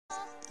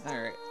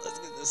Alright, let's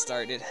get this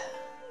started.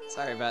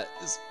 Sorry about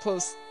this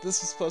this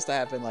was supposed to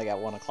happen like at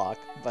 1 o'clock,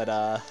 but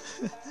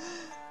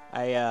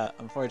I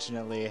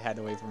unfortunately had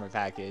to wait for my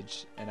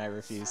package and I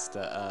refused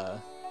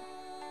to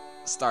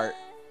start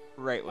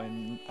right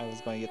when I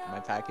was going to get my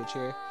package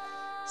here.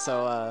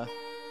 So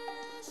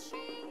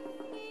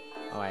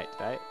oh wait,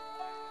 did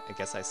I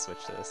guess I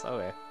switched to this.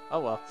 Okay. Oh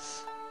well.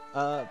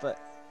 But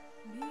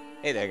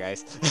hey there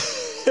guys.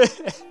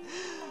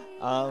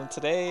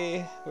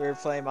 Today we're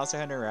playing Monster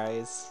Hunter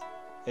Rise.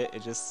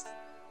 It just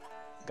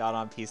got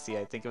on PC.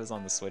 I think it was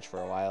on the Switch for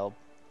a while.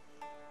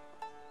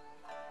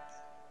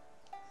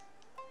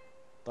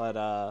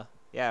 But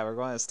yeah, we're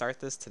going to start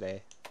this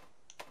today.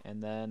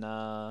 And then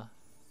I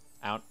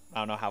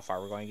don't know how far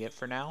we're going to get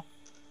for now.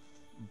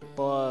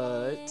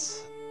 But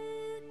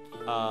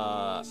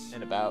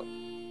in about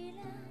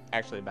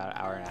an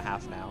hour and a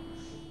half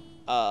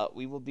now,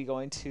 we will be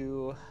going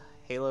to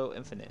Halo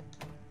Infinite.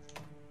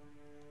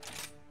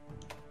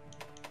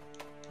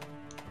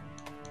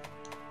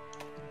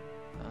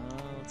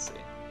 Let's see.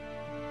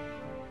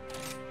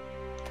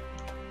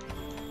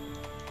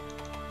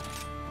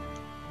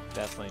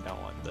 Definitely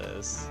don't want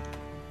this.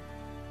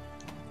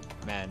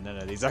 Man, none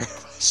of these are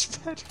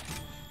much better.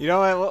 You know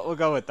what? We'll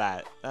go with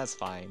that. That's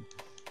fine.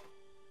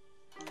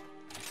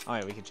 Oh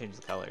wait, we can change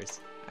the colors.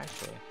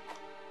 Actually.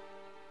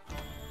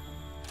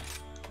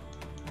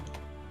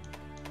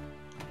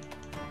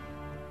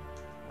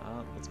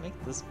 Let's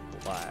make this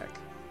black.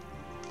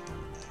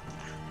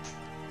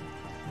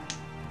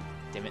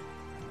 Damn it.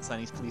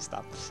 Sunny's, please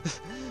stop.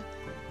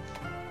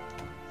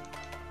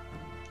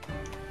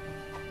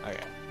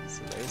 Okay,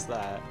 so there's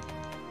that.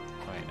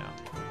 Oh wait, no.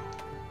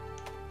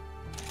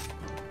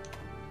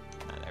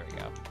 Ah, there we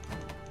go.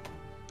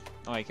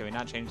 Oh wait, can we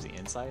not change the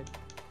inside?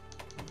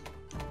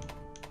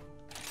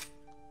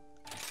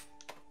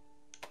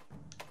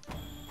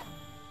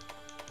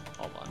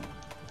 Hold on.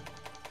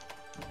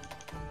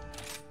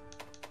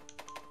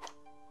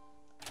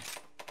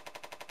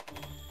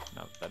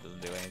 Nope, that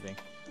doesn't do anything.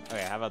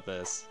 Okay, how about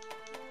this?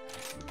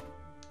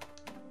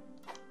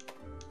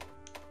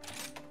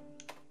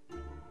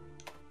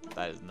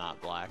 That is not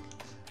black.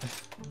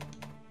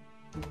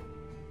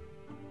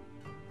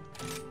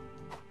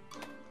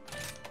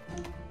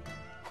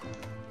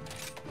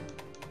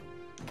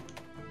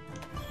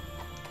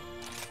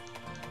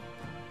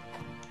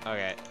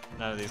 Okay,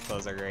 none of these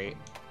clothes are great.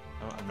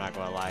 I'm not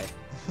gonna lie.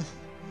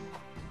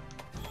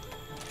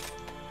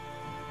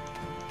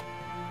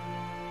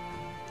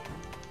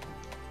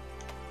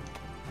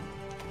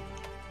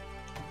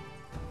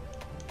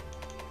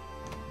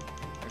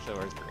 Actually,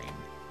 where's green?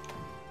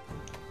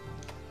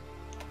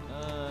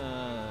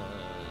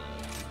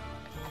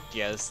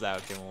 Guess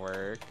that can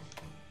work.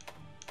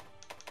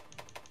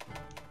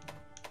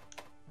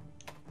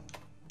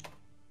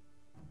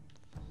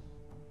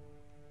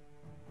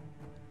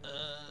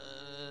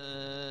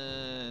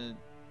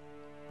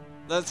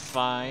 That's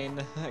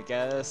fine, I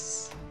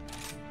guess.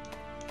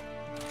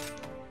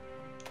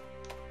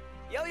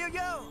 Yo, yo,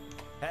 yo!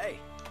 Hey.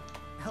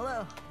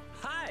 Hello.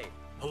 Hi.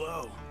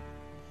 Hello.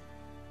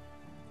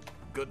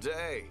 Good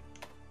day.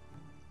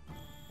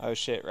 Oh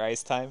shit,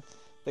 Rise time?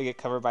 They get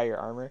covered by your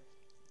armor?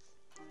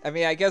 I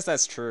mean, I guess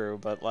that's true,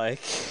 but like,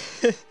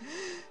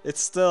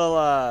 it's still,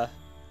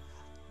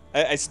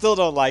 I still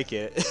don't like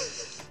it.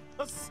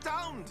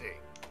 Astounding.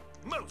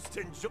 Most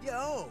enjoy.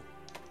 Yo.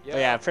 But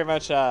yeah, pretty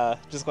much,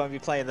 just going to be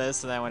playing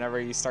this, and then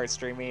whenever you start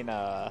streaming,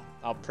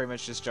 I'll pretty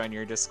much just join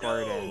your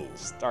Discord and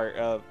start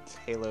up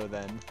Halo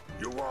then.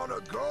 You wanna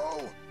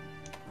go?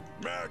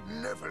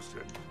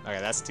 Magnificent. Okay,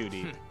 that's too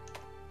deep.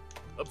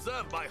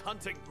 Observe my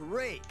hunting.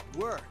 Great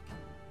work.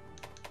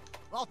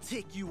 I'll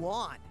take you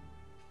on.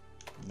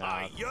 Nah.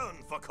 I yearn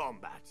for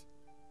combat.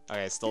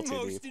 Okay, it's still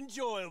too deep.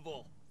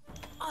 Enjoyable.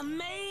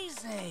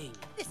 Amazing.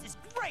 This is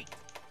great.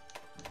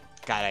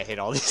 God, I hate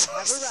all these.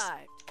 I've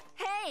arrived.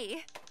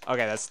 Hey.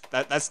 Okay,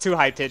 that's too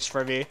high pitched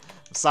for me.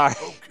 I'm sorry.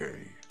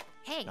 Okay.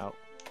 Hey. Nope.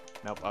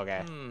 Nope.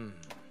 Okay.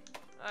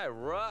 I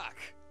rock.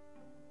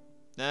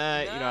 Nah,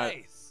 you know what?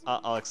 Nice.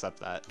 I'll accept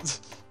that.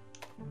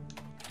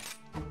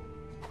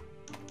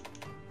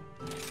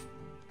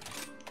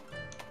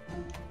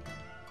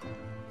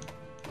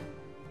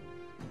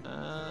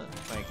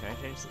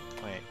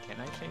 Wait, can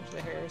I change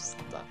the hair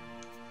stuff?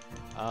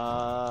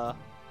 I'm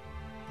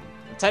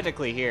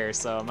technically here,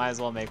 so I might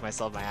as well make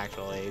myself my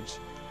actual age.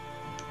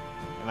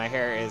 And my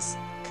hair is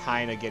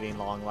kind of getting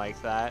long like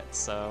that,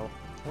 so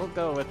we'll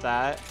go with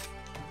that.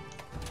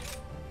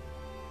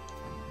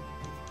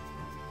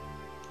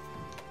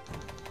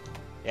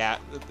 Yeah,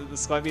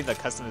 this is going to be the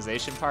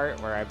customization part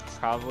where I'm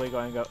probably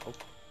going to go... Oh.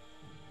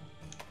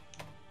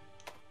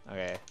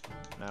 Okay,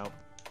 nope.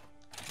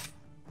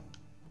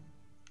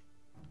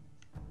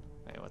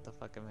 Wait, what the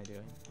fuck am I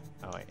doing?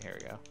 Oh wait, here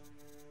we go.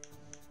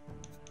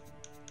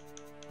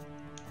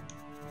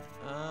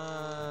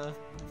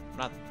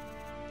 Not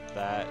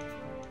that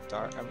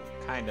dark. I'm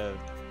kind of...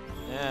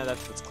 Yeah,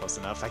 that's close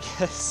enough, I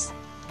guess.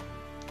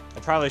 I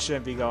probably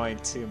shouldn't be going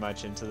too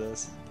much into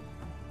this.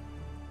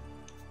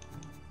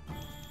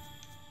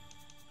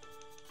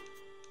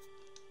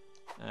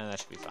 That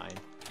should be fine.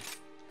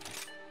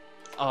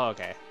 Oh,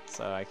 okay.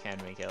 So I can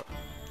make it.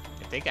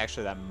 I think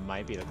actually that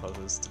might be the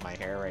closest to my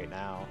hair right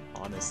now,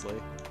 honestly.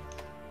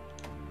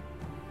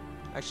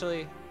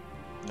 Actually,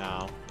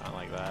 no, not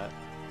like that.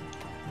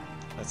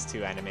 That's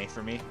too anime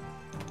for me.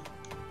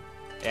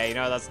 Yeah, you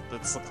know, that's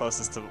the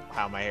closest to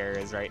how my hair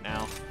is right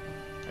now.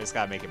 I just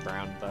gotta make it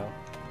brown, though.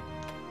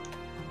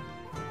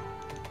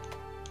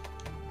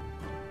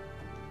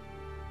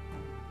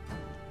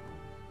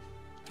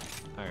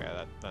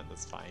 Okay,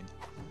 that's fine.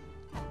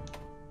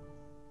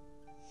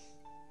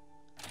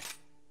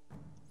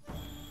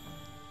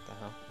 The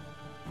hell?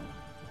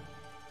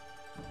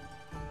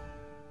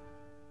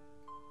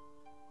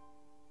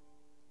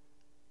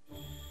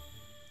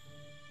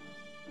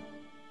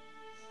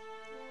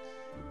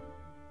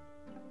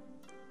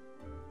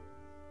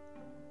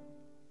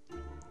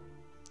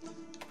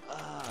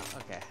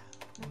 Okay.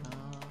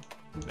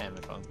 Man,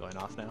 my phone's going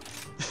off now.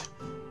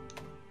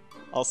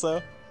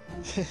 Also,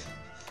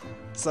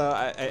 so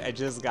I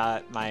just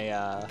got my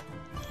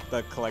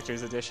the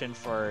collector's edition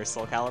for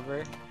Soul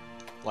Calibur.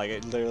 Like,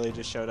 it literally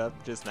just showed up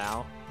just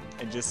now,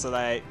 and just so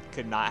that I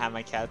could not have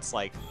my cats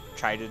like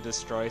try to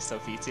destroy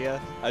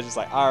Sophitia, I was just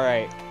like, all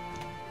right,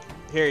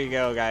 here you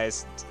go,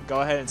 guys.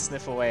 Go ahead and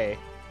sniff away.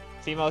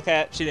 Female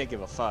cat, she didn't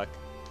give a fuck.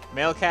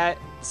 Male cat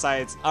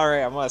decides, all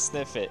right, I'm gonna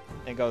sniff it,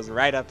 and goes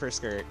right up her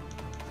skirt.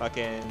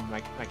 Fucking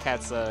my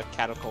cat's a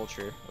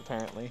cataculture,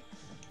 apparently.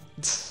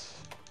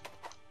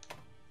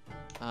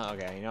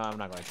 Okay, you know, I'm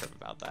not going to trip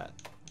about that.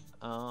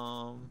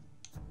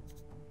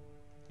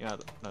 You know,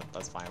 no,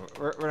 that's fine.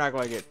 We're not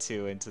going to get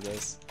too into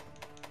this.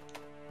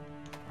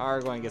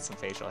 Are going to get some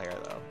facial hair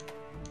though.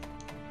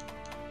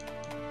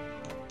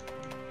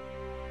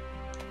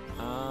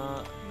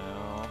 No.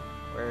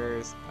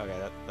 Where's?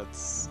 Okay,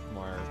 that's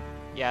more.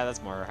 Yeah,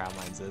 that's more how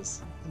mine's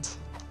is.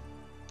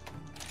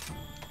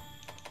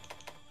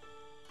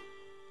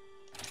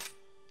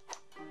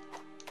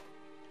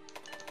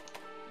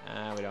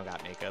 We don't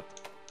got makeup.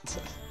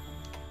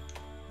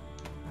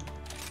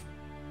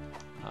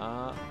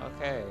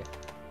 Okay.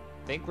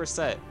 Think we're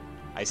set.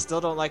 I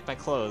still don't like my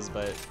clothes,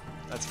 but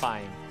that's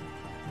fine.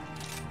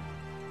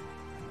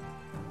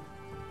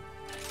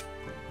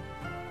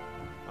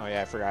 Oh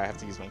yeah, I forgot I have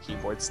to use my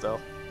keyboard still.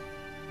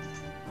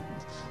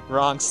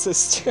 Wrong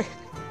sister.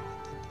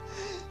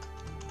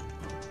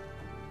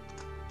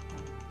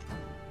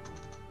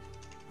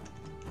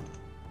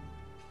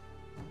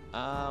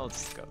 We'll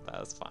just go with that,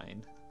 that's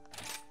fine.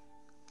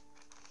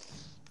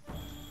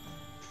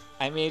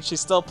 I mean, she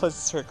still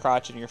puts her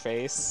crotch in your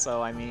face,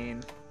 so I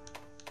mean...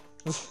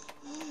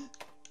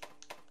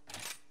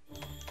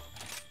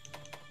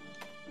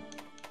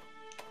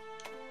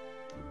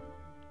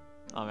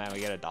 Oh man, we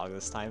get a dog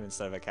this time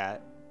instead of a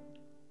cat.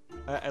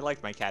 I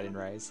like my cat in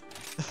Rise.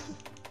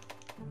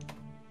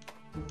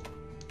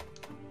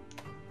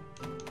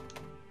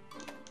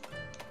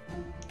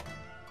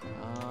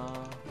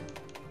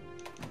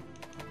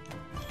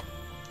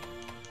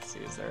 Let's see,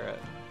 is there a...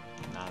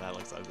 Nah, that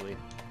looks ugly.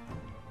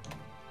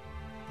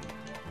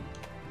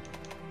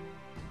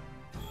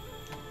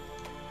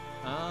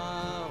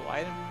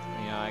 White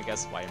and... You know, I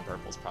guess white and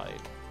purple's probably...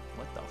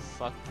 What the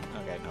fuck?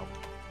 Okay, nope.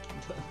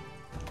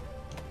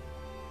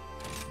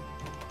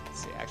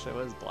 Let's see, actually,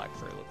 what does black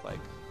fur look like?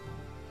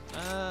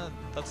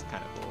 That's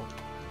kind of cool.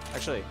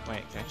 Actually,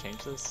 wait, can I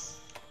change this?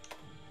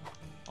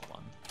 Hold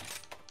on.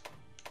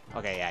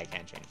 Okay, yeah, I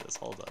can change this.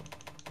 Hold up.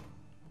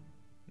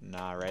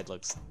 Nah, red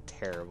looks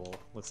terrible.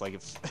 Looks like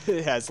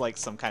it has, like,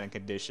 some kind of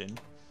condition.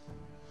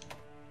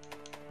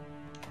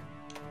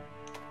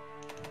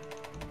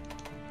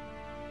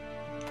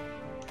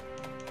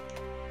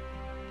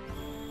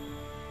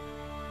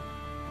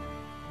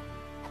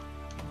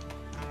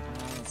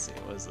 Let's see,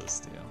 what does this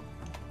do?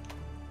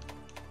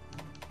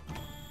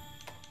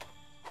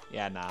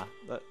 Yeah, nah.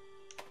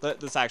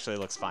 This actually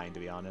looks fine, to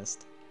be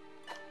honest.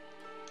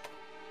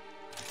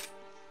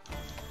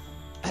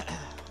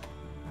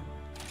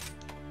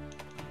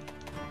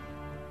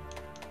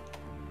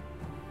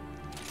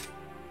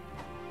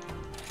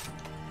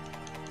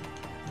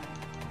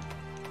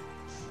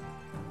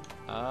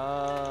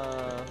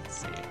 Let's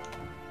see.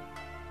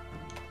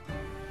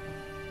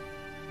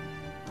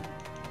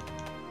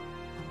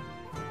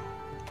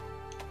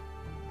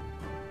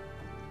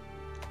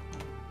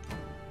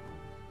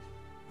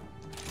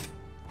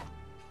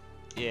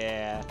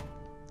 Yeah,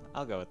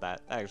 I'll go with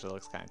that. That actually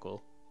looks kind of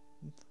cool.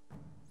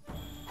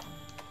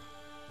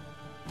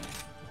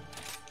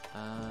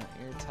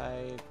 Ear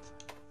type.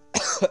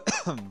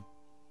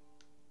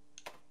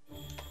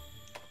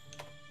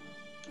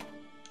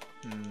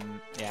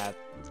 Yeah,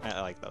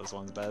 I like those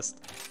ones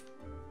best.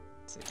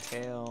 Let's see,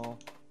 tail.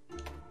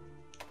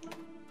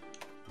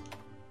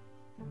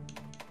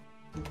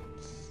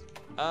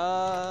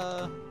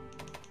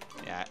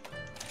 Yeah,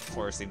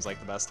 4 seems like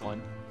the best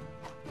one.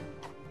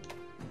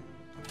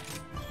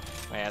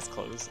 My ass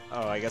clothes.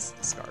 Oh, I guess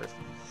the scarf.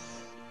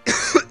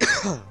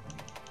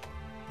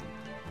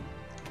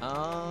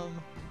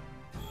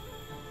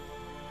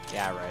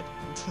 Yeah, red.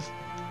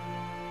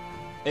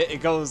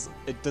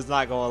 It does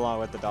not go along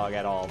with the dog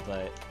at all,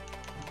 but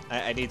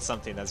I need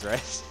something that's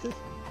red.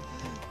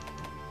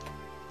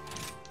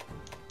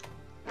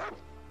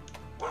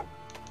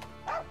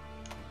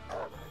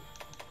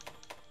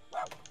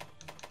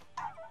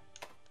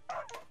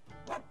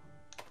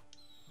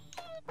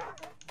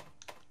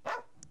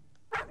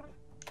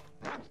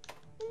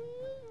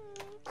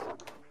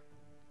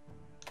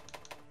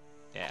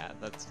 Yeah,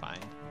 that's fine.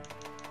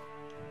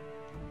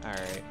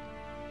 Alright.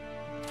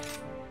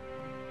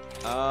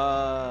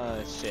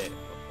 Shit.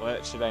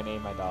 What should I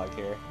name my dog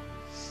here?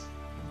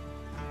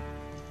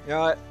 You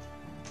know what?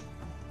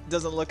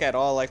 Doesn't look at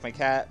all like my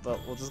cat, but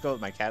we'll just go with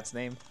my cat's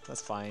name.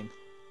 That's fine.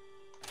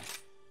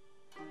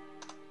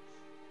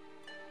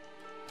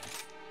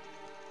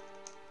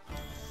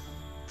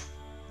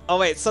 Oh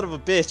wait, son of a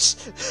bitch!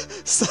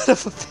 Son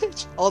of a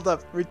bitch! Hold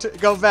up,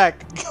 go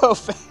back, go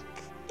back.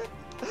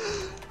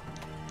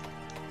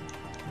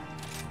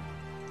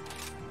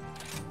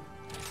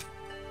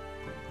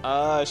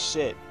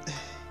 Shit.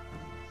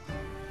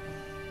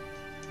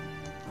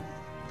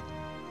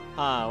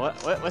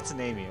 What's to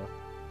name you?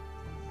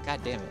 God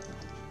damn it.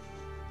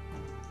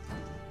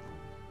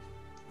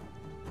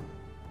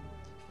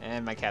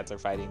 And my cats are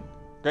fighting.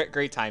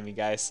 Great timing,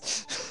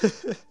 guys.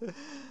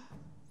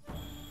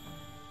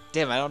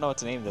 Damn, I don't know what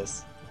to name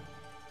this.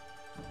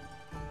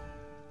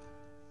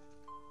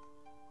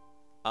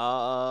 You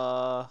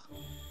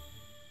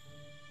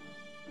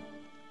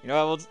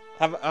know what,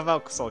 how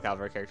about Soul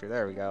Calibur character?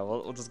 There we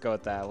go. We'll just go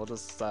with that. We'll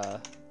just,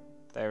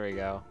 there we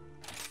go.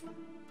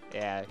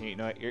 Yeah, you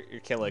know what, you're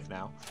Killick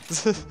now.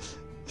 This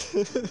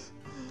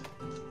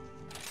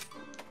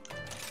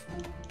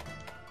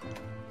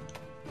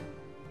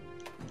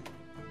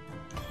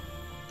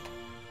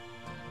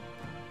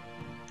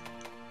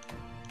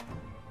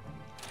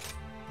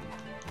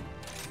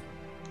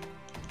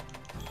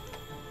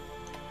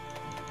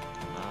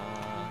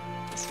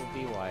will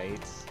be white.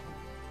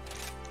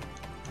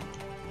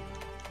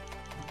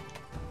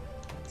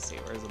 Let's see,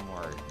 where's a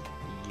more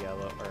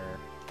yellow, or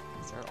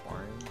is there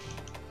orange?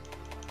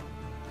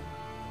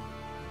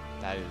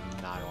 That is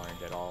not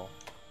orange at all.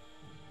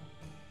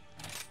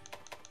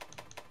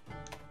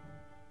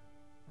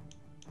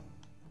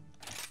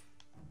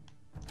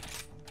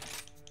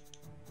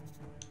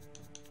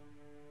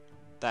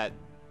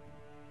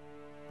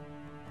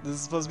 This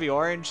is supposed to be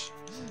orange?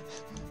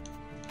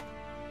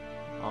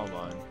 Hold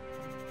on.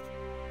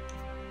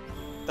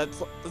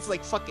 That's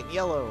like fucking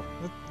yellow.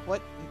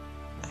 What?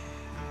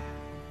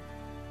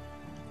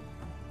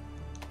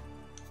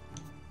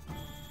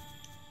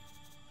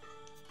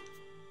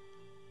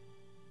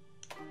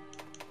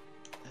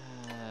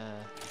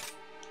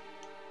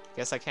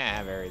 Guess I can't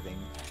have everything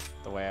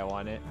the way I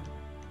want it.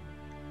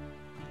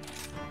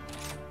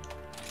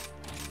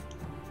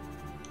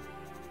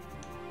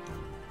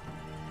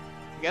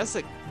 I guess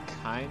it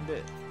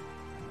kinda...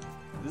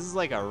 This is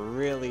like a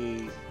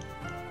really...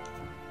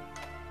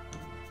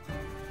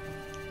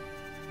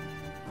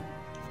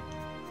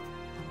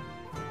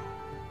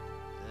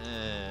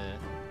 I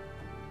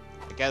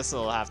guess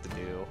it'll have to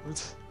do.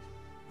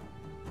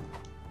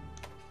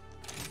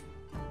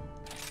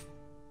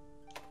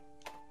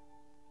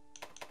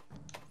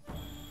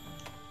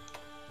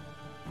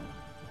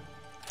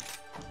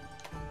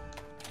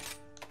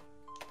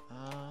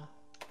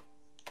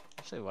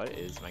 Actually, what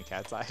is my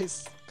cat's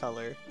eyes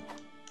color?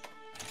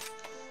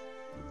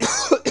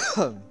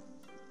 I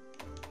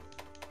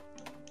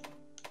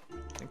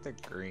think they're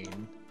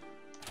green.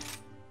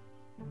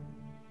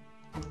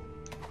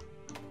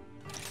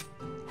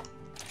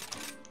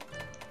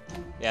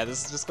 Yeah,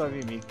 this is just going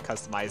to be me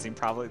customizing,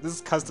 probably. This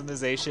is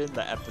customization,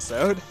 the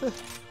episode.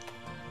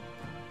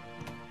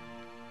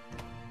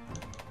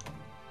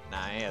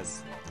 Nah, he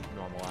has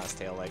normal ass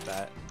tail like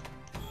that.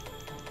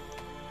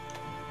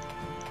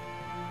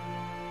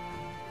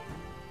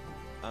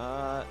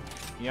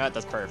 You know what?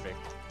 That's perfect.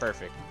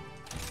 Perfect.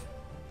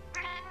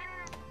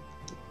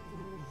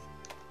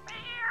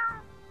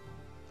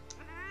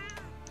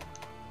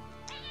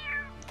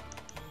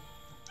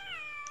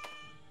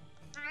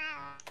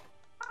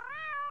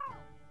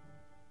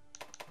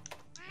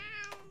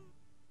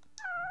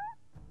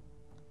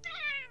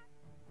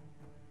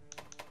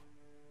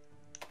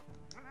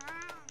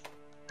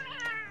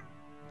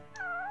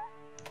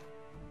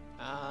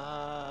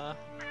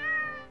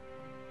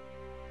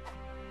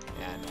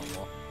 Yeah,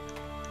 normal.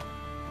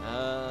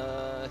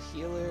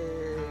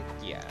 Healer,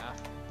 yeah,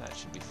 that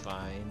should be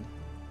fine.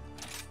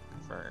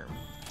 Confirm.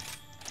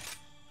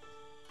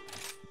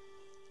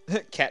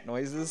 Cat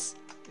noises?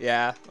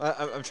 Yeah,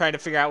 I'm trying to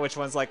figure out which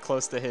one's like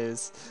close to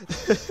his.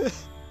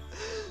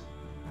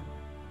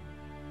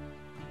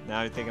 Now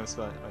I think I'm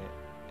spelling. Wait,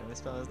 am I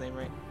spelling his name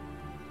right?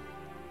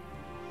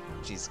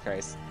 Jesus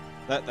Christ!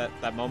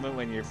 That moment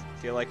when you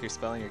feel like you're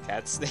spelling your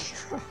cat's name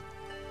wrong.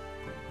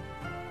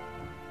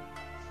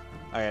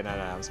 Oh yeah, no,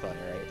 I'm spelling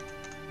it right.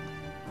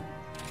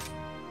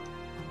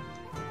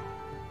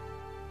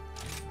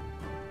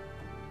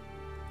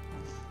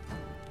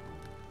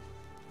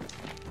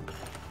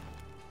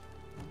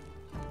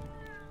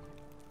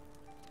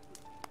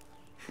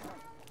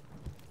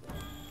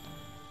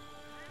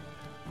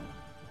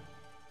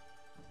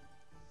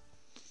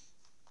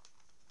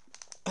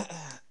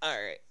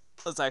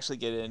 let's actually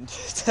get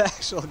into the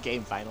actual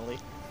game finally.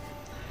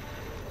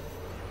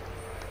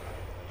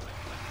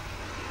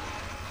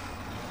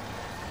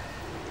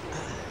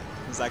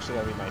 This is actually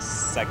gonna be my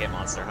second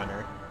Monster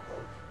Hunter.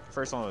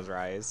 First one was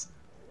Rise.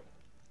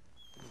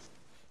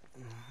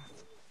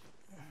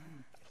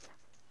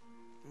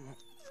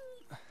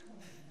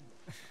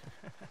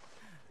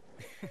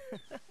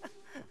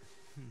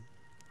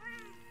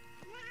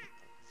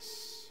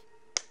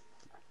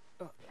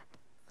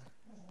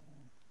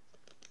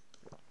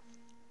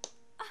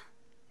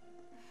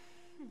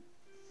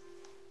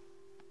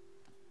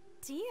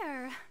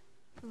 Dear,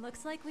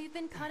 looks like we've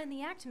been caught in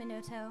the act,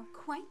 Minoto.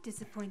 Quite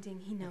disappointing,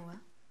 Hinoa.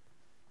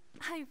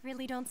 I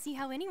really don't see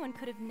how anyone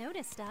could have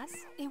noticed us.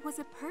 It was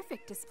a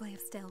perfect display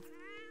of stealth.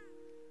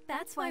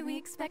 That's why we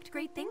expect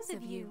great things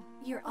of you.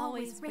 You're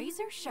always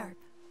razor sharp.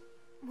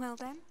 Well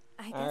then,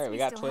 I guess Alright, we we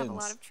got still have a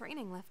twins. lot of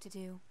training left to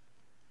do.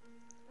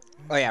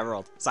 Oh yeah,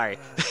 rolled. Sorry.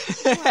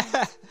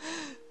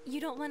 You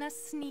don't want us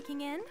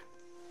sneaking in?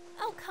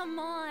 Oh, come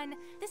on.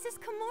 This is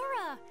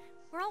Kimura.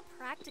 We're all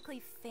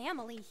practically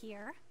family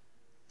here.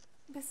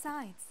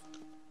 Besides,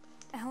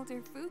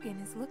 Elder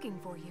Fugen is looking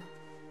for you.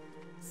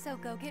 So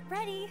go get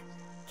ready.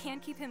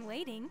 Can't keep him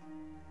waiting.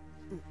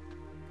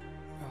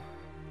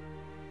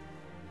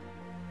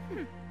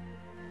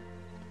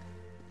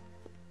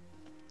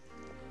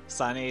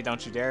 Sonny,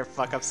 don't you dare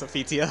fuck up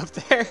Sophitia up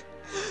there.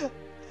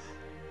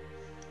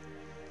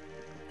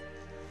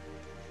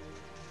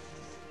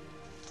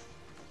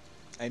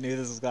 I knew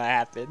this was gonna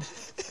happen.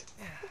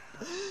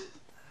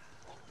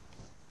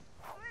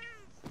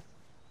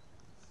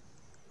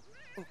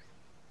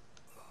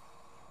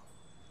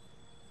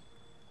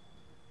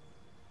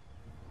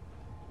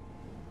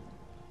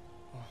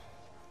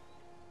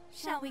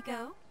 Shall we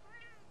go?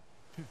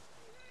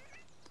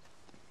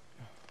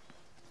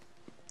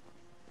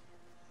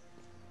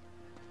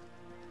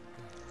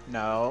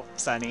 No,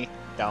 Sonny,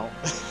 don't.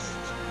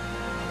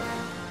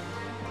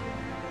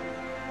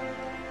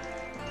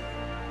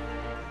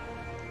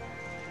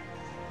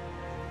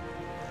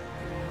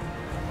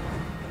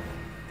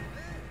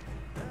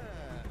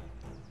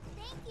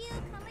 Thank you.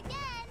 Come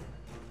again.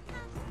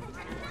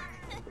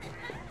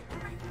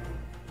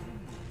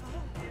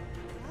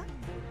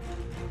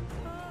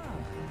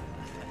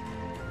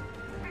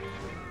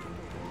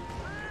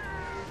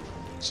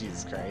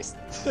 Jesus Christ.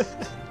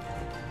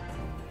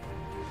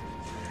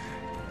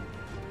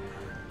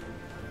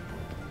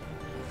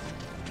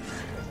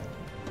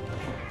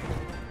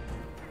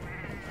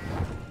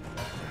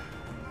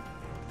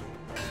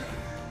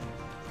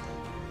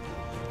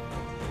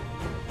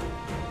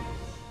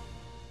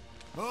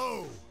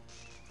 Oh!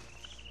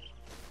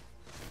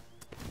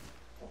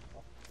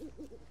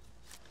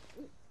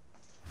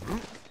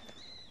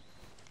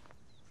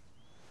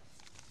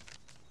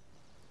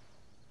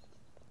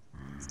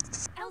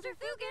 Elder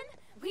Fugen,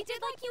 we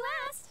did like you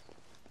asked.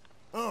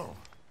 Oh,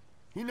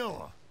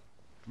 Hinoa,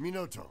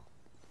 Minoto,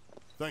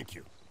 thank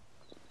you.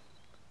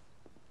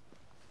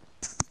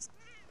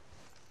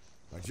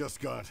 I just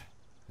got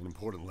an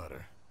important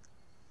letter.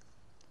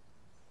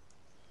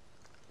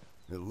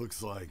 It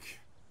looks like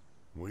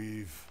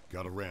we've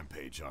got a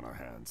rampage on our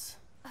hands.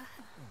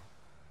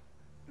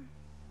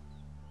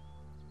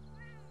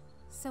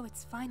 So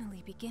it's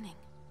finally beginning.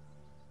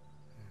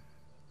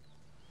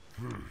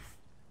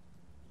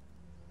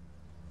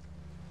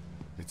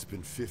 It's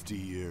been 50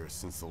 years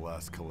since the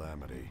last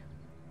calamity.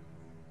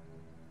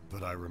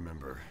 But I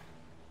remember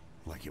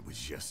like it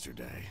was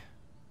yesterday.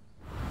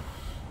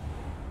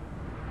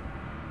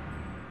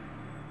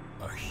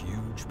 A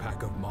huge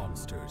pack of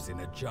monsters in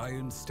a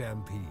giant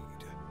stampede.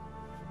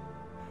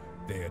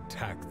 They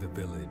attack the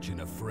village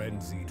in a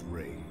frenzied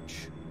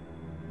rage.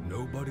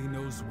 Nobody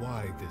knows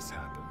why this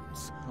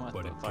happens, What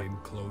but the it fuck? came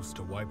close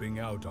to wiping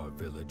out our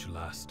village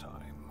last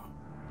time.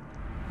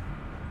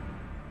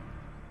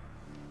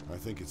 I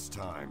think it's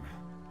time.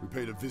 We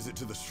paid a visit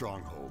to the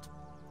stronghold.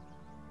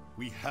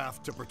 We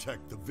have to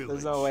protect the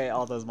village. There's no way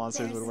all those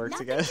monsters There's would work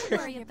nothing together. to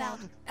worry about,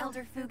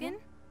 Elder Fugen.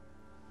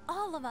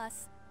 All of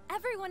us,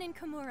 everyone in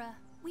Kimura,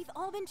 we've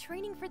all been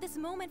training for this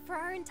moment for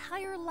our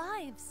entire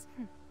lives.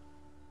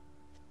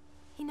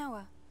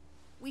 Hinoa,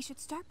 we should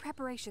start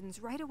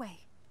preparations right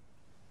away.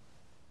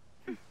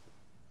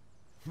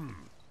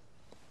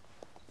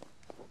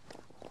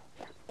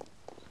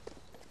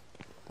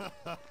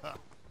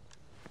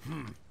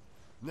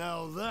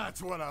 Now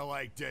that's what I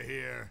like to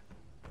hear.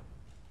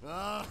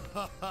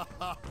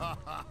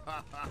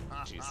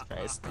 Jesus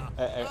Christ.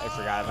 I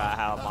forgot about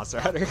how Monster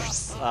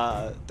Hunter's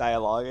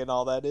dialogue and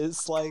all that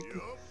is like.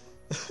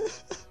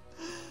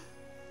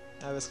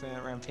 I was coming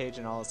at Rampage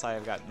and all this time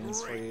I've got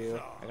news for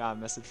you. I got a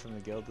message from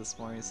the guild this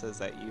morning. It says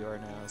that you are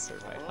now a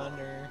certified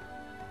hunter.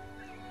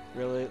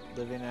 Really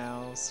living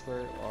now,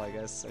 Squirt? Well, I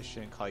guess I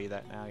shouldn't call you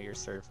that now. You're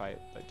certified,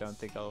 but don't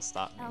think it'll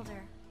stop me.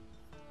 Elder.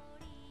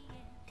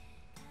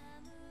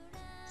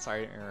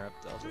 Sorry to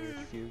interrupt, Elder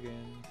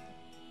Fugen.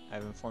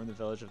 I've informed the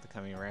village of the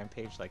coming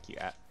rampage like you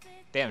at.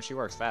 Damn, she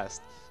works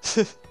fast.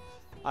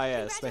 Ah,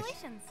 yes.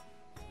 Congratulations.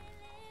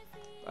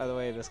 By the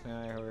way, Biscuit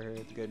and I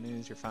overheard the good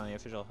news. You're finally an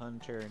official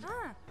hunter. And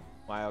Ah,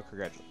 Wow,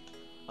 congratulations.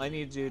 All I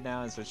need to do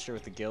now is register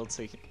with the guild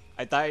so you can...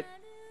 I died...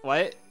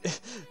 What?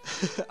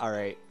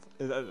 Alright,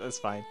 that's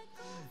fine.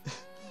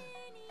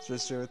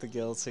 Register with the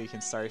guild so you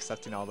can start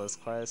accepting all those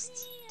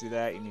quests. Do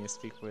that, you need to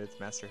speak with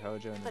Master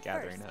Hojo in the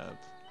Gathering Hub.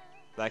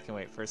 That can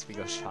wait. First we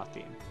go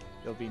shopping.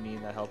 You'll be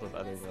needing the help of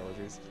other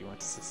villagers if you want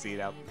to succeed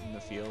out in the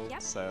field,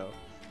 so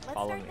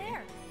follow me.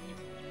 There.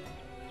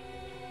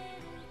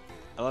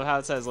 I love how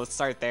it says, let's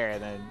start there,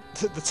 and then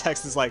the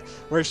text is like,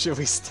 where should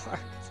we start?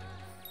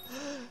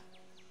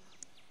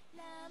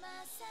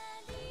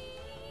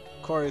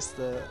 Of course,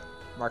 the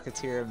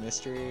Marketeer of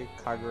Mystery,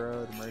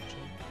 Kaguro the Merchant.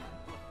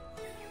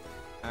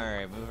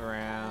 Alright, move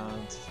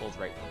around, hold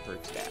right bumper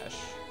to dash.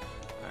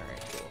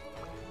 Alright, cool.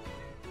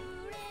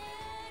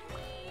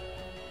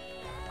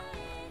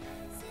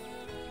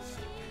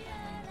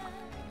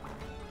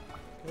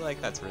 I feel like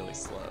that's really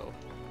slow,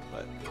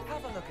 but...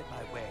 Have a look at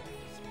my wares.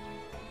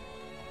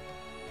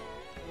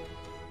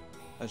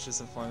 Let's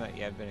just inform that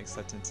you have been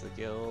accepted into the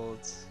guild.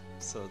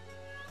 So,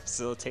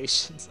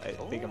 facilitations, I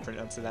think I'm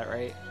pronouncing that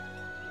right.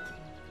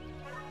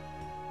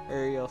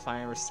 Here you'll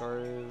find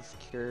restorative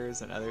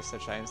cures and other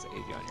such items to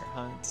aid you on your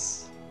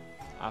hunts.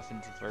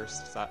 Often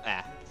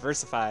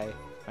diversify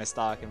my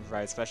stock and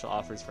provide special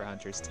offers for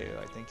hunters too.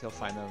 I think you'll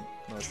find them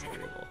most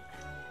agreeable.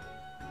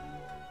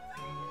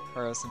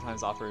 Hero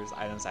sometimes offers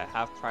items at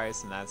half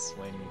price, and that's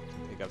when you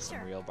can pick up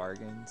some real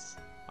bargains.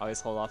 I always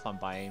hold off on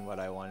buying what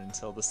I want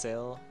until the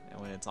sale,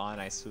 and when it's on,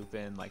 I swoop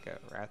in like a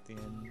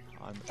Rathian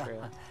on the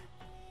trail.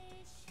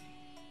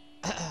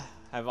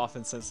 I've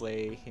often since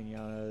laid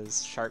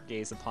Hinona's sharp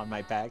gaze upon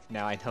my back.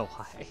 Now I know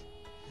why.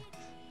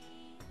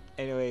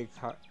 Anyway,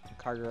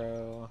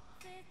 Kaguro,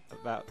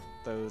 about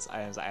those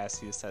items I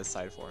asked you to set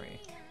aside for me.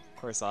 Of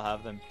course, I'll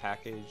have them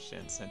packaged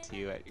and sent to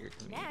you at your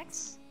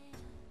convenience.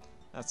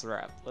 That's a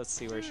wrap. Let's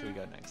see, where should we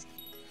go next?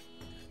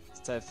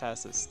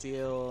 Steadfast of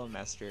Steel,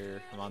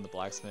 Master Hamon the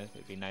Blacksmith.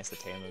 It'd be nice to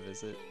pay him a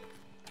visit.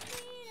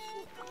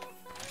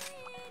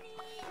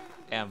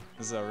 Damn,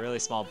 this is a really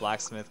small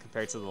blacksmith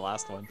compared to the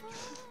last one.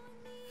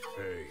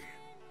 Hey.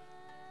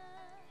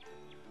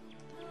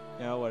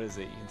 You know, what is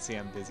it? You can see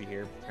I'm busy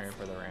here preparing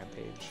for the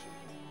rampage.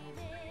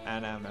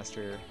 And now,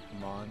 Master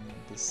Hamon,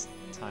 this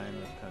time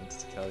I've come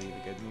to tell you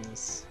the good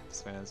news.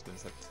 This man has been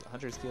sent to the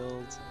Hunters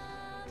Guild.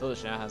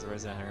 Village now has a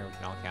resident hunter we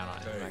can all count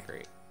on. Isn't that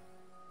great?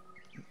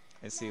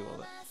 I see. Well,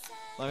 then,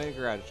 let me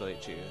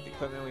congratulate you. The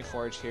equipment we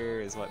forge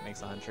here is what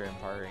makes a hunter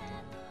empowering,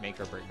 make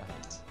or break a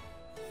hunt.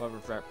 What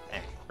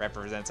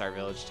represents our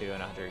village too,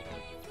 and a hunter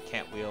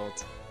can't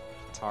wield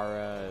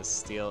Tara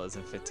steel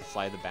isn't fit to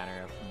fly the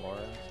banner of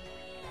Kimura.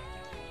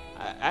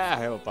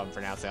 I hope I'm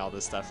pronouncing all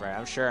this stuff right.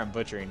 I'm sure I'm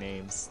butchering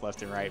names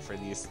left and right for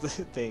these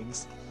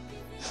things.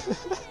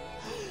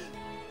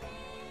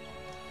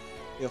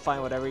 You'll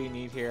find whatever you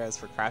need here. As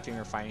for crafting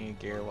or finding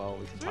gear, well,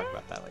 we can talk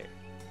about that later.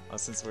 Well,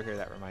 since we're here,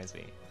 that reminds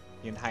me.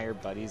 You can hire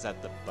buddies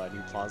at the Buddy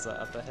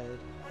Plaza up ahead.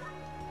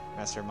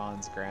 Master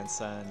Mon's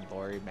grandson,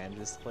 Lori,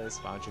 manages the place.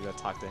 Why don't you go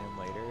talk to him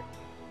later?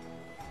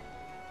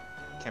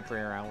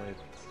 Campering around with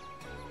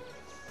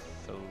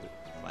Felina?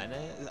 I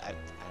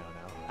don't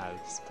know how to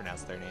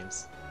pronounce their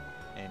names.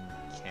 And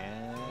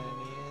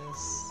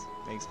Canius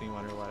makes me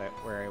wonder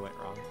where I went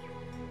wrong.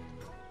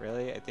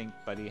 Really? I think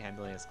buddy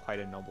handling is quite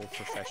a noble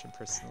profession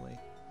personally.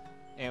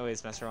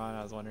 Anyways, Master Ron,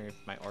 I was wondering if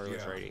my order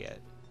was ready yet.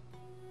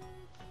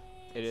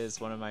 It is.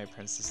 One of my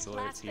apprentices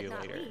delivered Last to you but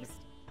not later. least.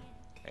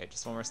 Okay,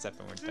 just one more step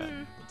and we're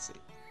done. Let's see.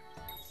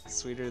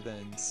 Sweeter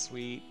than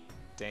sweet,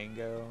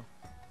 Dango.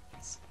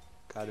 It's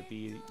gotta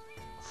be...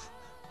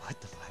 What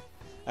the fuck?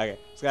 Okay,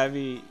 it's gotta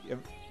be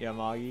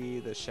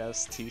Yamagi, the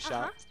chef's tea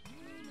shop.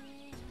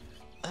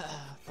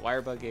 The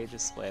wire bug gauge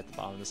display at the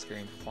bottom of the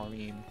screen.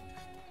 Performing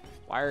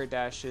wire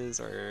dashes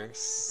or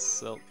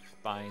silk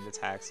bind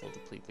attacks will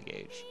deplete the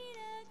gauge.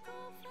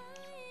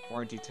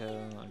 Warranty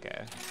tone,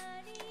 okay.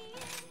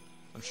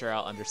 I'm sure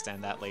I'll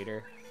understand that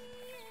later.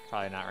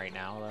 Probably not right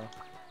now though.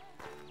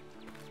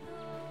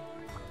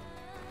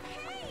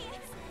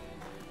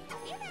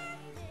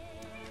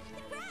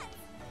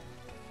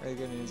 Very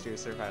good news, you're a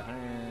certified hunter.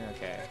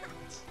 Okay.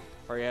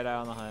 Before you head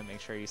out on the hunt, make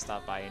sure you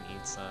stop by and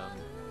eat some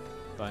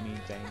bunny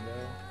dango.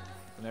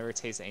 You'll never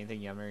taste anything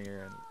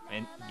yummier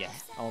and yeah,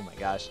 oh my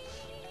gosh.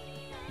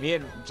 Me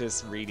and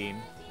just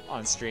reading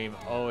on stream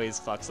always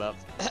fucks up.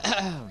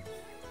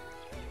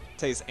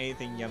 Taste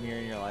anything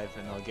yummier in your life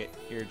and they'll get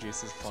your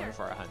juices flowing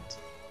for a hunt.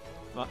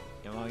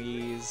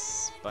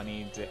 Yamagis,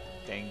 bunny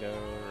dango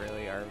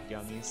really are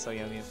yummy. So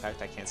yummy, in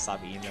fact, I can't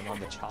stop eating them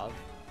on the chop.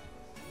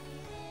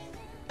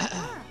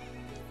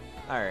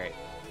 Alright,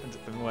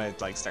 I'm gonna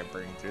like start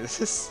burning through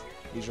this.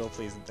 Usual,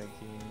 please and thank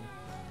you.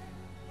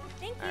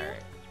 Thank you.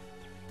 Alright.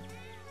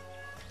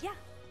 Yeah.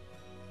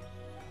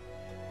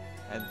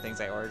 And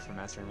things I ordered from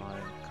Master Mon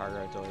and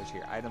Cargo delivered to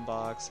your item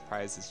box.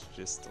 Prize is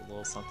just a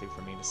little something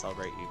for me to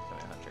celebrate you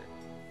becoming a hunter.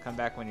 Come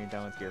back when you're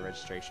done with your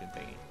registration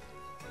thingy.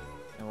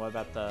 And what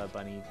about the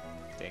bunny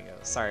dango?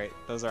 Sorry,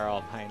 those are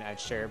all mine. I'd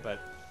share, but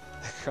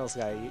the girl's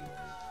gotta eat.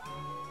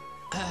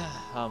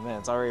 Oh man,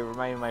 it's already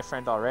reminding my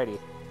friend already.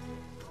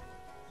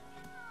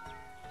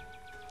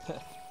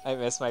 I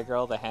miss my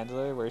girl, the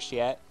handler. Where's she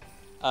at?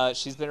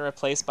 She's been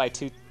replaced by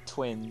 2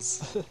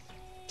 twins.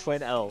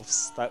 Twin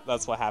elves.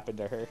 That's what happened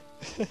to her.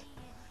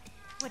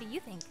 What do you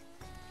think?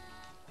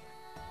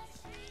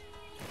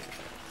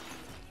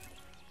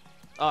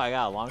 Oh, I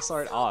got a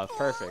longsword? Oh,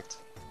 perfect.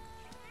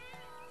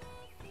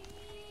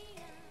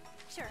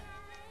 Sure.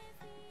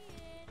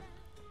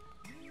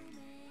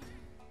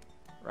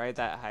 Ride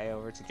that high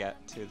over to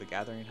get to the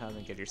gathering hub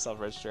and get yourself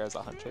registered as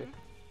a hunter.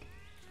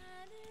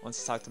 Once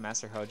you talk to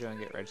Master Hojo and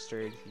get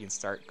registered, you can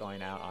start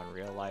going out on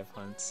real life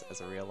hunts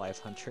as a real life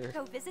hunter.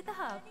 Go visit the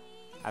hub.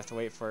 I have to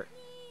wait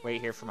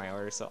here for my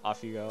order, so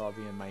off you go. I'll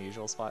be in my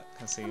usual spot.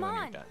 Come see me when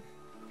you're done.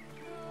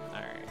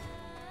 Alright.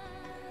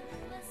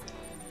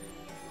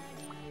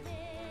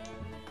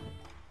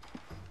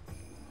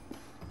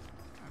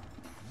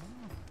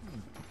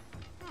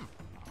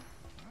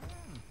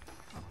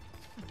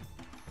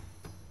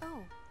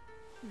 Oh.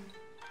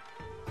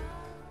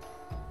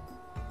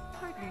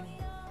 Pardon me.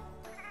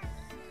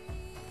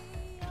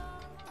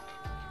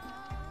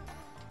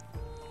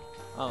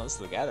 Oh, this is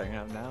the gathering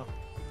hub now.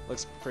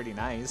 Looks pretty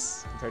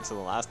nice compared to the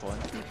last one.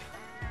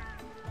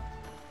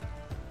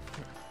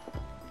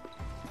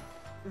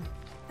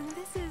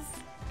 This is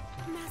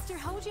Master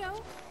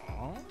Hojo.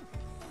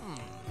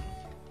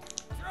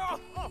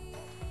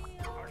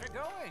 How's it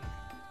going?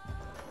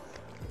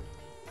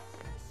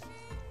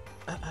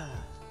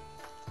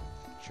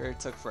 Sure, it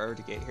took forever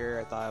to get here.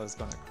 I thought I was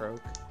going to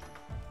croak.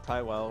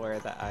 Probably well aware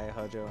that I,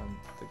 Hojo, am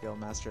the guild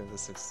master of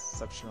this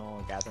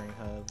exceptional gathering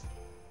hub.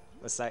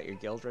 Was that your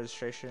guild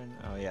registration?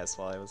 Oh yes,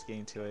 well I was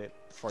getting to it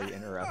before you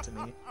interrupted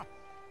me.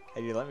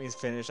 Had you let me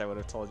finish, I would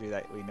have told you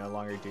that we no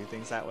longer do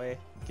things that way.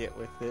 Get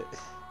with it.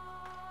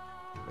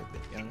 With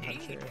it, young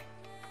hunter.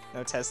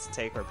 No tests to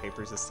take or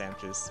papers to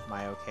stamp, just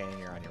my okay and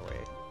you're on your way.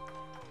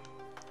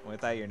 With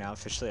that, you're now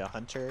officially a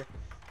hunter.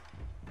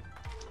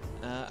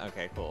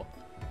 Okay, cool.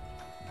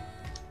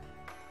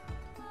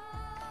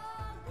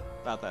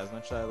 About that, as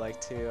much as I'd like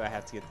to, I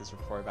have to get this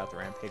report about the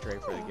rampage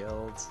rate for the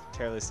guilds.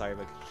 Terribly sorry,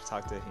 but could you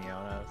talk to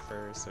Hiona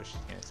first so she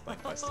can explain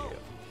quests to you?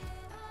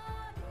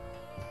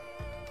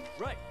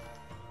 Right.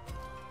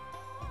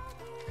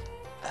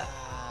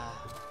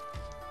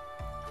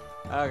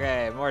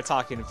 Okay, more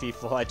talking to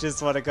people. I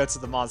just want to go to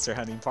the monster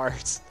hunting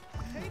part.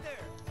 Hey there.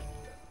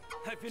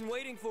 I've been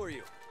waiting for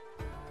you.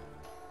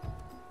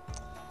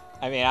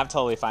 I mean, I'm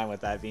totally fine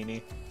with that,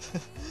 Beanie.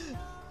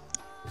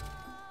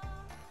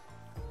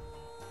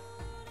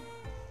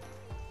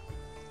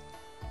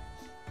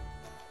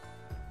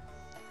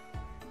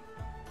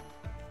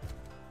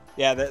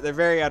 Yeah, they're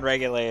very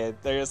unregulated.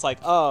 They're just like,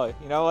 oh,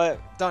 you know what?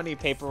 Don't need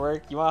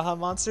paperwork. You want to hunt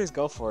monsters?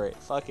 Go for it.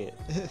 Fuck it.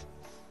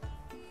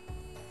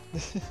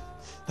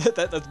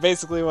 That's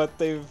basically what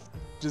they've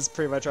just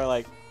pretty much are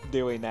like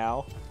doing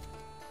now.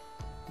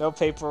 No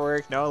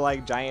paperwork, no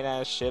like giant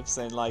ass ships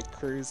and like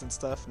crews and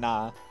stuff.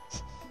 Nah.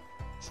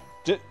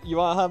 You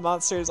want to hunt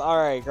monsters? All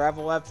right, grab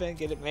a weapon,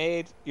 get it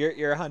made.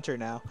 You're a hunter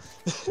now.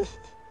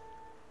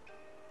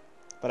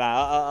 But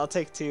I'll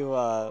take 2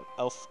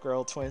 elf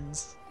girl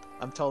twins.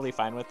 I'm totally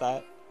fine with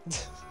that.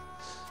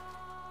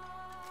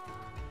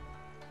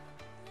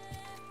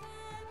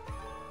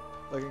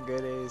 Looking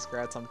good, Ace.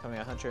 Congrats on becoming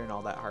a hunter and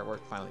all that hard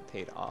work finally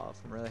paid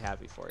off. I'm really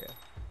happy for you.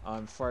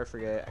 Before I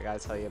forget, I gotta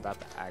tell you about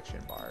the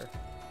action bar.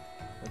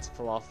 Let's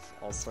pull off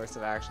all sorts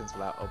of actions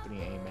without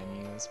opening any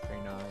menus.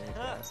 Pretty gnarly if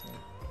you ask me.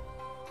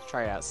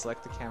 Try it out.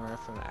 Select the camera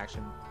from the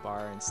action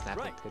bar and snap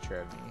a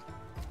picture of me.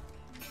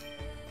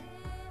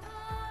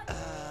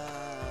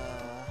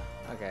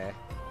 Okay.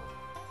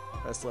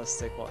 Press left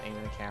stick while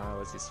aiming the camera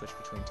lets you switch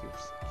between 2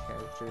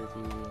 character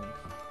view and...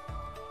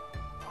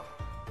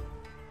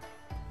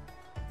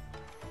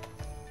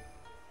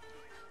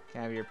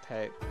 Can have your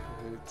pet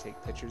who take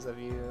pictures of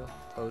you.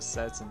 Pose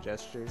sets and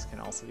gestures can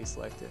also be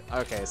selected.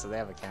 Okay, so they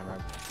have a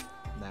camera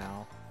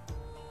now.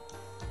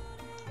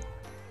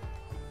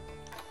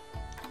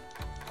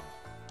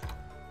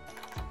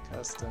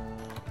 Custom.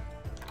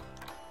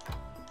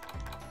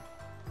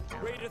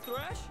 Camera. Ready to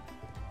thrash?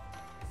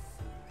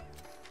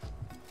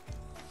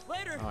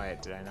 Later. Oh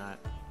wait, did I not?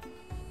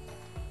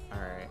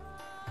 Alright.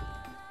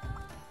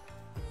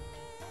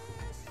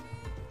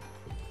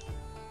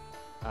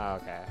 Oh,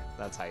 okay,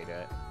 that's how you do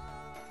it.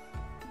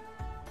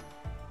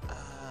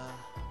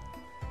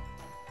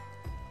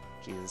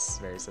 Jesus,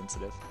 very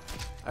sensitive.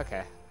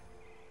 Okay.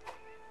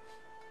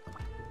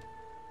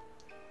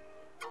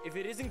 If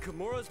it isn't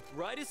Kimura's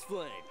brightest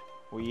flame.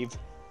 Weeb.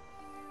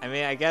 I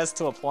mean, I guess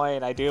to a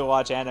point, I do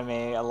watch anime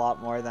a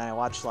lot more than I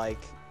watch, like,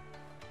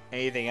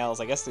 anything else.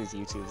 I guess there's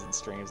YouTubes and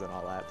streams and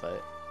all that,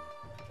 but,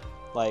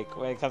 like,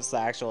 when it comes to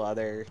actual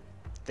other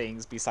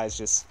things besides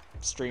just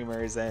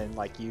streamers and,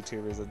 like,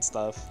 YouTubers and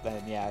stuff,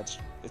 then, yeah,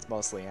 it's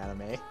mostly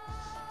anime.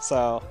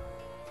 So,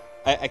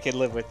 I can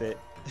live with it.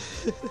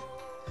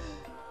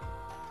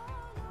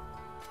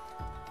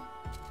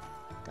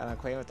 Got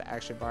acquainted with the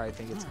action bar, I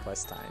think it's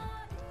quest time.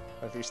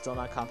 But if you're still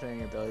not confident in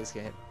your abilities,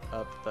 you can hit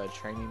up the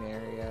training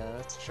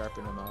area to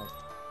sharpen them up.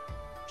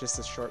 Just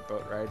a short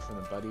boat ride from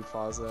the Buddy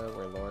Plaza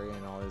where Lori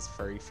and all his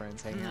furry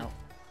friends hang out.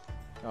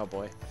 Oh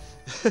boy.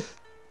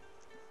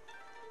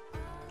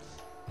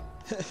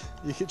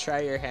 You can try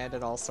your hand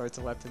at all sorts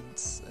of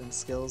weapons and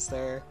skills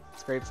there.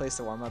 It's a great place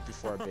to warm up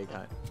before a big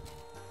hunt.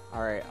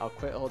 Alright, I'll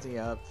quit holding you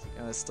up.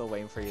 Emma's still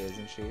waiting for you,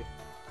 isn't she?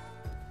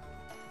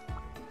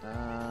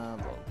 Blah,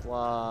 blah,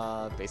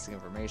 blah. Basic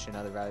information,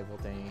 other valuable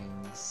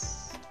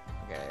things.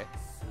 Okay.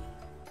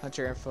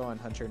 Hunter info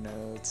and hunter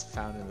notes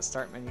found in the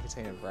start menu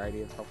contain a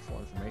variety of helpful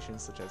information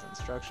such as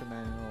instruction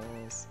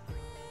manuals.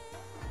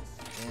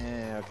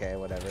 Okay,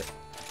 whatever.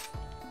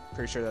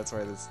 Pretty sure that's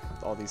where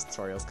all these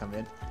tutorials come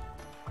in.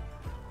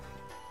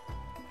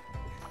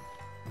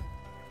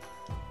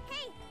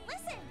 Hey,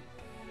 listen!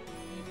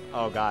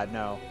 Oh god,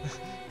 no.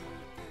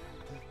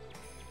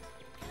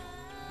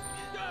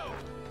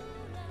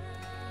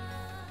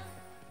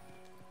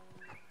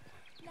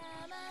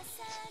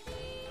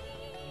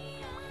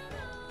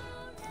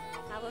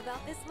 How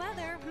about this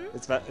weather, hmm?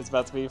 It's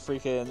about to be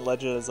freaking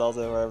Legend of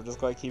Zelda where I'm just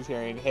going to keep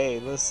hearing, hey,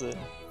 listen.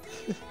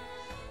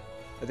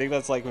 I think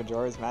that's like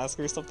Majora's Mask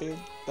or something.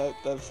 That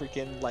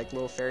freaking like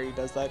little fairy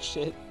does that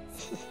shit.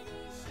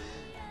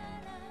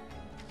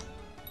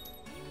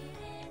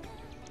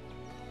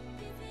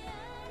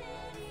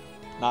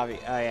 Navi,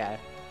 oh yeah.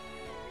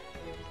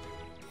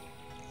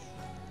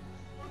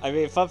 I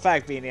mean, fun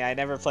fact, Beanie, I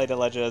never played a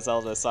Legend of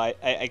Zelda, so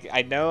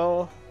I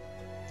know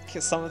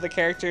some of the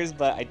characters,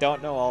 but I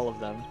don't know all of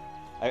them.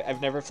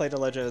 I've never played a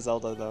Legend of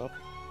Zelda, though.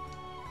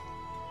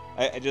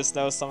 I just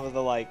know some of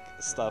the, like,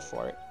 stuff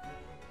for it.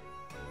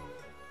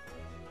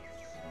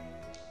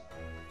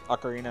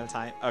 Ocarina of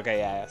Time? Okay,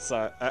 yeah,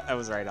 so I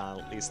was right on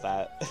at least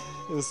that.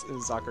 it was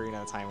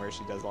Ocarina of Time where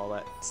she does all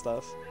that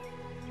stuff.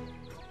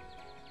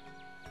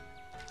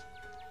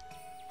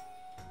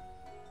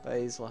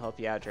 Buddies will help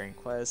you out during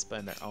quests, but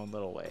in their own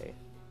little way.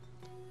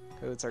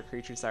 Coats are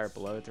creatures that are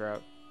below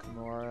throughout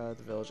Komora.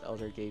 The village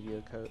elder gave you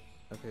a coat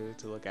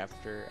to look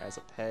after as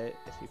a pet.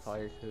 If you call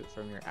your coat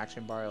from your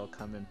action bar, it'll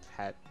come and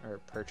pet or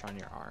perch on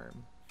your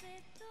arm.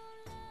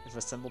 If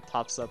a symbol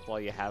pops up while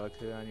you have a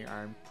coat on your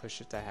arm,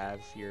 push it to have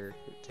your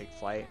coat take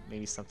flight.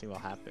 Maybe something will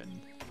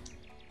happen.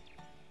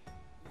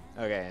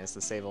 Okay, it's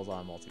disabled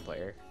on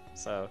multiplayer,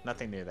 so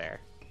nothing new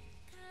there.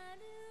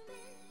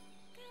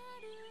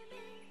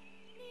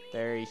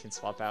 There you can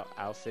swap out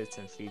outfits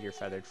and feed your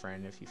feathered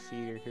friend. If you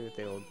feed your coot,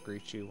 they will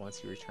greet you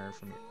once you return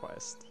from your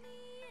quest.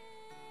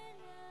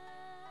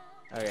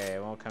 Okay,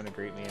 it won't come to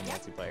greet me in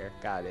multiplayer.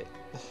 Got it.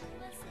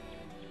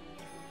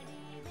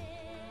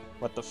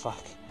 What the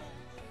fuck?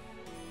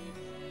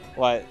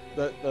 What?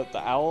 The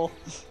owl?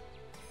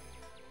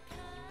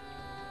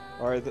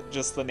 Or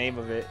just the name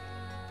of it?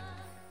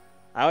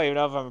 I don't even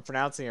know if I'm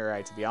pronouncing it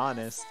right, to be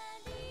honest.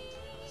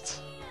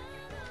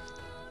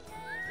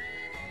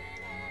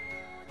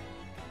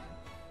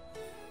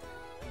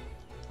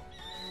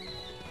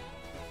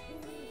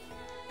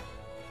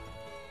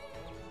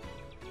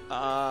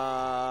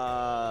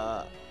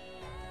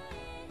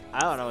 I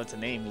don't know what to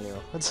name you.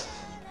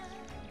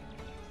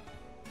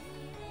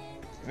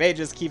 May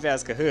just keep it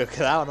as Kahoot,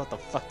 because I don't know what the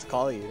fuck to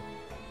call you.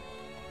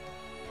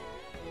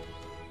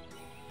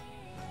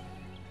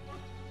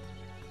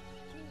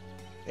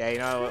 Yeah, you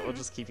know what? We'll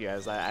just keep you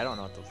as that. I don't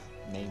know what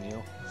to name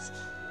you.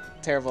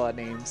 Terrible at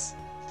names.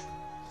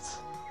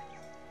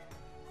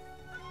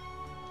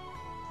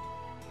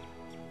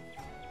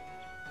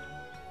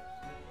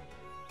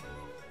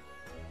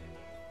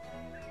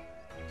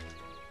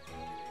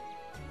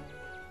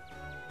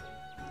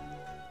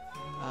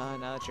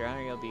 Now that you're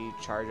on, you'll be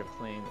charged of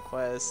completing the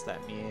quests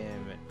that me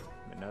and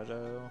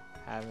Minoto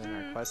have in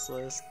our quest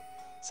list.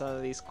 Some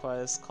of these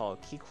quests,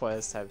 called key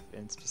quests, have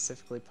been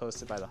specifically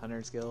posted by the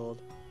Hunters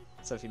Guild.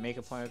 So if you make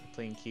a point of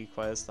completing key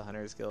quests, the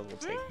Hunters Guild will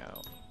take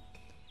note.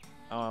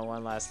 Oh, and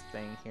one last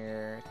thing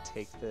here.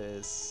 Take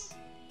this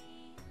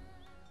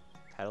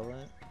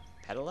Pedalance?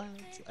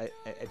 I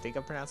think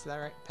I'm pronouncing that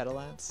right?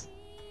 Pedalance?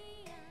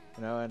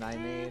 Minoa and I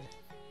made.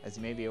 As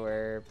you may be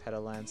aware,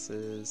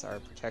 petalances are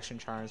protection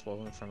charms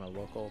woven from a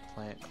local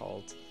plant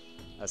called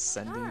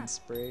Ascending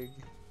Sprig.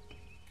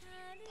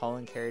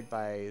 Pollen carried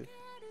by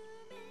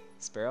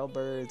sparrow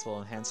birds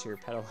will enhance your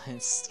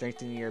petalance,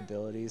 strengthening your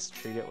abilities.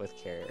 Treat it with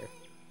care.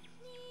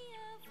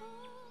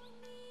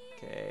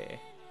 Okay.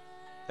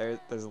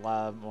 There's a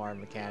lot more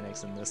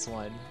mechanics in this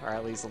one, or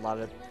at least a lot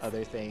of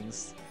other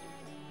things.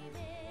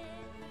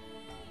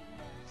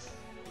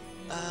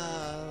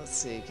 Let's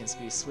see, it can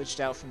be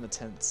switched out from the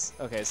tents.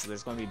 Okay, so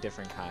there's going to be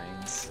different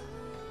kinds.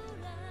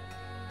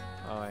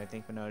 Oh, I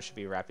think Minoa should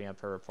be wrapping up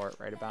her report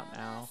right about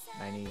now.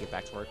 And I need to get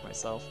back to work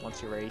myself.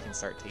 Once you're ready, you can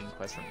start taking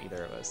quests from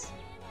either of us.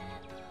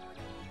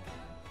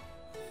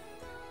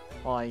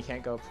 Hold on, you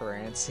can't go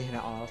Parancing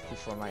off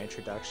before my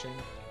introduction.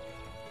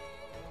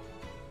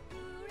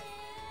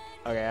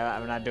 Okay,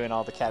 I'm not doing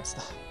all the cat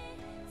stuff.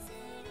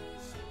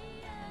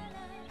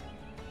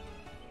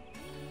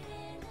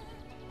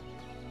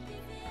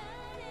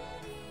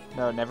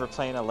 No, never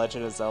playing a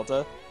Legend of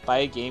Zelda? Buy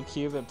a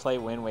GameCube and play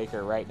Wind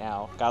Waker right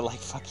now. Godlike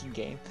fucking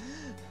game.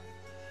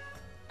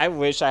 I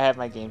wish I had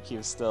my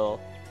GameCube still.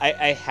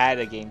 I had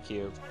a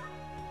GameCube.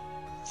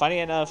 Funny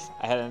enough,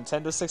 I had a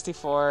Nintendo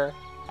 64,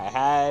 I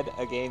had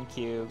a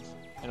GameCube,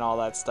 and all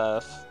that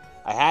stuff.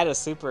 I had a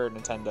Super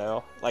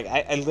Nintendo. Like,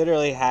 I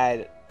literally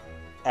had,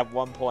 at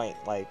one point,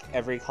 like,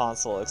 every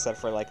console except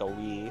for, like, a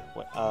Wii,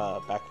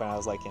 back when I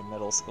was, like, in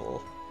middle school.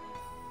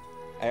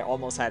 I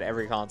almost had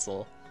every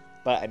console.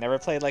 But I never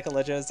played, like, a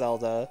Legend of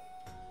Zelda.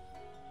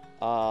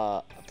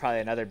 Probably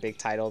another big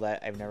title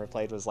that I've never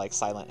played was, like,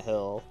 Silent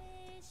Hill.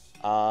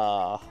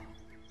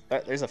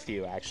 There's a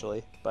few,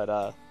 actually.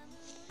 But,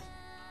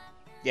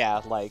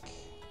 yeah, like...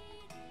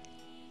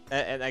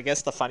 And I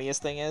guess the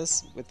funniest thing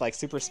is, with, like,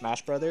 Super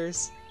Smash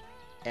Brothers...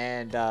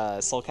 and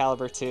Soul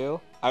Calibur 2,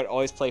 I would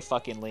always play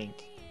fucking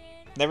Link.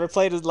 Never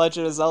played as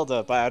Legend of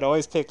Zelda, but I'd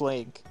always pick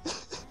Link.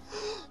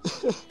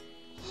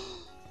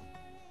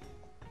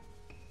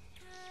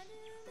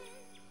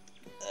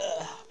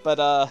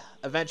 But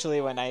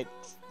eventually when I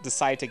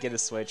decide to get a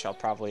Switch, I'll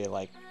probably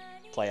like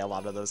play a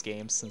lot of those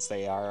games since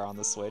they are on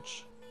the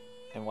Switch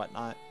and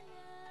whatnot.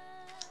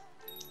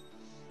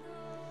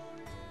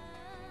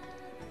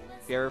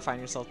 If you ever find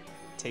yourself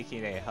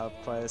taking a hub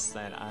quest,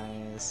 then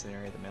I,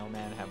 Scenario the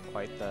Mailman, have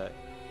quite the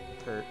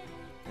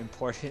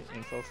important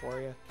info for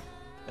you.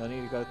 You'll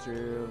need to go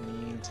through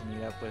me to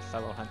meet up with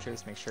fellow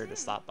hunters. Make sure to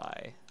stop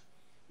by.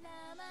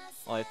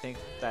 Well, I think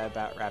that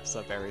about wraps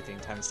up everything.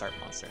 Time to start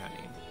monster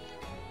hunting.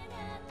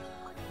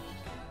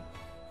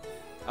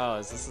 Oh,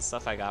 is this the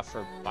stuff I got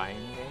for buying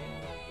the game?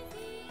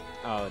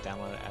 Oh,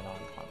 download add-on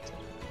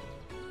content.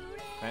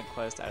 Event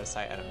quest, out of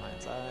sight, out of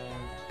mind's eye.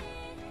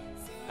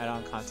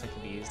 Add-on content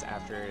can be used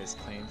after it is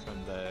claimed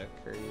from the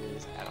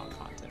courier's add-on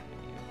content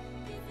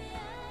menu.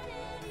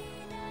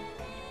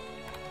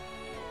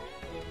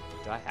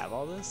 Do I have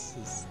all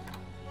this?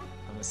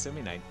 I'm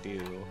assuming I do.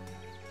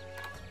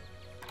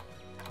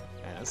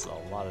 Man, this is a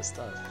lot of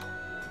stuff.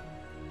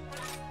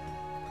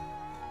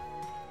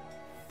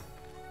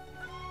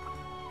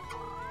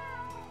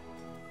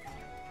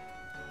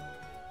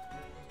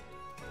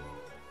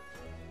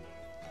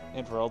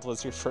 And World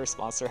was your first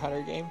Monster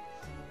Hunter game?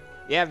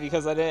 Yeah,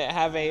 because I didn't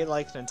have any,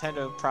 like,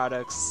 Nintendo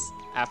products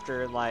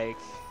after, like,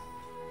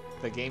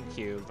 the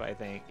GameCube, I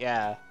think.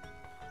 Yeah.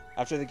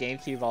 After the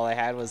GameCube, all I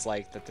had was,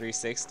 like, the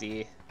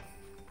 360.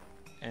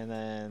 And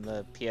then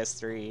the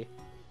PS3.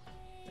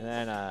 And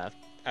then,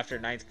 after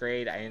 9th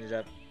grade, I ended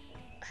up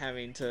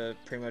having to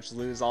pretty much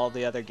lose all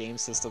the other game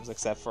systems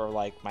except for,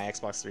 like, my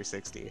Xbox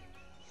 360.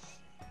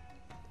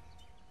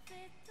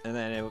 And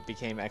then it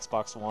became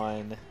Xbox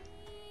One.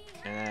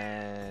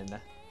 And then...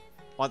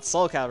 once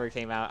Soul Calibur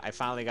came out, I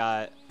finally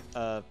got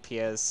a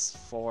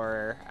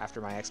PS4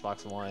 after my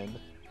Xbox One.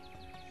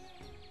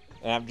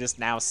 And I'm just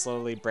now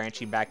slowly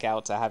branching back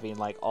out to having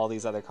like all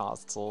these other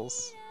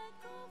consoles.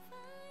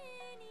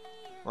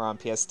 We're on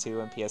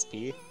PS2 and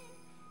PSP.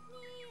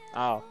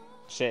 Oh,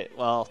 shit.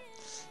 Well,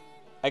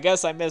 I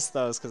guess I missed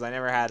those because I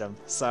never had them.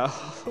 So,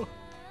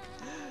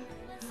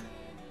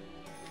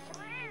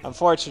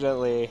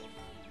 unfortunately,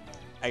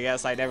 I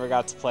guess I never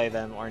got to play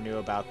them or knew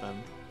about them.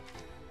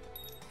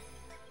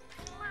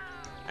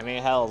 I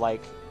mean, hell,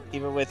 like,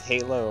 even with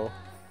Halo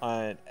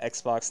on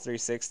Xbox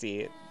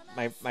 360,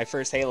 my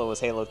first Halo was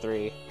Halo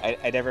 3.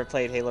 I never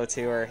played Halo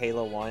 2 or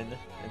Halo 1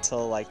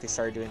 until, like, they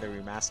started doing the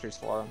remasters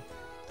for them.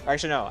 Or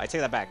actually, no, I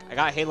take that back. I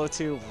got Halo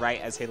 2 right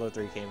as Halo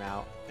 3 came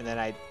out, and then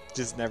I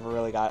just never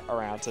really got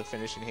around to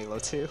finishing Halo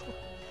 2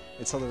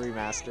 until the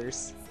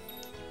remasters.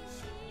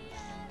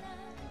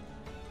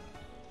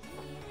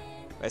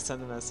 If I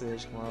send the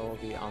message, tomorrow will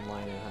be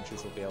online and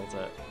hunters will be able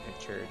to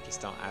enter. Just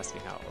don't ask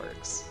me how it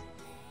works.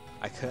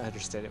 I couldn't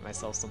understand it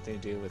myself, something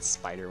to do with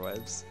spider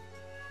webs.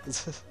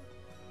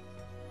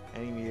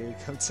 Any meter,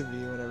 come to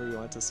me whenever you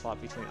want to swap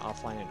between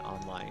offline and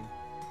online.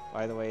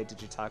 By the way,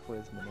 did you talk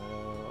with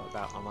Minoro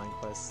about online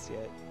quests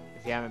yet?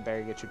 If you haven't,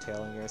 better get your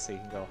tail in here so you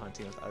can go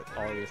hunting with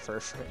all your fur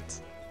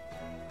friends.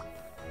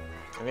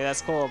 I mean,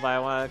 that's cool, but I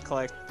want to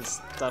collect the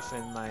stuff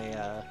in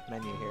my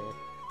menu here.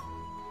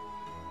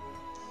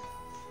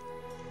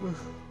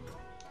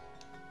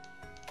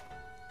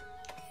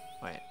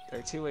 Wait, there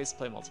are two ways to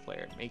play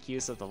multiplayer. Make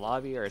use of the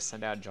lobby or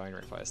send out join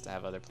requests to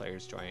have other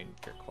players join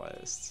your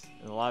quest.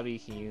 In the lobby, you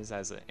can use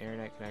as an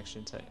internet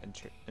connection to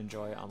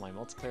enjoy online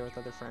multiplayer with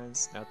other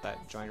friends. Note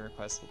that join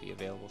requests will be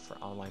available for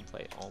online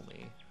play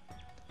only.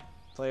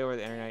 Play over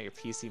the internet, your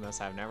PC must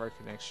have network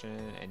connection,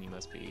 and you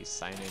must be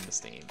signed in to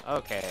Steam.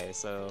 Okay,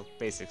 so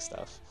basic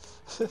stuff.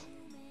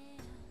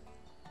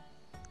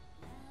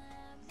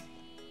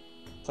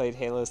 Played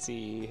Halo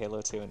CE,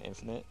 Halo 2, and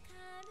Infinite.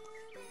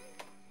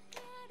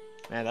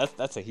 Man,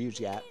 that's a huge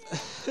gap.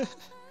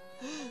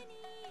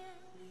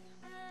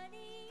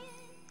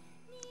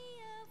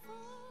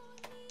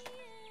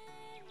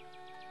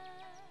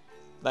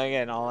 Then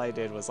again, all I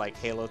did was like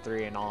Halo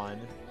 3 and on.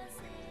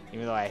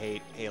 Even though I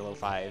hate Halo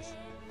 5.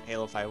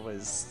 Halo 5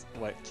 was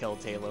what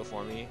killed Halo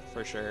for me,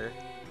 for sure.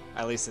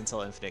 At least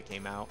until Infinite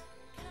came out.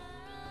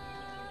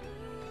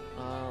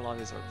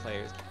 Lobbies where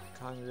players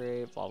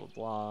congregate, blah blah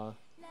blah.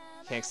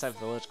 Can't accept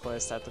village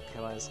quests at the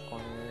quest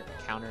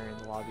counter in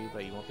the lobby,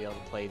 but you won't be able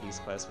to play these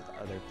quests with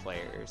other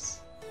players.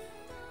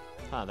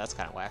 Huh, that's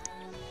kind of whack.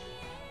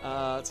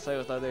 To play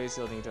with others,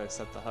 you'll need to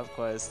accept the hub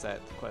quest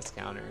at the quest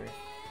counter.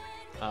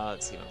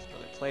 Let's see, with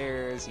other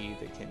players, you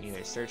can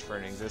either search for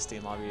an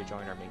existing lobby to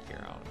join or make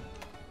your own.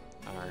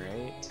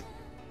 Alright.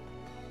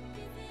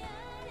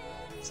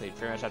 So you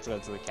pretty much have to go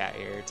to the cat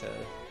here to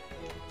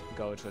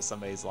go to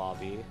somebody's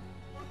lobby.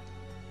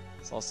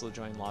 It's also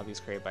join lobbies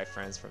created by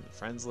friends from the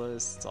friends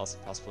list. It's also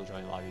possible to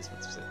join lobbies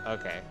with specific...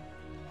 Okay.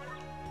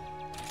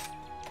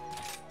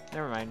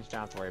 Never mind,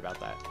 don't have to worry about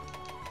that.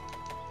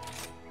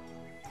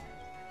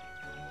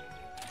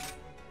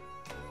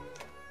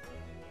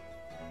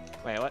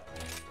 Wait, what?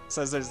 It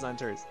says there's none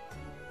to receive.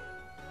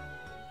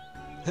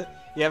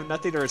 You have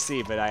nothing to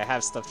receive, but I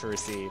have stuff to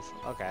receive.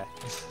 Okay.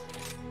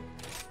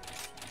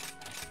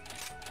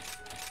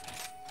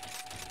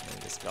 Let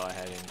me just go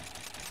ahead and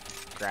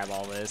grab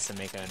all this and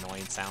make an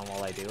annoying sound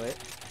while I do it.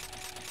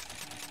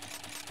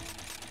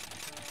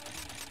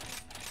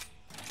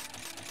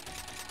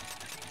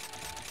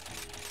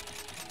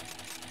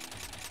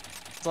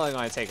 It's only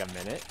going to take a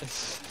minute.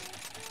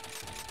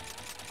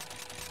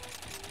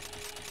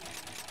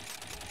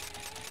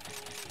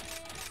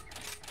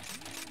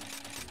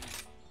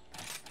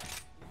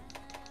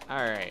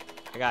 Alright,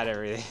 I got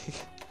everything.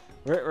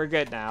 We're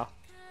good now.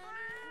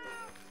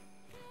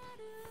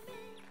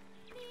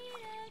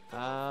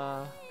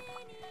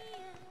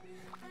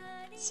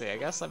 Let's see, I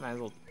guess I might as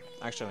well...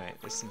 Actually,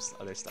 wait, there's some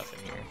other stuff in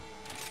here.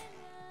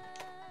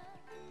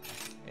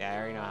 Yeah, I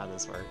already know how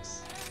this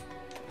works.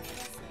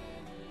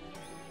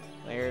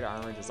 Layered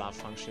armor does not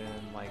function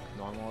like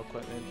normal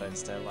equipment, but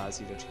instead allows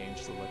you to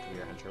change the look of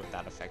your hunter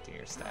without affecting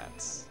your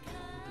stats.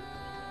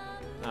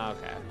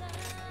 Okay.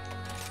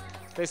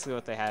 Basically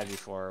what they had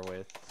before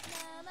with...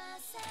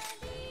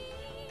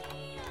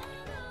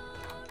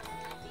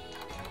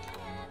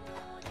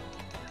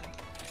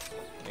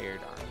 layered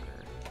armor.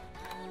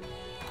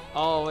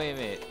 Oh, wait a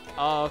minute.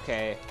 Oh,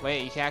 okay.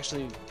 Wait, you can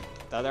actually...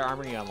 The other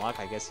armor you unlock,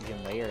 I guess you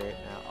can layer it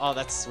now. Oh,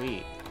 that's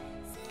sweet.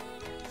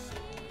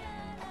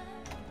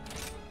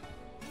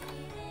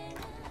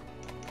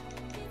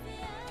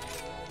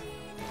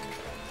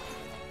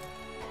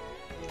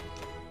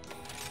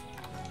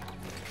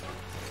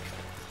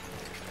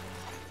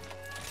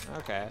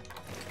 Okay.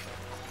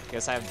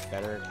 Guess I have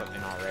better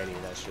equipment already,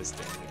 that's just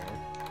in here.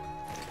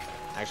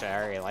 Actually,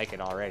 I already like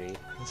it already.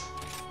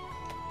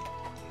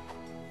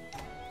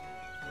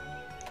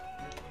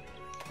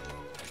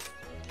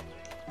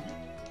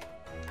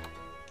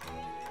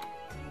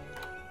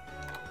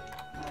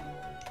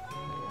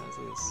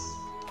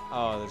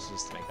 Oh, this is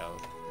just to make a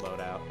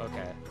loadout.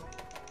 Okay.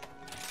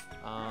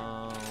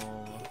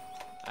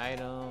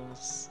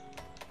 Items.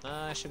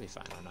 I should be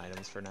fine on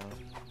items for now.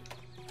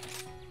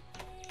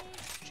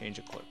 Change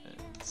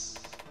equipment.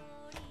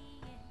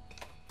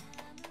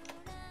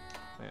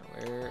 Wait,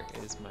 where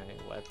is my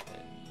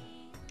weapon?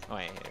 Oh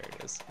wait, here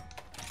it is.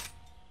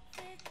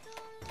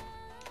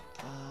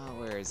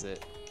 Where is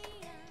it?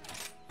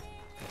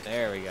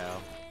 There we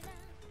go.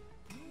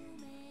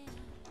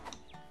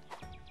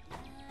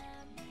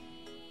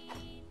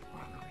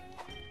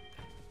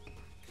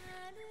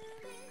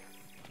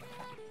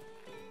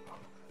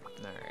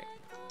 Alright.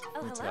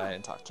 Let's go ahead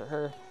and talk to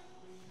her.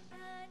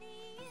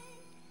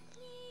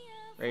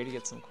 Ready to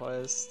get some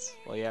quests?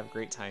 Well, you have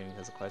great timing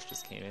because the quest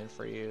just came in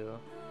for you.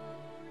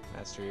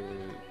 Mastery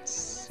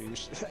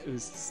Utsushi?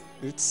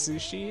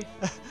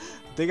 I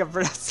think I'm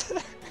pronouncing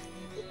it.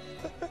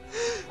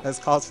 That's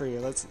calls for you.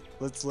 Let's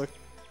look.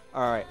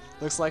 Alright,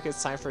 looks like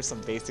it's time for some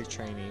basic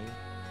training.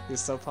 He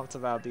was so pumped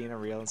about being a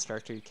real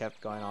instructor, he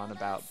kept going on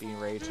about being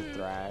ready to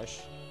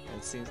thrash.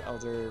 And it seems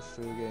Elder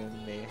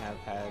Fugen may have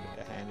had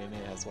a hand in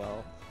it as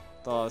well,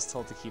 though I was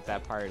told to keep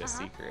that part a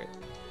secret.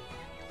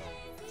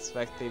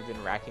 Suspect they've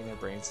been racking their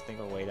brains to think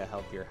of a way to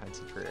help your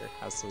hunting career.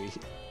 How sweet.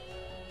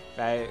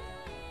 That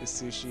is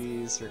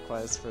Sushi's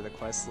request for the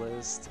quest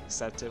list.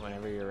 Accept it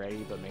whenever you're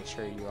ready, but make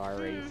sure you are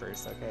ready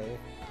first, okay?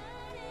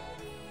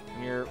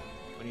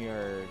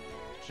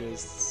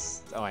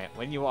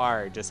 When you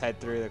are, just head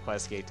through the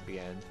quest gate to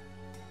begin.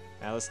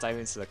 Now let's dive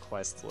into the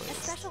quest list. A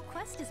special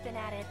quest has been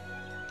added.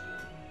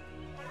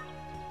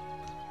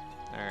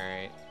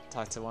 Alright.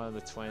 Talk to one of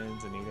the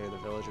twins in either the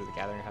village or the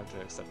gathering have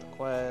to accept the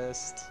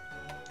quest.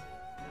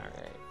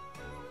 Alright.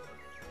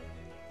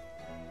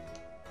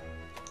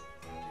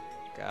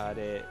 Got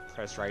it.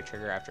 Press right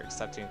trigger after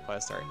accepting a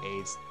quest or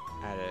aids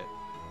at a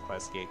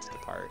quest gate to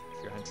depart.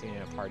 If you're hunting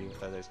in a party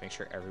with others, make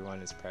sure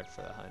everyone is prepped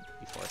for the hunt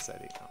before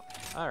setting out.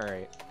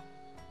 Alright.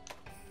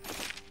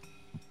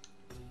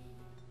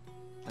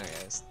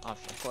 Okay,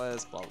 optional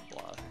quest, blah blah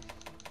blah.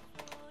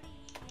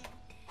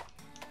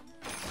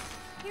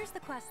 Here's the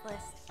quest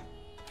list.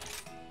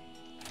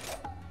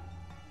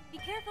 Be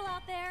careful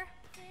out there.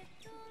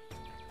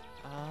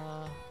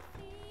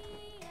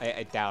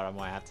 I doubt I'm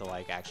gonna have to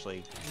like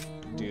actually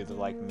do the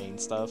like main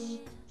stuff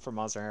for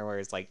Monster Hunter, where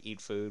it's like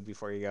eat food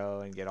before you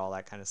go and get all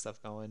that kind of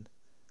stuff going.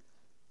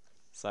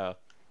 So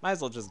might as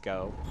well just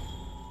go.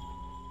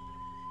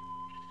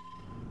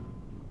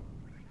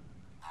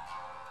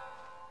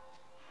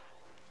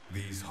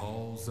 These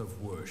halls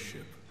of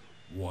worship,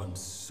 once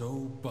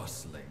so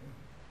bustling,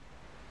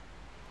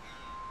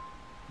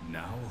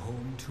 now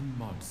home to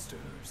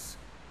monsters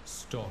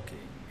stalking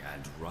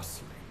and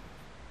rustling.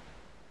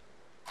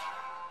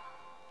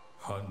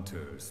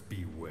 Hunters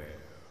beware.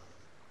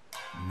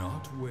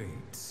 Not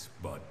wait,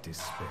 but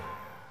despair.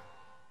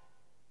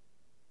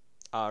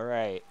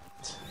 Alright.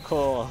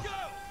 Cool.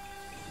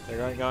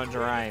 They're going to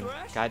rhyme.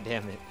 God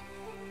damn it.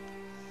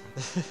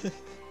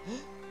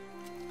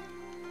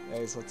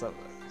 Guys, what's up?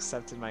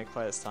 Accepted my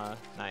quest, huh?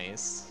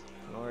 Nice.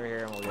 Come over here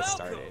and we'll get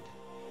started.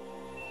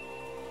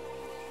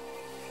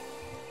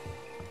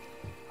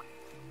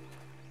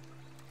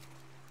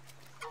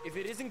 If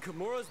it isn't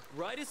Kimura's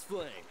brightest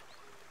flame.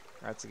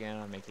 Congrats again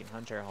on making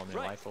Hunter. A whole new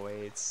life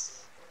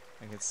awaits.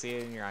 I can see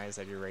it in your eyes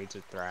that you're ready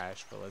to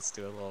thrash, but let's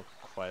do a little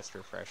quest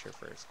refresher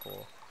first.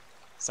 Cool.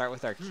 Start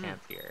with our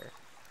camp here.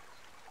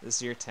 This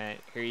is your tent.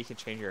 Here you can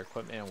change your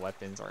equipment and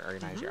weapons or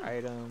organize your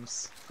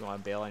items. If you want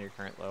to bail on your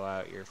current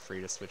loadout, you're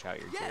free to switch out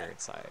your gear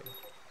inside.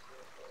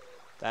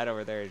 That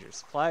over there is your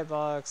supply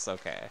box.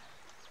 Okay.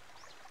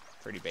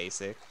 Pretty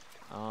basic.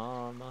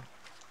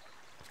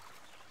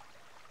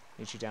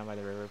 Meet you down by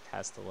the river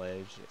past the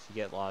ledge. If you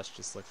get lost,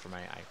 just look for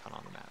my icon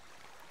on the map.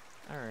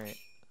 Alright.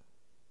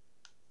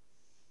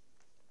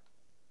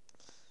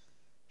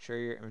 Share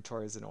your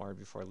inventory as an orb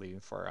before leaving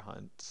for a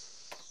hunt.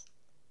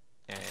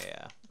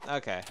 Yeah.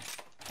 Okay.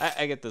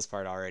 I get this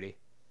part already.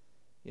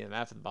 Yeah,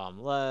 map at the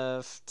bottom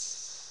left.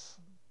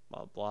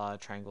 Blah blah.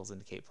 Triangles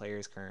indicate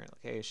players' current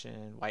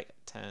location. White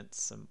tent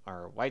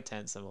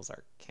symbols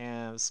are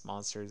camps.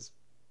 Monsters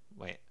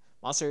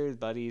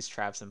buddies,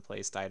 traps, and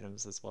placed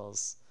items, as well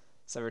as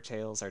severed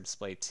tails are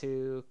displayed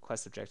too.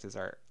 Quest objectives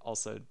are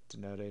also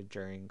denoted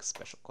during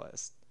special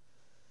quests.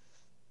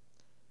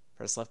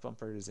 Press left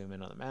bumper to zoom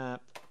in on the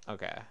map.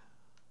 Okay.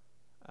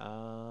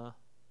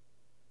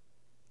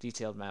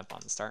 Detailed map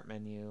on the start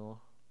menu.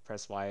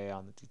 Press Y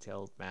on the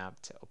detailed map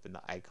to open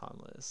the icon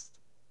list.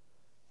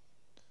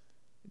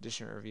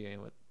 Addition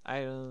reviewing with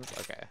items.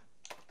 Okay.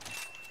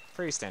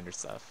 Pretty standard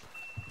stuff.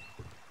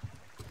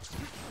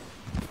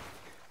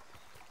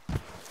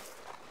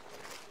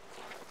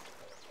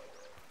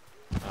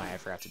 Oh, I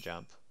forgot to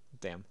jump.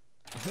 Damn.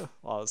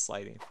 While I was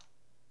sliding.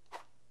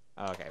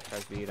 Okay,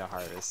 press B to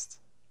harvest.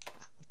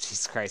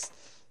 Jesus Christ.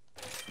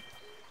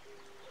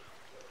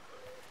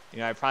 You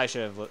know, I probably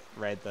should have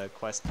read the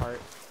quest part.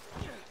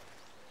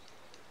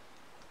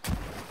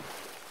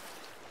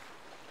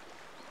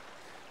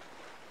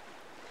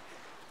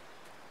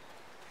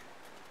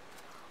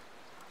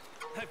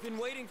 I've been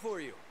waiting for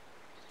you.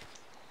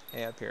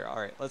 Hey, up here.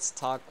 Alright, let's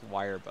talk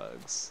wire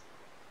bugs.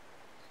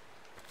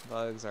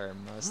 Bugs are a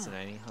must in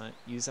any hunt.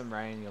 Use them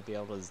right and you'll be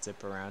able to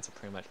zip around to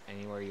pretty much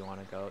anywhere you want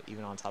to go,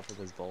 even on top of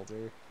this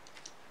boulder.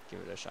 Give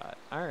it a shot.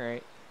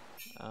 Alright.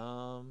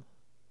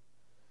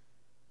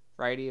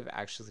 Variety of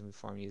actions can be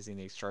performed using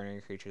the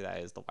extraordinary creature that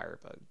is the wire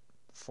bug.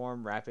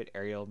 Perform rapid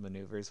aerial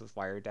maneuvers with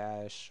wire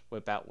dash.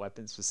 Whip out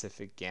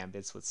weapon-specific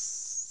gambits with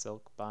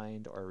silk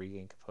bind, or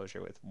regain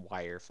composure with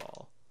wire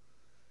fall.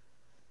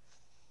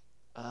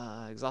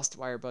 Exhausted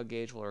wire bug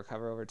gauge will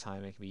recover over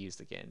time and can be used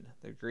again.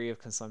 The degree of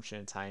consumption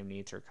and time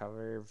needed to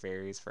recover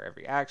varies for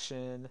every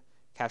action.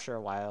 Capture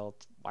a wild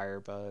wire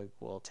bug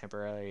will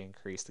temporarily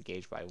increase the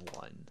gauge by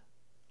 1.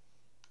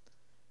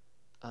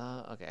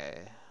 Okay.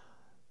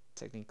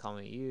 Technique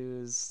commonly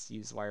used.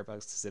 Use wire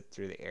bugs to zip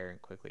through the air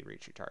and quickly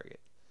reach your target.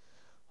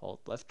 Hold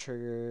left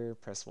trigger,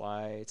 press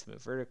Y to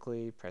move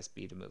vertically, press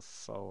B to move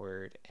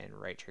forward, and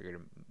right trigger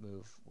to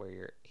move where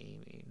you're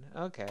aiming.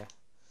 Okay.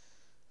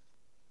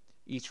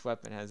 Each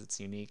weapon has its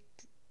unique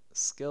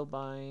skill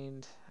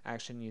bind.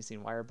 Action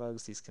using wire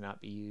bugs. These cannot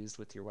be used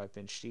with your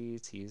weapon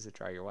sheath. To use it,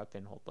 draw your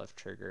weapon, hold left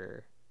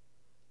trigger,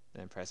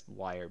 then press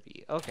Y or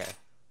B. Okay.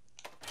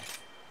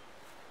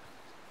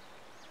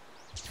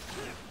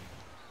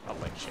 Oh,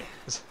 wait,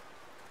 shit.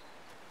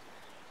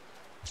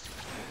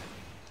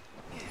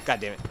 God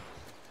damn it.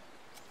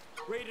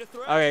 Ready to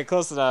throw? Okay,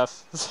 close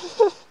enough.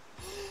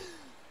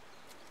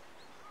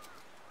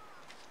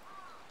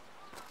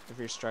 If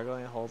you're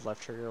struggling, hold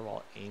left trigger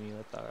while aiming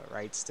with the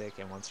right stick,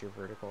 and once your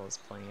vertical is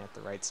pointing at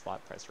the right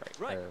spot, press right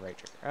trigger.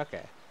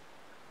 Okay.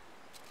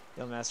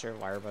 You'll master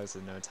wire bugs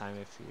in no time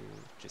if you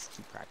just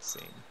keep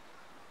practicing.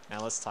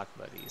 Now let's talk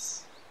about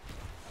these.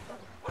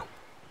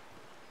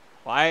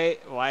 Why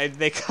did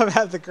they come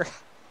out of the ground?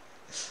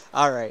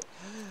 Alright.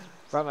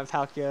 Brought my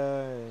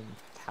Palkia and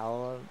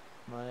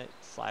Palamut,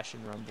 Flash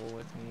and Rumble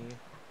with me.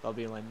 They'll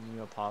be lending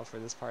you a paw for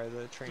this part of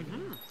the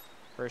training.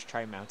 First,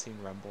 try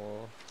mounting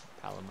Rumble,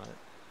 Palamut.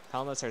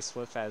 Palamuts are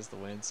swift as the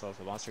wind, so if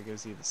a monster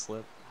gives you the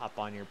slip, hop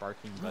on your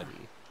barking buddy.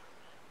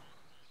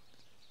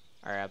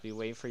 Alright, I'll be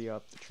waiting for you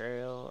up the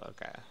trail.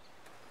 Okay.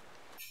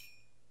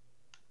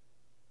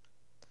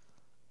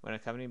 When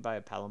accompanied by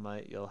a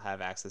Palamut, you'll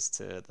have access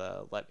to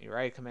the Let Me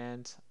Ride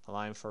command,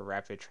 allowing for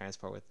rapid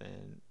transport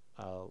within,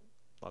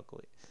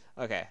 locally.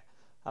 Okay.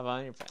 Hop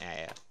on your...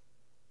 Yeah.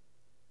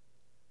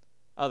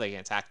 Oh, they can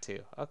attack too.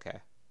 Okay.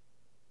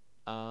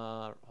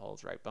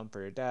 Hold right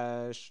bumper to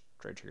dash,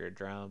 right trigger to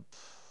jump,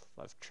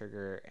 left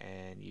trigger,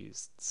 and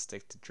use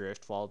stick to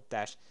drift while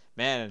dash.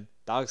 Man,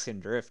 dogs can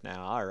drift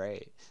now.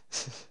 Alright.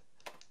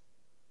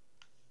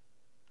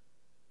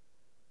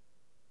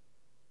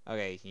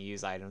 Okay, you can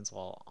use items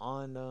while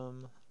on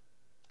them.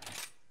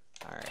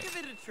 Alright. Give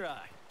it a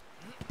try.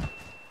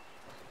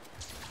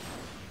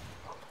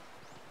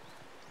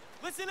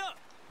 Listen up.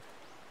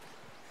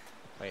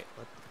 Wait,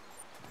 what?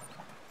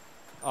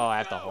 Oh, I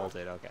have to hold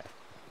it, okay.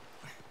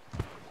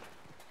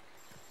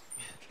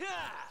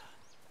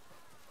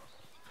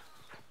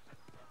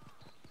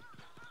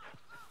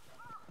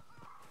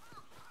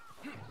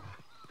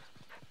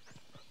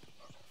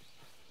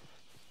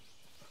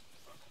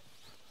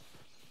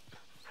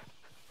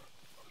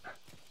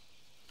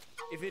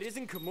 If it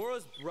isn't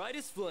Kimura's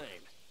brightest flame.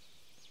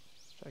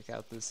 Check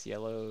out this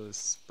yellow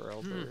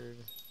squirrel bird.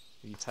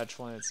 If you touch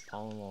one, its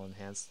pollen will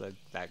enhance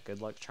that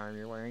good luck charm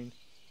you're wearing.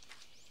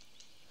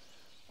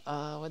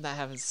 When that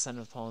happens, the scent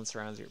of pollen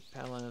surrounds your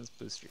pellets,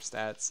 boost your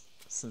stats.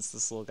 Since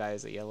this little guy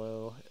is a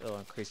yellow, it'll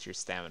increase your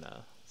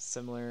stamina.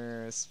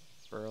 Similar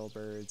squirrel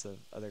birds of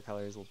other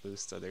colors will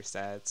boost other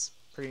stats.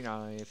 Pretty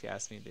gnarly if you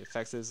ask me. The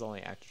effect is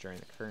only active during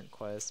the current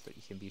quest, but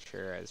you can be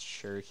sure as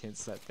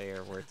shurikens that they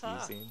are worth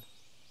using.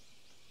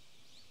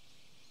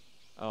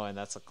 Oh, and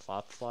that's a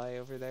cloth fly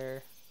over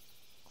there.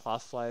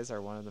 Cloth flies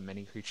are one of the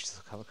many creatures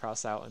you'll come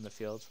across out in the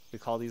field. We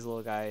call these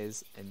little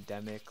guys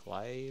endemic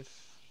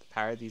life. The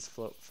power of these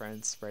float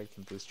friends spread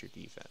can boost your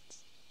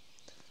defense.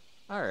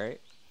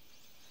 Alright.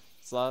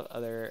 There's a lot of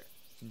other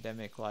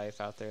endemic life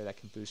out there that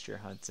can boost your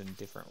hunts in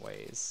different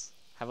ways.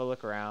 Have a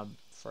look around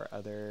for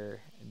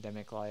other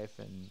endemic life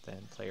and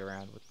then play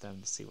around with them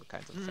to see what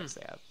kinds of effects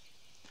they have.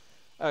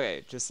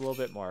 Okay, just a little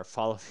bit more.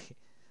 Follow me.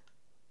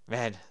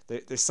 Man,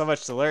 there's so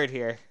much to learn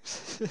here.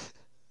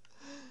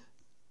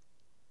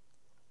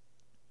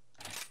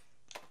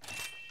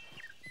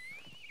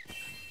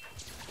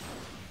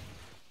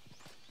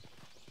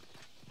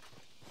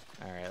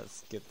 Alright,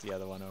 let's get the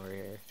other one over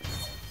here.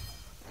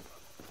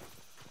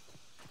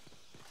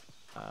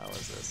 What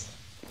is this?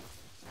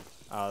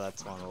 Oh,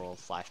 that's one of the little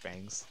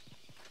flashbangs.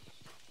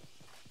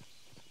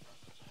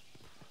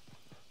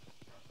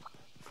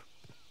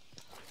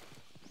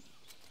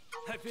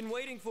 I've been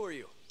waiting for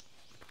you.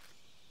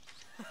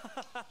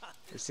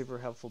 They're super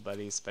helpful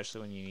buddies,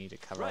 especially when you need to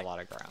cover a lot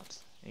of ground.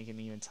 And you can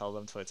even tell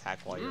them to attack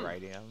while you're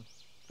riding them.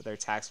 But their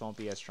attacks won't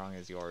be as strong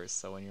as yours,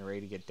 so when you're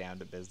ready to get down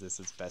to business,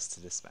 it's best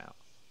to dismount.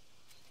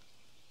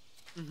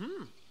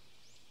 When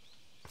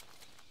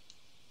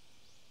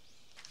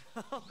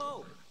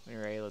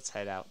you're ready, let's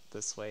head out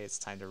this way. It's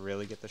time to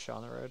really get the show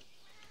on the road.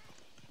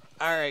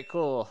 Alright,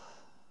 cool.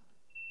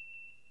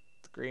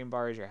 The green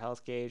bar is your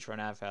health gauge. Run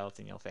out of health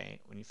and you'll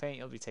faint. When you faint,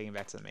 you'll be taken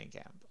back to the main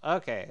camp.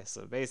 Okay,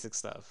 so basic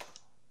stuff.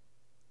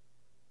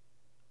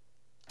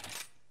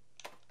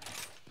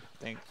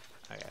 Okay.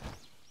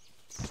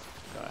 Let's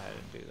go ahead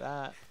and do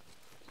that.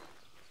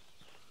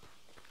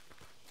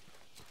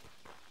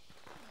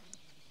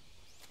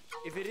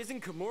 If it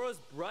isn't Kimura's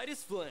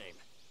brightest flame.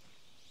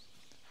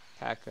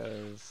 Pack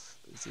of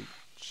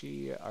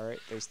Zuchi. Alright,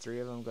 there's 3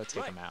 of them. Go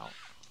take them out.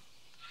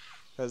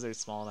 Because they're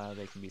small now,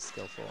 they can be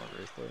skillful and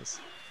ruthless.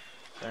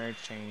 Learn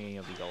training,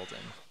 you'll be golden.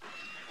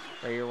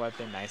 Wear your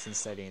weapon nice and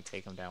steady and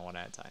take them down one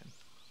at a time.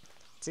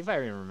 Let's see if I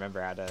even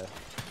remember how to...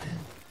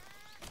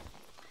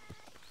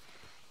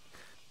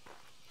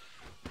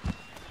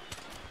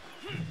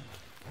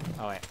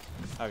 Oh wait.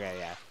 Okay,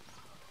 yeah.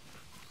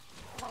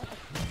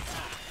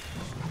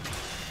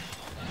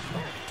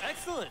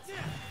 Excellent.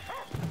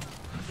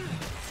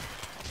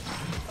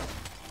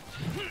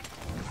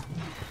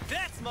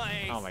 That's my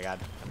ace. Oh my god.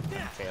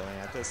 I'm failing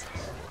at this.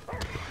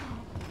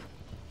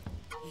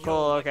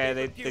 Cool, okay,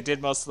 they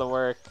did most of the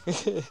work.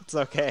 It's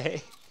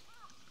okay.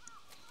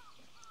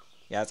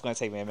 Yeah, it's going to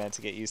take me a minute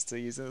to get used to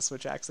using the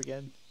switch axe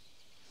again.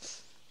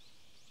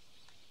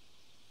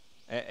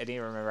 I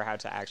didn't remember how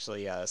to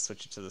actually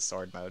switch it to the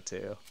sword mode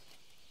too.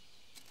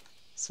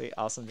 Sweet,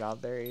 awesome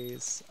job,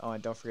 berries. Oh,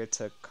 and don't forget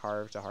to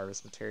carve to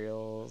harvest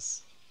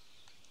materials.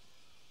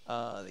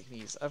 They can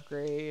use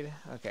upgrade.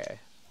 Okay.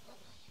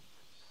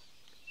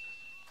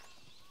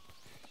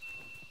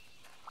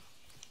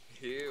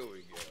 Here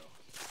we go.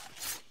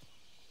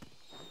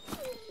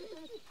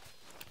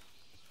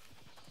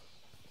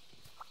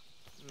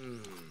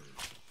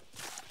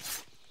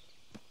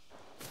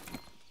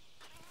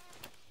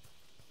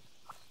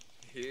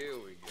 Here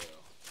we go.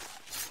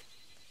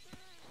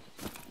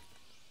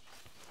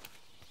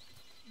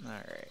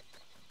 Alright.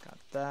 Got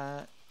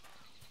that.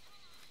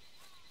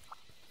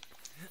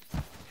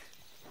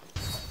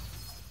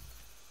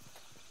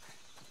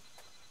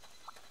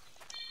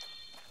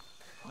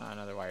 Oh,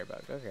 another wire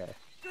bug. Okay.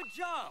 Good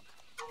job.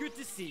 Good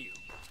to see you.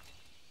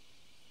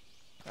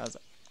 That was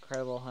an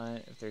incredible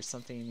hunt. If there's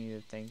something you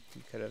need to think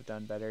you could have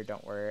done better,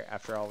 don't worry.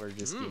 After all, we're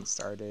just getting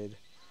started.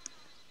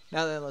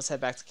 Now then, let's head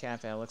back to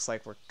camp, and it looks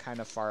like we're kind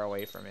of far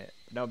away from it.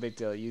 No big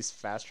deal. Use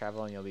fast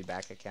travel, and you'll be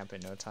back at camp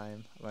in no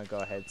time. I'm going to go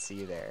ahead and see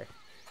you there.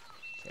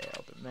 Okay,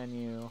 open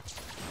menu.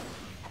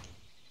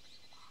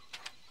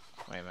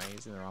 Wait, am I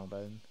using the wrong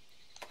button?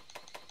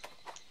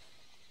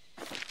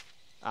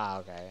 Ah,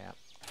 okay, yeah.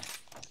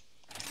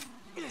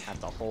 I have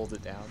to hold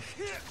it down.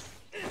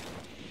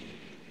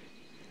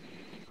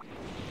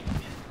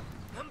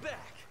 I'm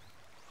back.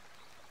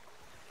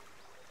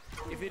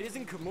 If it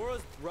isn't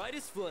Kimura's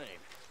brightest flame.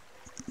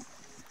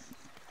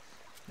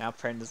 Now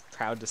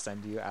proud to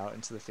send you out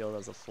into the field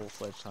as a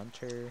full-fledged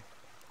hunter.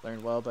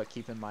 Learn well, but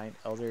keep in mind,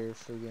 Elder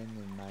Fugen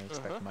and I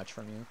expect much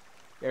from you.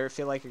 You ever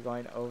feel like you're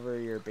going over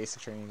your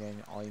basic training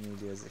again? All you need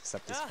to do is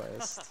accept this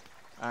quest.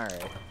 Alright. I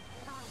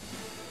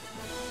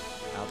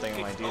don't think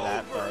I want to do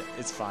that, but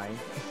it's fine.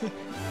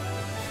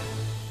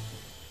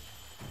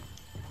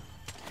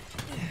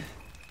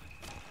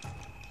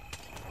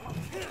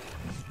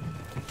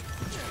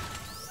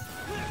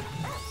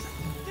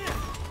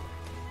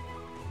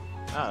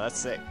 Oh, that's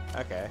sick.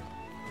 Okay.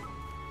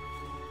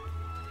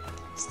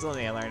 Still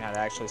need to learn how to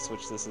actually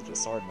switch this into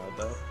sword mode,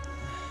 though.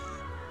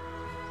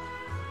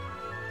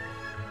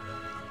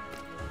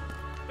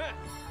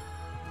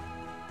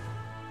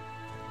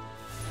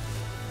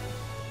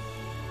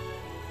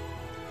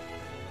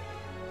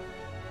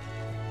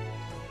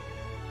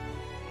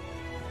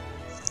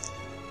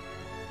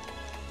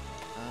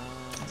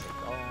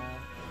 Take all.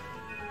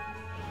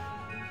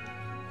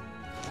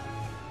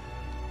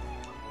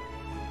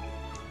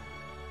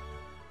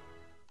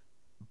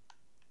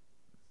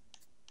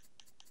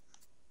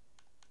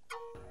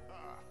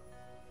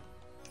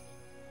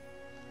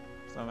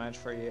 So much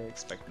for you,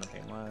 expect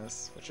nothing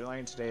less. What you're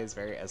learning today is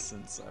very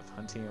essence of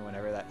hunting, and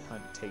whenever that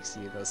hunt takes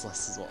you, those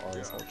lessons will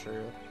always hold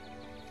true.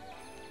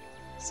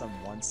 Some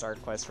 1-star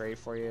quest ready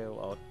for you?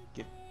 Well,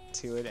 get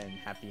to it and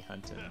happy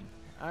hunting.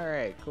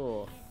 Alright,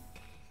 cool.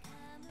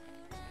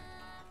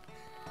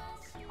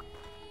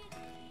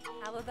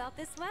 How about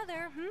this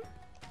weather,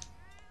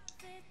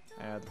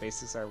 I know the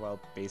basics are, well,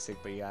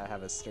 basic, but you gotta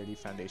have a sturdy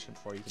foundation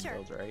before you can Sure.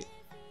 build right.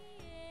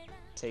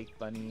 Take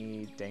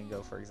Bunny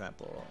Dango, for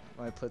example.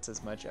 Bunny puts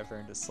as much effort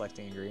into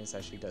selecting ingredients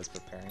as she does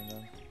preparing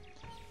them.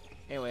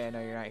 Anyway, I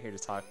know you're not here to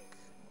talk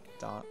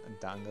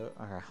Dango.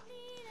 You're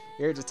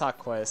here to talk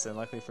quests, and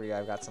luckily for you,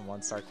 I've got some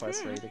 1-star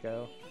quests ready to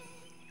go.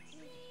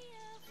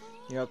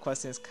 You know,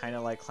 questing is kind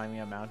of like climbing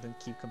a mountain.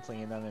 Keep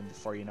completing them, and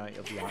before you know it,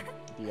 you'll be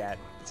at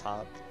the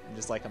top. And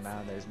just like a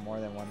mountain, there's more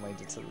than one way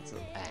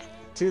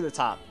to the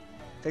top.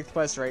 Pick the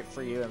quest right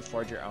for you and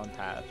forge your own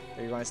path.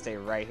 Or you're going to stay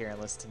right here and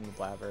listen to me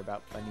blabber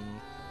about Bunny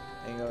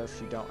Dango if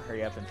you don't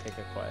hurry up and pick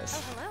a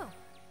quest. Oh,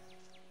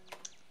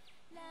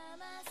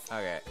 hello.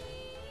 Okay.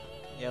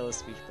 Yellow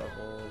speech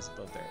bubbles,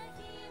 both there.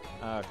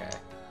 Okay.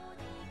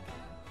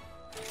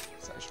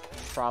 So I should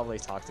probably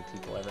talk to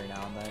people every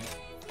now and then.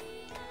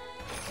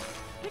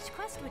 Which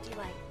quest would you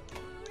like?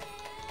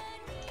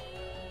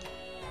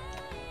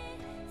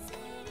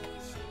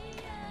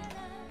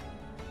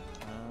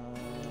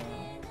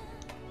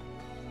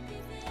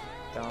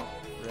 Don't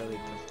really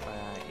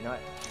you know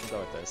what? We'll go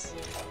with this.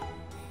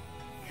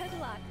 Good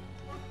luck.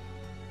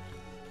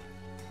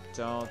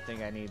 Don't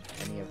think I need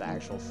any of the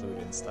actual food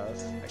and stuff.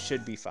 I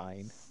should be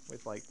fine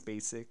with like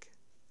basic.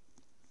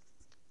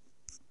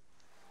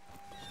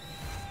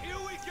 Here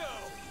we go.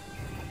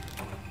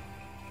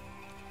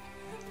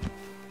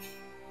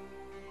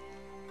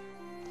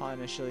 Upon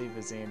initially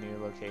visiting a new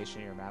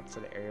location, your map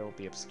for the area will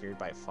be obscured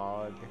by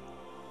fog.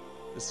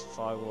 This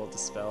fog will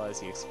dispel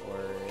as you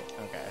explore it.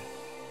 Okay.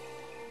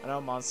 I know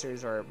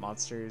monsters or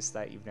monsters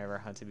that you've never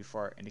hunted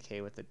before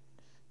indicate with the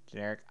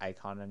generic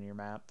icon on your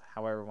map.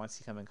 However, once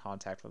you come in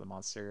contact with a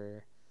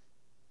monster,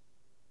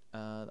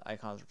 the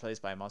icon is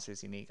replaced by a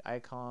monster's unique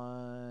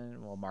icon.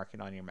 We'll mark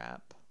it on your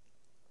map.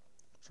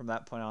 From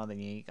that point on, the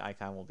unique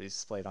icon will be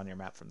displayed on your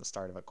map from the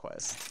start of a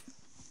quest.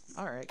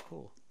 Alright,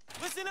 cool.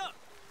 Listen up.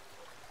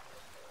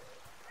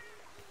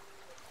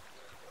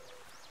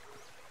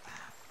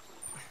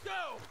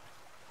 Go.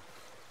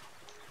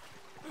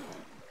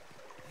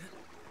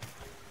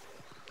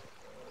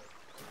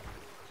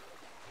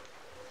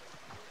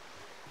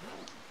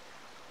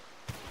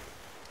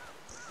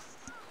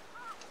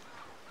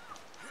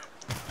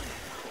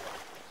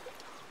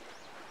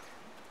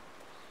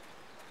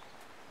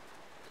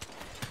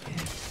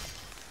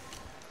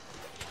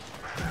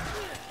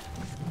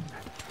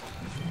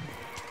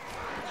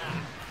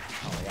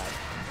 Oh my god.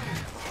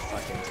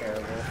 Fucking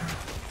terrible.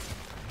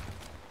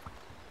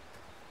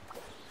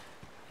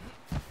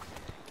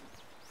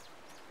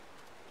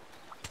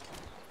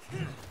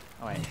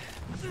 Oh wait.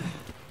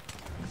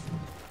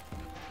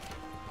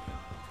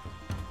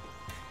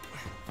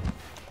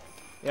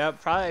 Yeah,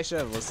 probably I should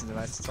have listened to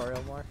my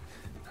tutorial more.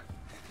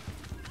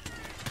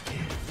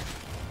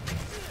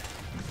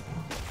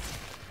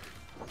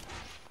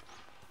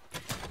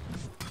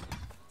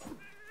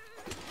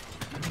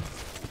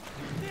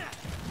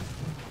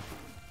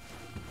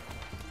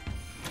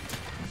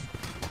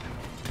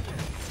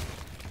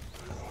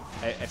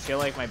 I feel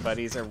like my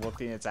buddies are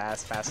whooping its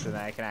ass faster than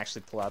I can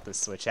actually pull out this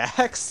switch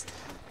axe.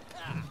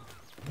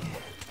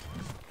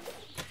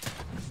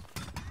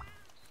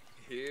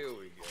 Here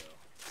we go.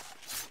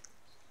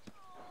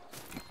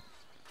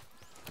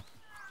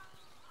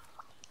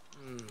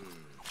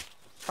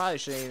 Probably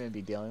shouldn't even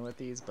be dealing with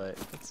these, but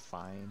it's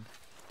fine.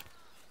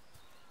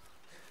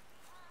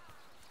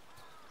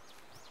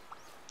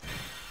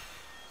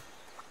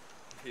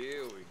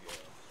 Here we go.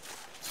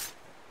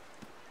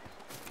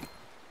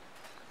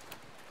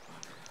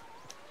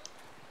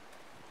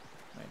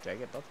 Might Did I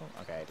get both of them?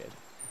 Okay, I did.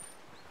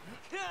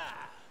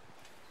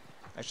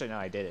 Actually, no,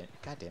 I didn't.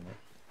 God damn it.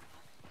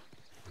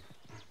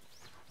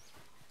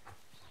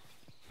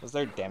 Was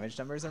there damage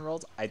numbers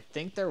enrolled? I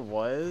think there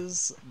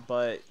was,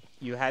 but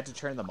you had to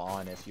turn them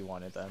on if you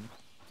wanted them.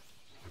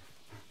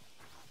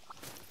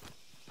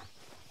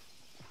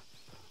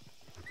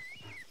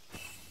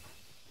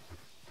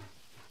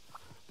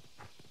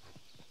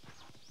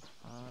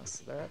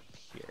 So they're up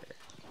here.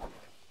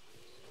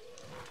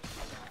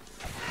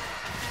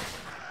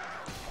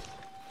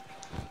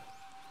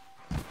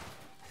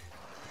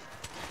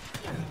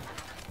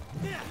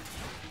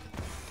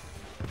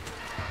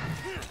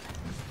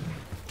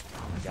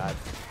 Oh my god.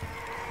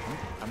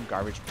 I'm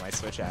garbage with my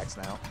switch axe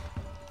now.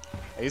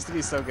 I used to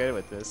be so good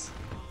with this.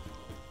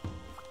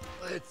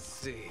 Let's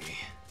see.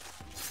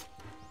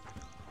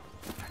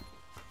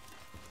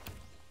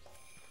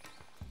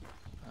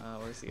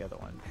 Where's the other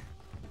one?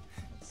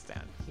 It's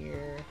down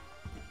here.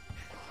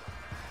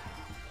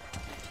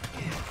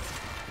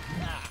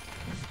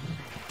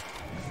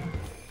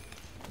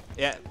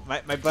 Yeah,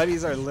 my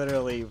buddies are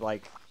literally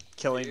like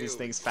killing these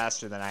things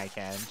faster than I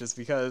can, just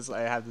because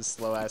I have this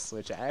slow ass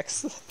switch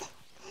axe.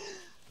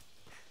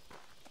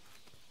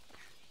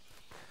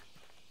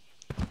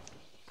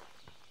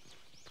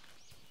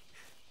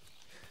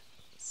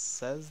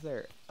 Says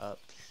they're up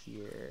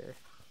here.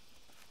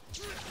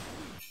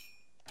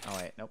 Oh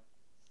wait, nope.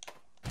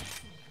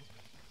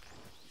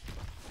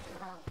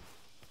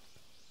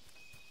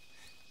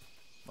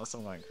 Unless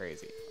I'm going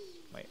crazy.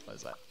 Wait, what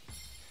is that?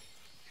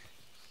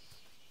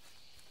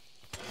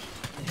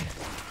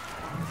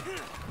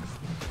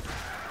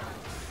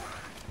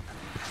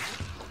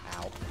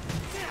 Ow.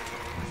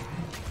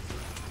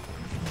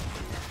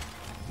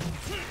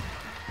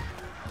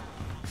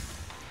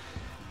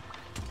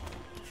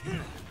 Oh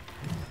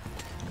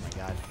my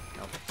god.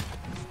 Nope.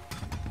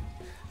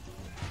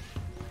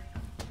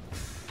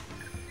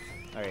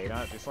 Alright, you know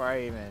what? Before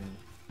I even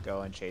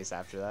go and chase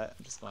after that,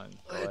 I'm just going to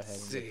go ahead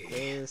and get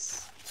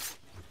this.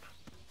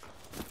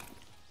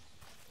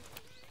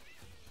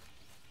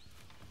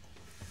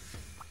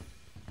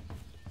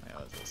 Wait,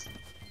 what is this?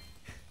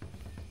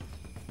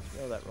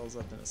 Yo, that rolls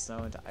up in the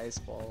snow into ice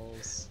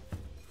balls.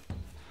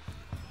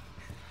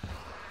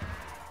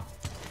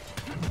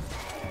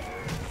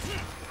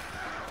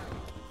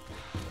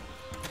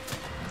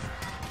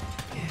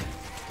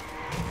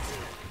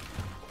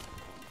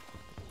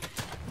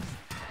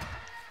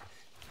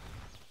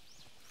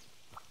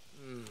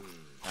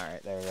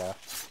 Alright, there we go.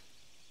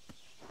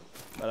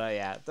 But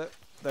yeah,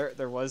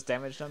 there was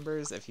damage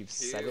numbers if you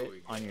set it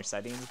on your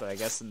settings, but I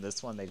guess in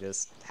this one they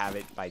just have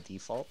it by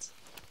default.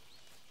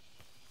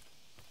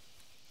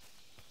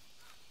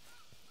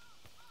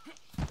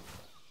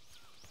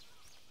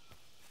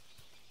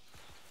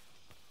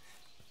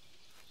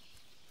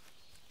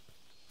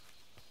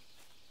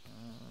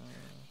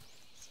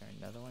 Is there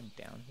another one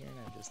down here and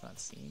I'm just not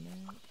seeing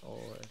it? Or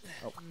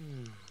oh.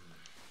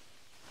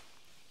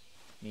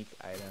 Unique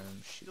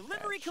item, shoot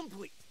Delivery patch.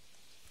 complete.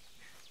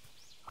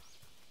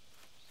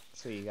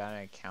 So you got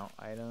an account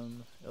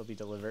item, it'll be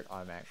delivered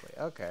automatically.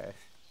 Okay.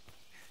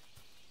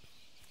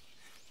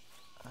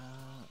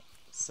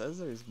 Says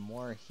there's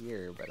more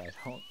here, but I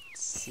don't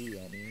see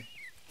any.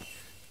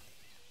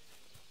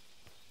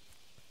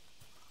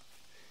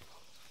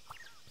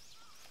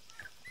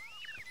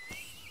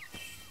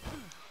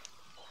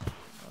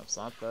 Oh, it's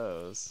not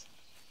those.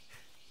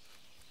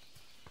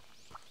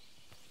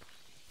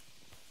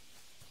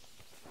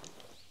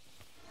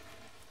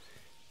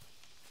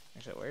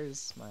 Actually,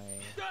 where's my...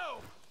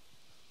 Go!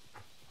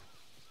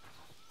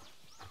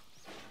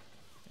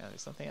 Yeah,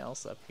 there's something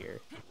else up here.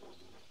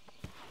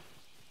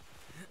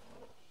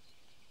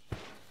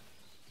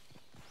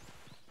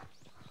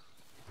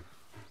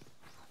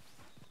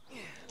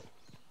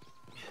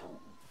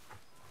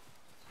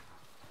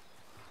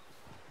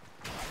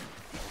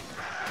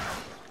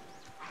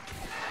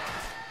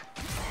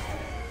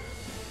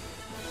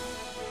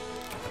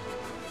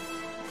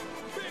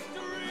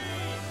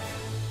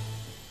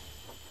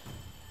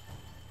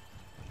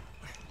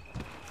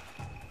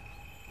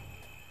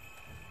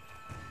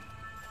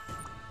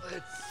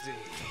 Let's see.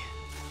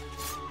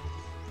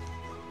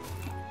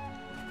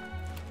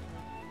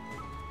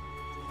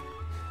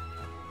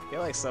 I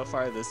feel like so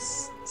far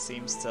this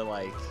seems to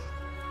like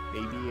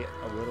maybe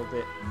a little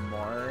bit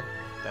more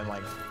than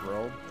like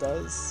World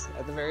does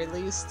at the very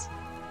least.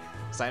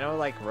 Cause I know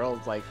like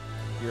World, like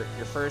your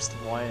first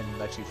one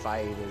that you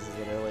fight is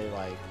literally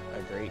like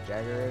a great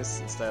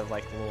Jaggeris instead of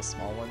like the little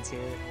small ones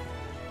here.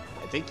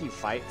 I think you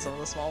fight some of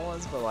the small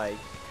ones, but like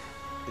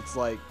it's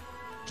like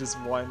just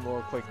one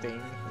little quick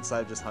thing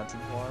instead of just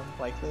hunting for them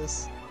like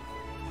this.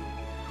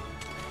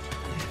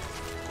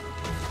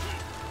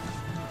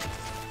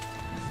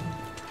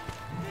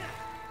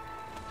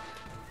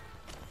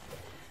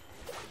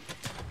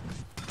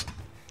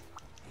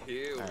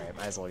 Alright,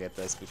 might as well get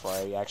this before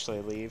I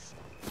actually leave.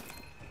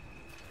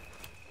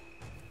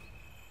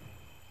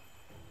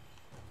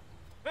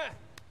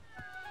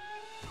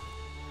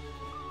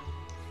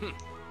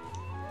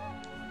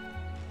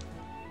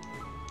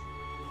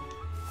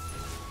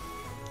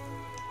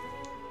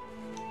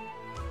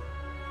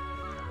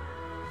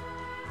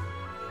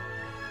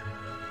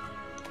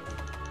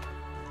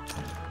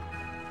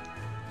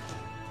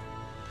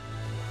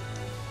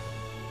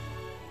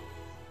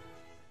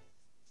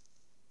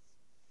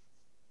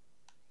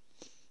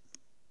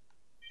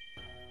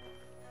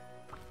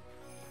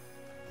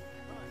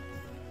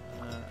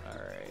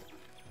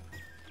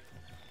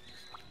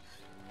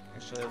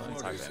 Actually, let me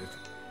talk to him.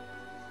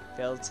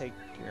 Fail to take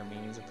your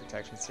means of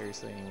protection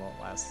seriously and you won't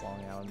last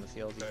long out in the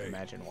field. You can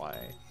imagine why.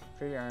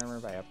 Improve your armor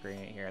by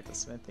upgrading it here at the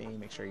smithy.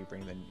 Make sure you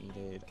bring the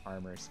needed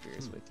armor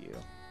spears with you.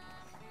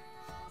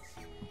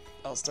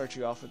 I'll start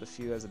you off with a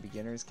few as a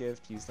beginner's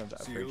gift. Use them to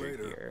upgrade your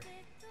gear.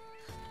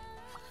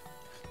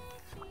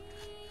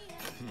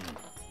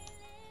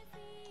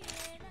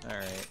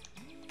 Alright.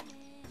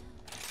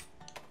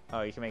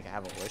 Oh, you can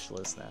have a wish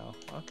list now.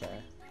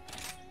 Okay.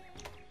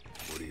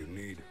 What do you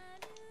need?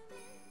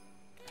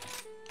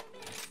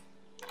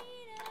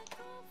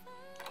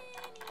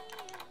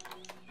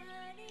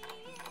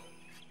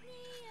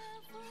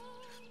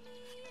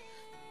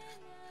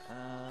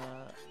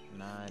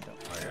 Nah, I don't.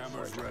 My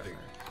hammer's ready.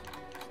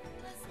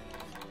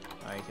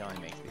 Oh, you can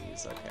only make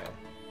these. Okay.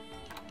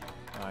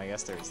 Oh, I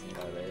guess there's the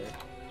other.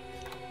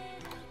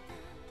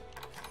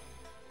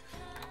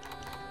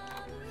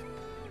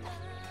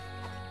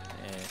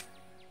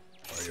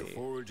 Are you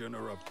foraging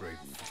or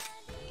upgrading?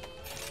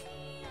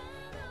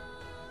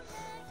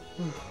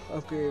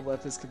 Upgraded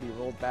weapons can be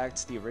rolled back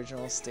to the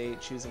original state.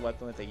 Choose a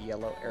weapon with a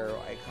yellow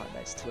arrow icon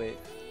next to it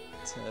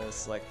to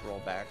select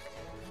rollback.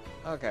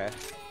 Okay.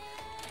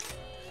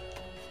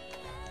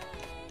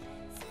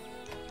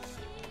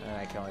 And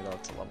I can only go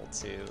up to level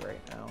 2 right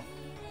now.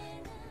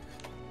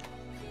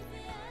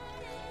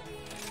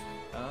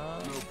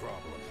 No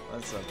problem.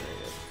 Let's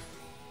upgrade it.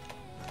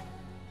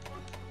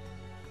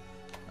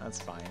 That's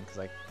fine, because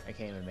I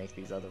can't even make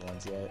these other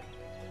ones yet.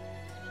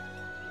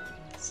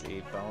 Let's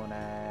see, Bone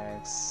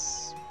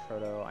Axe,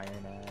 Proto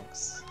Iron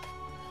Axe.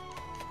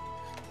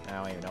 I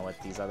don't even know what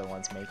these other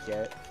ones make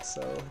yet,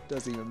 so it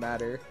doesn't even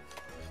matter.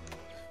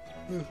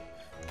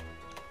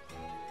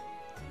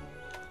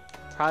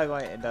 Probably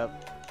going to end up...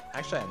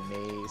 Actually, I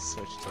may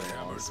switch to a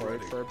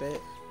longsword for a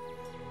bit.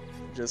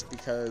 Just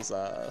because,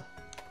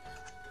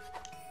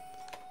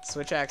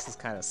 Switch Axe is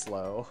kind of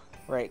slow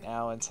right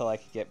now until I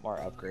can get more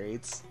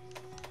upgrades.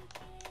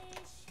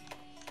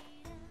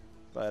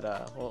 But,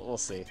 we'll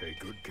see. Take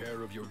good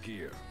care of your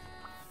gear.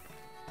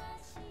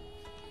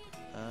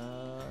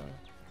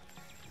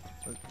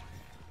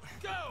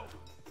 Go!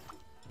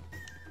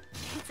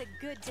 It's a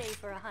good day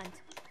for a hunt.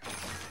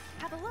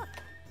 Have a look.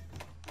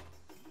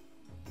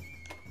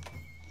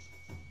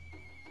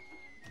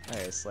 I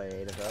gotta slay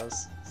 8 of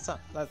those. So,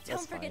 that's Don't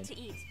fine. forget to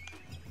eat.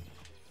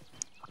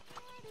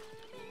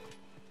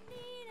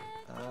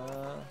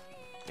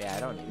 Yeah, I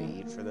don't need to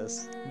eat for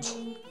this. It's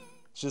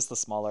just the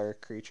smaller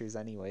creatures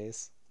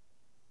anyways.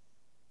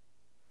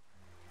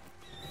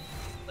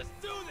 Let's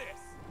do this!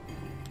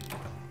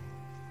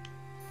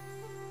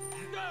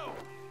 Go!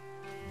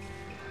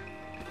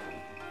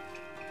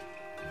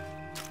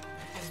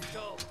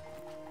 Go!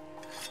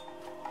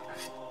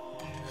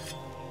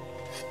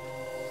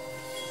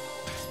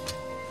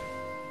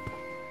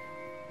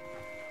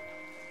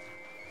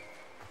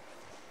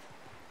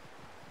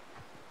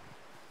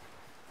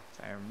 If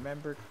I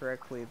remember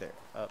correctly, they're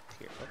up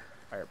here. Oh,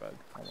 firebug.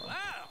 Hold on. Wow!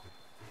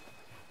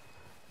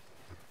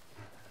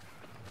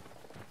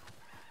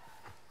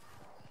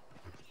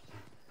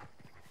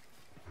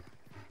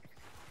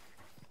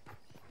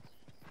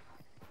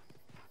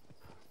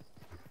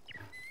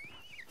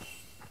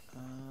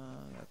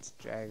 That's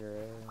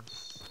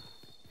Jaggerus.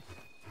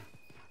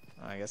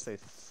 Oh, I guess they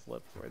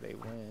flipped where they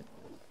went.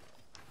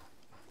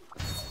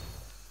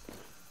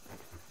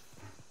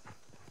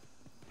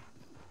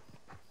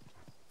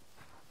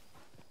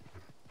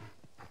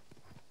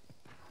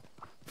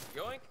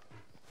 Yoink!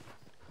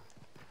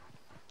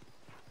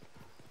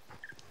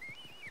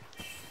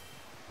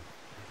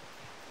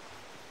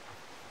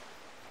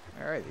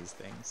 Where are these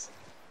things?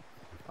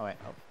 Oh wait,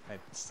 oh, I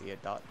see a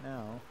dot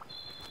now.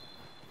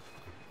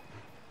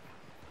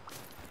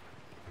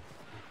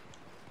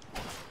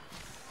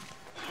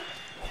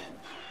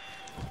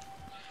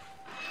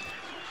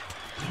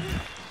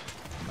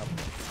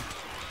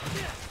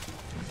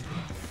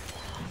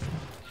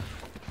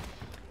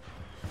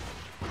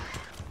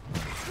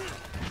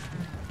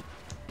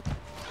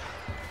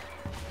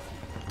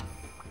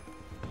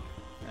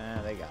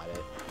 They got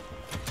it.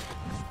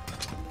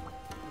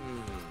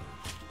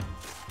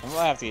 I'm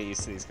gonna have to get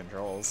used to these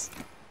controls.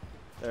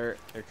 They're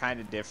kind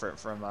of different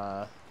from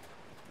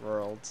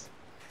Worlds.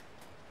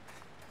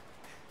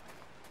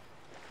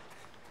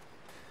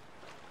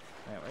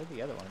 Wait, where'd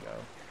the other one go?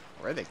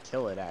 Where'd they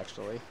kill it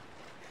actually?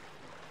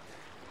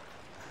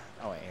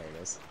 Oh wait, here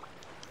it is.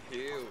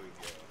 Here we go.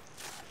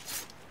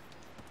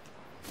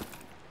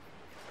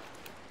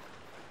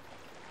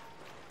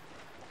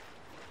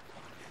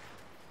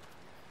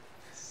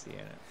 See,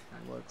 and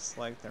it looks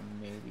like there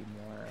may be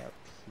more up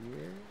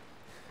here.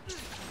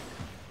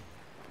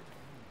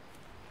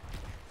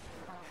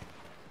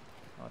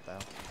 What the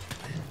hell?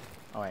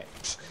 Oh wait.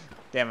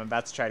 Damn, I'm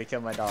about to try to kill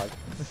my dog.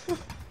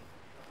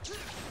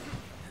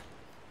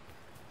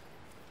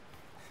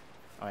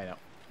 Oh wait, no.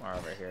 More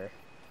over here.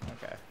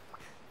 Okay.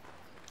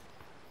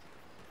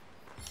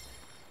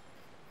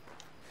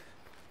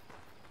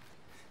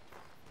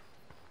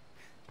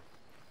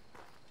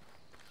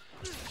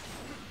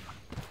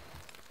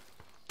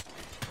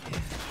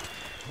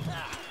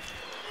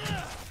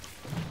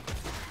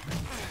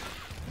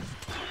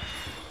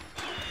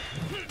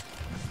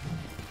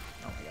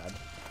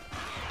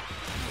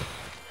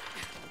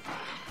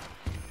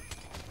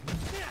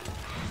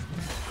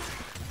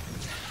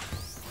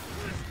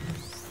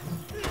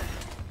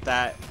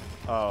 that...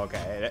 Oh,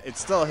 okay. It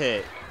still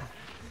hit.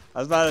 I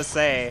was about to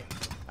say,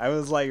 I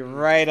was like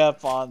right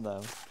up on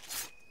them.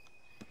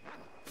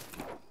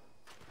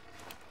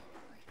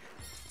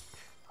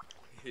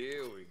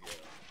 Here we go.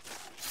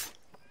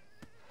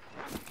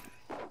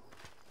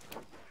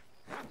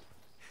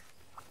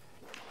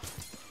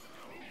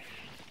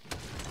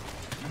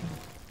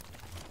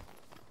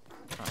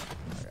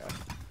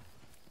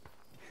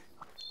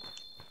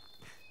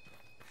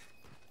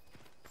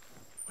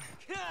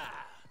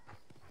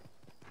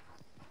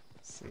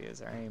 See, is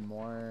there any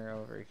more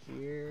over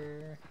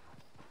here?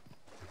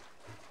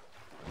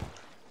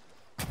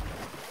 Oh,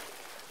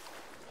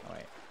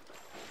 wait.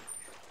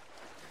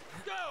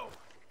 Go!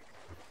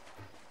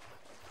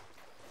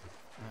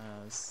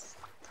 It's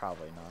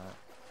probably not.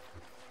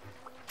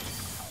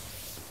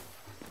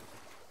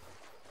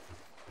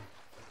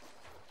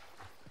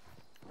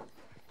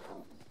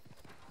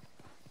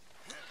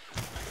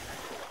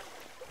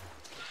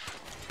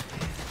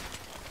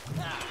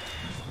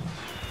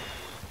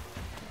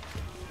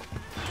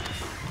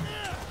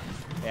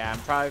 Yeah, I'm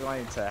probably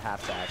going to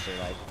have to actually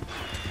like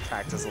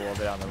practice a little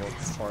bit on the real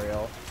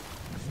tutorial.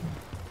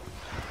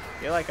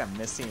 I feel like I'm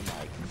missing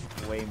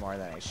like way more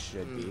than I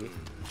should be.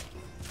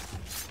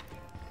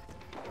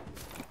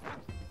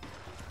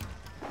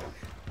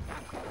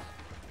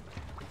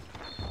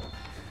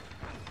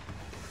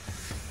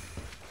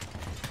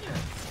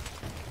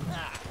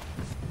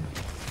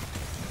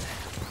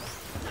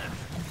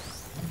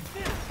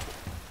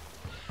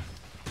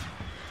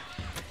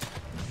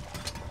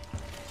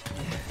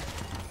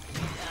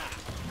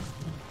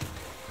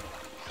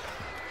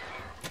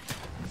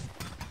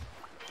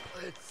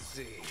 Let's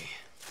see.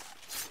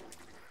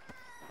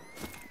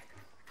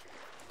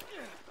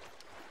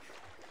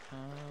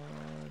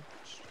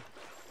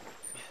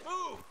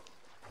 Move!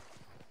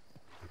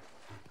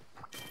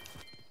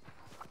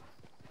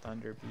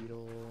 Thunder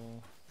beetle.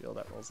 Beetle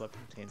that rolls up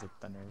contains a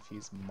thunder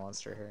infused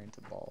monster hair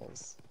into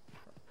balls.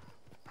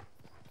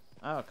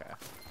 Oh, okay.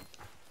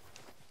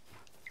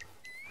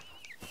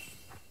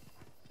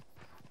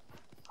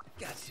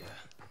 Gotcha.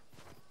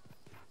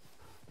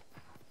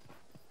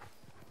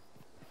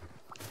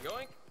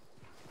 Yoink!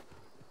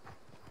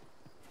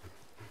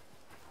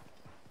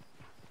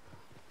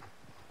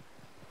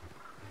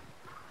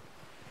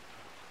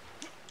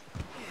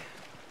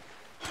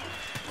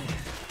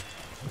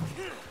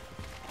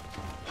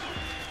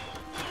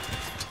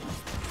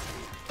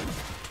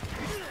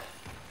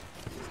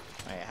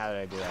 Wait, how did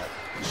I do that?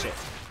 Shit.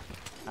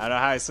 I don't know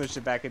how I switched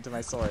it back into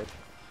my sword.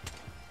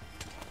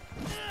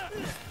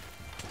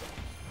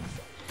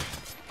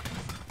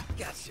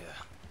 Gotcha.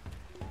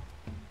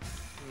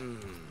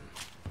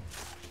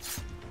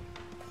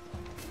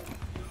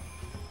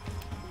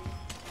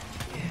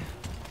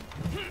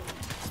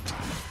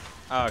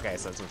 Oh, okay,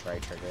 so it's with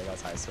right trigger.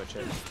 That's how I switch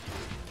it.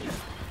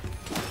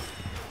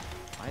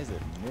 Why is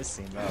it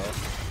missing though?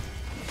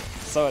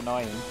 So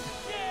annoying.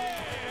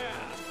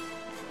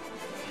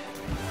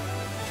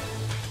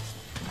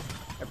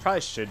 I probably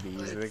should be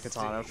using the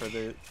katana for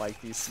the like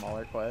these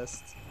smaller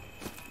quests.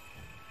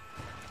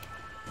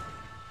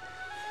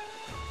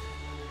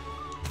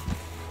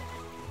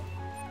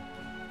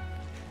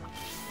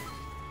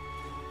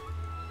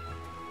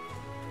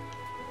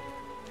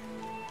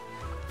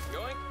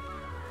 Yoink!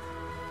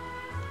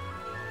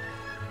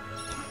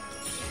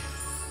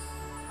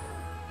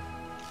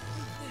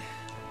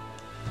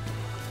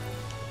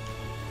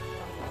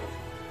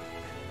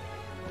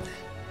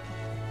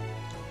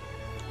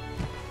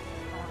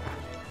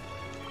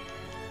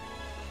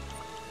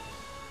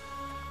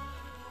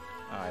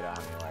 Oh, I don't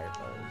have any wire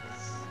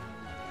plugs.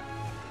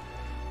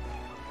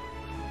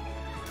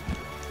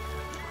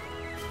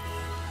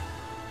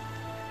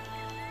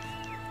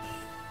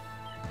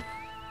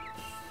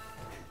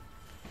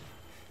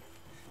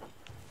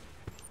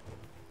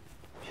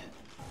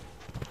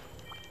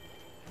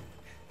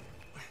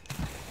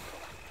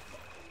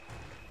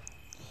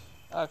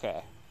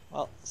 Okay,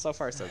 well, so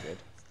far so good.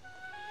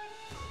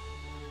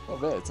 Oh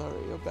man, it's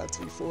already about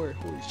to be 4.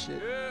 Holy shit.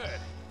 Good!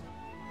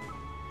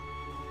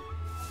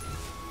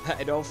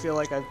 I don't feel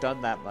like I've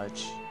done that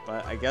much,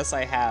 but I guess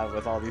I have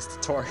with all these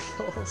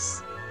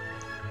tutorials.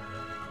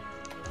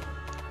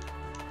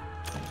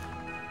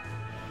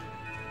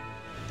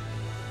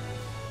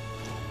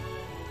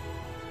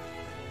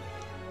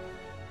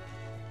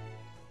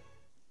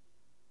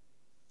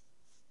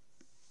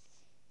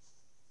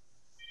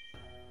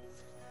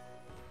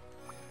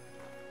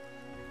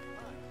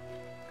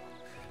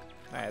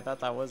 Alright, I thought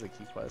that was a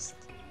key quest.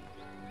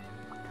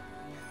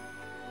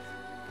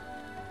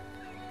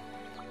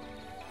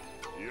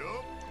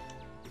 Yup.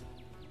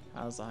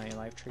 How's the honey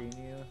life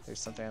treating you? There's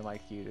something I'd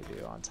like you to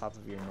do on top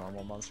of your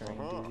normal monster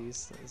hunting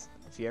duties.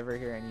 If you ever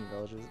hear any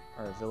villagers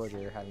or a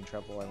villager having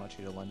trouble, I want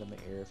you to lend them an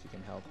ear if you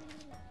can help.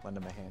 Lend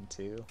them a hand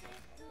too.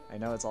 I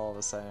know it's all of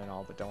a sudden and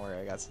all, but don't worry,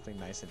 I got something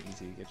nice and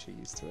easy to get you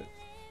used to it.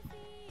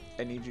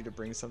 I need you to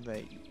bring something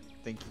that you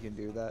think you can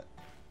do that.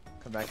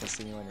 Come back and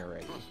see me when you're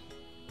ready.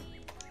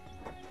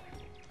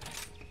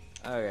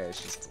 Okay,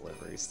 it's just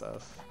delivery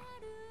stuff.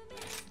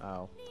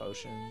 Oh,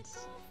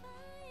 potions.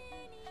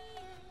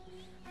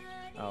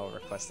 Oh,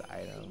 request the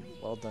item.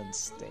 Well done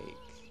steak.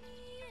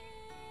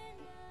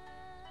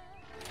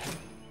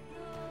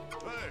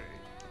 Hey!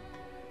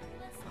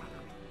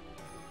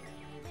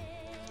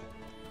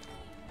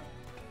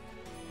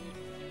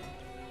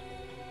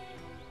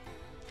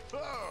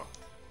 Oh!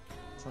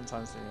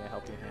 Sometimes they need a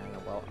helping hand, a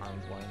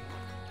well-armed one.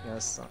 You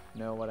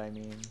know what I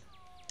mean?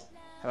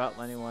 How about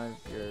lending one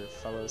of your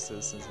fellow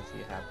citizens if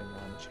you happen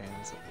on a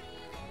chance?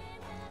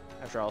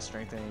 After all,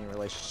 strengthening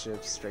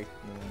relationships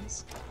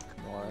strengthens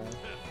Kimura.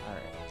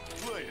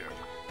 Alright. Later.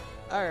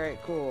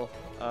 Alright, cool.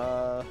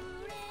 That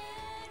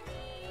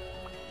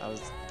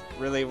was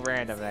really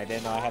random and I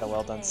didn't know I had a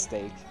well done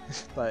steak.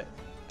 But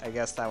I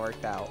guess that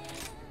worked out.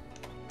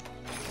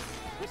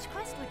 Which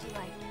quest would you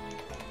like?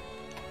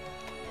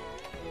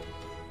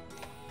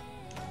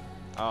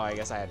 Oh, I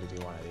guess I had to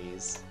do one of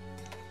these.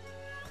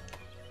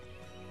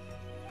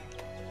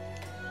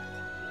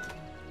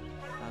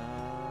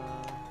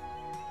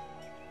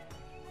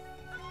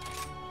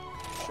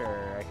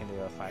 Sure, I can do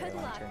a fire Good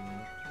luck.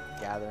 lantern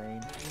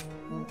gathering.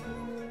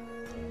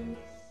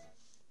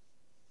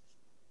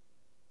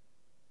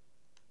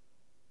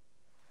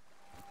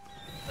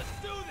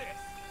 Let's do this!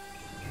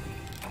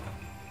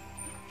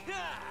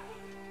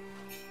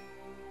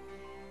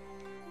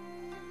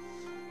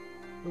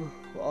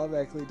 Will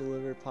automatically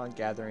deliver upon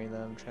gathering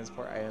them.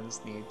 Transport items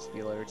need to be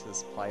delivered to the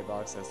supply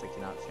box as they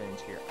cannot fit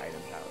into your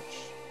item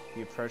pouch. If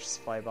you approach the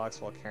supply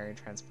box while carrying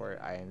transport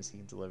items, you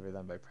can deliver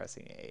them by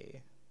pressing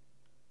A.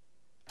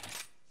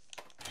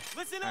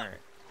 Listen up!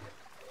 Alright.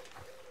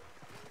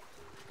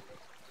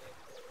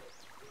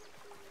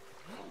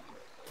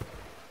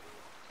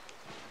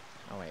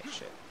 Oh wait,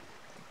 shit.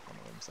 One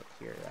of them's up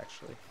here,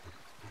 actually.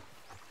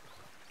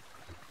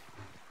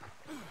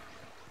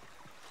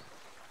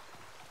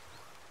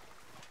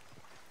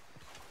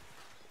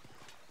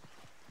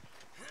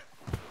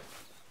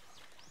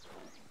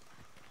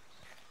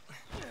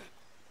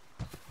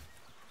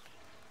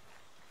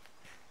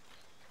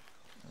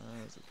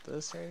 Is it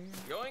this right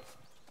here? Yoink!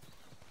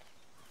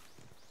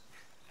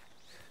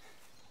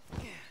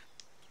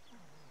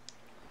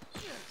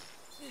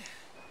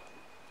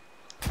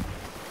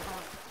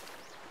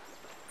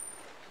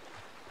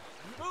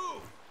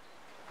 Move!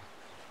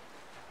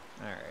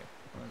 Alright,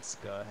 let's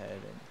go ahead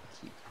and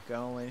keep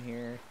going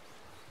here.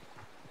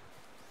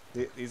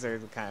 These are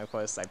the kind of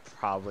quests I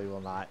probably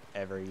will not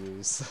ever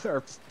use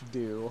or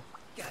do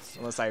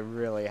unless I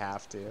really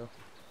have to.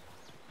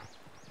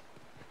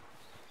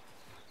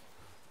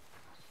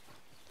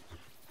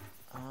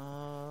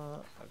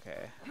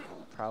 Okay.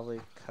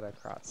 Probably cut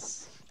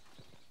across.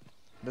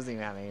 Doesn't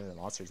even have any of the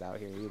monsters out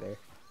here either.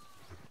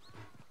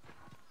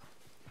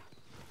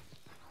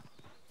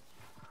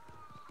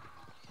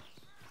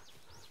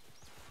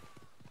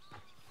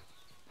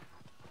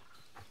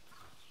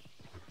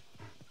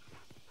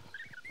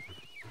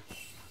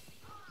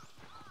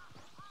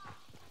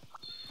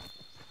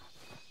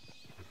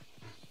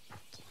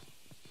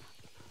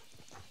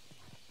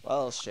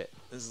 Well, shit.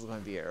 This is going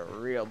to be a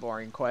real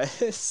boring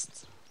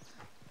quest.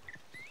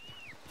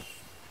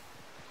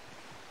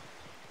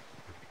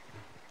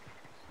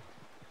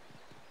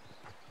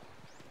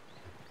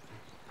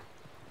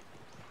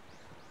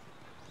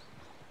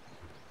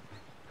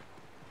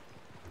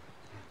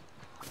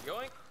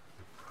 Yoink!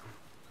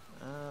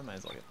 Might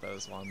as well get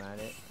those while I'm at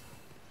it.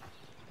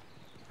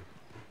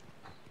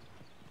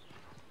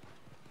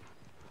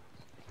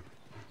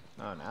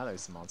 Oh, now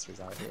there's some monsters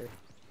out here.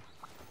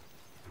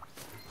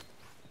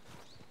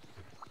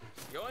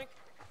 Yoink!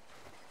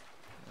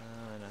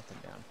 Nothing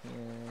down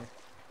here.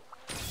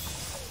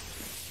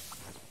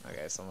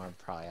 Okay, so I'm gonna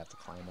probably have to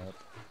climb up.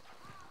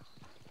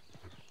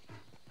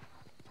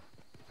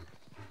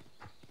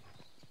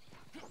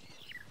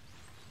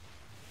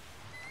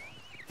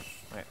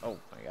 Wait, oh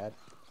my god.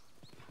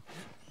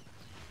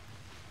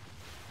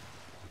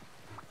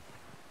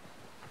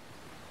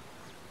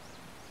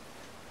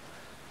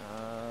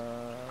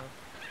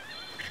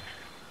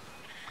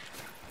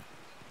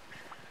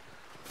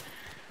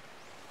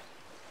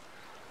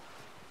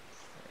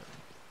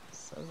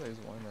 So there's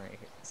one right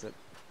here. Is it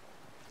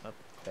up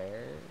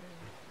there?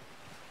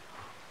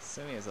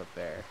 Assuming it's up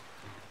there.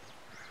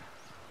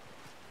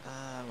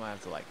 I might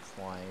have to like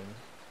climb.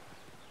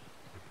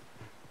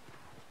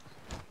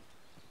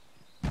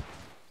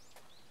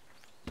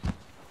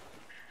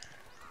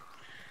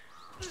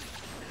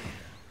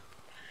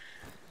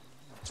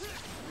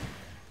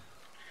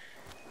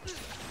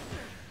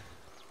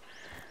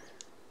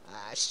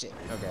 Ah, shit.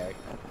 Okay.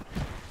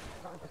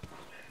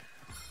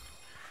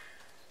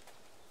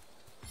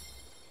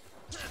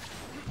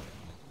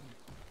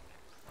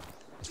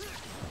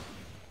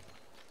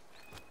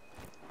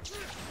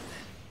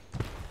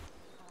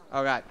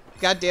 Oh god.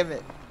 God damn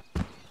it.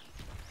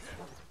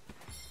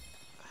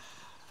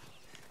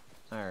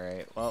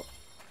 Alright, well.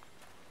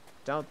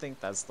 Don't think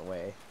that's the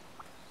way.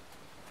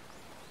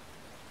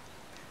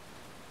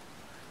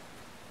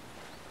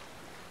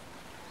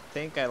 I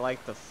think I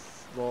like the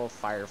little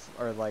fire,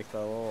 or like the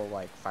little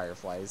like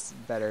fireflies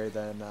better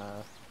than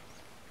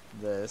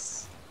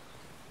this.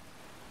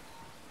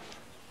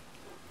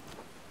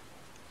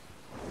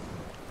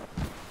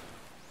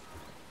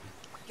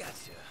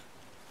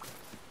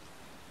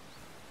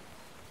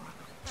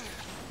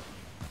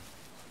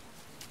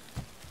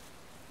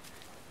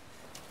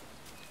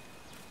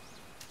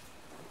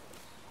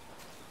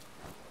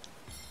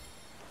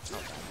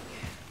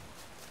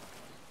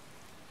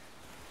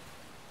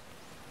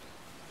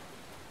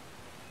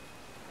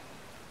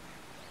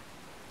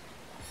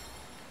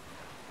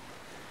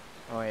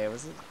 Oh wait,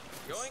 was it?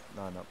 Yoink.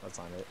 No, no, that's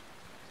not it.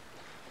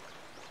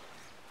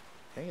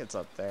 I think it's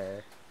up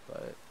there,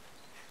 but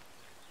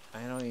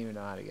I don't even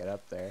know how to get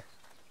up there.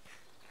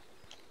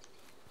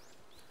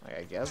 Like,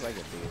 I guess I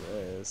could do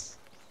this.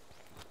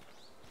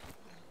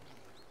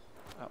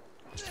 Oh.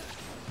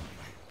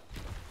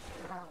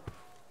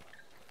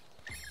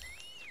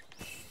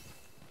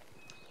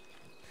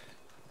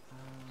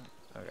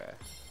 Okay.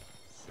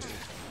 Let's see.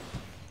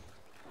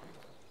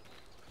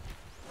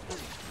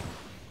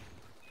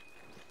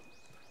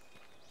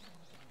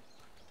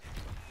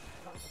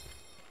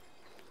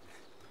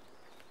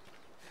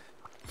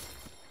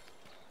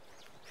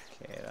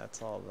 Okay,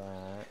 that's all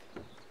that.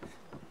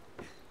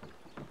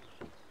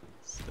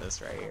 It's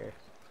this right here.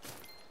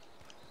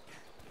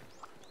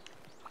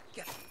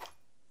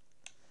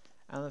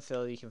 Out in the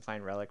field, you can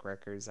find relic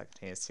records that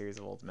contain a series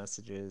of old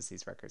messages.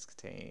 These records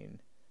contain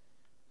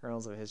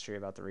kernels of history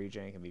about the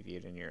region and can be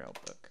viewed in your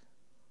notebook.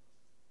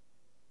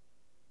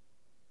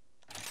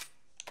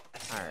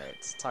 Alright,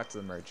 let's talk to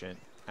the merchant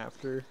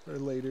after or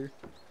later.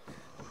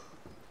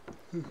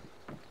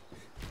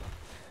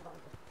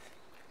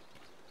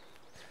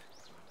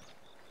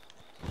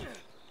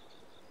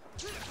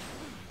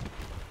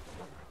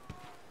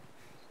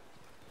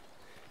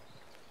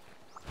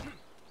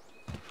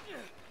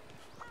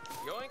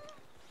 Yoink.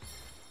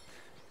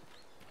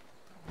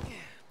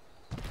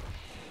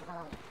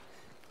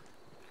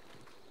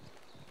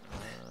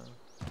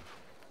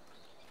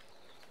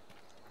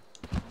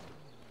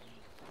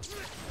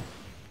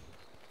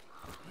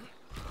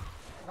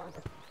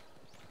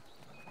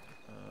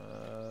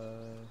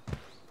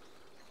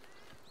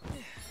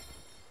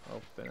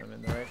 Open them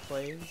in the right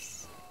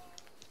place.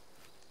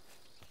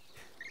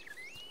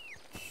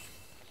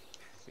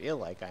 Feel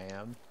like I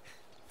am.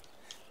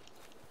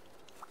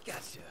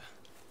 Gotcha.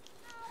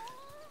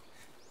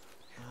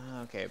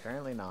 Okay,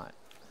 apparently not.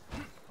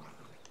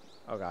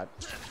 Oh god.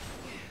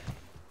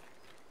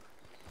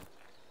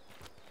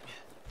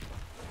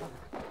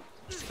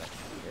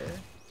 Stuff here.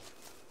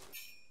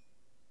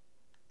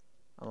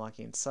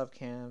 Unlocking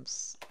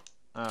subcamps.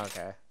 Oh,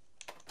 okay.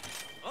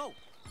 Oh.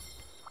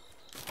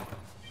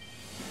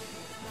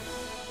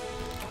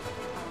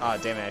 Oh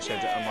damn it! I should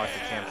have unlocked the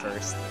camp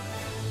first.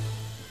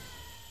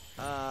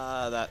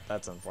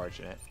 That's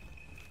unfortunate.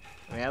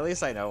 I mean, at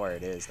least I know where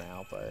it is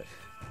now, but.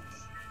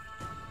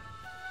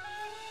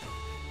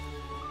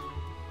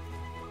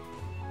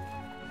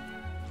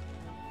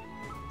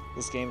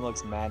 This game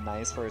looks mad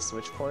nice for a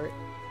Switch port.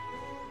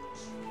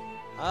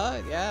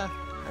 Yeah.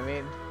 I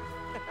mean,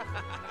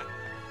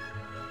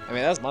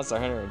 that's Monster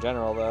Hunter in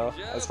general, though.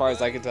 Yeah, as far as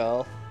I buddy. can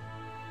tell,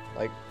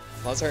 like,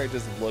 Monster Hunter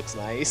just looks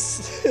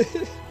nice.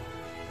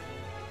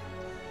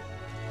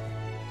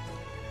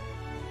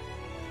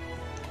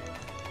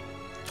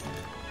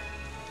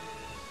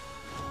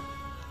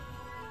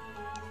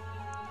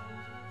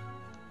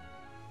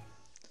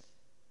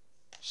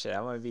 Shit,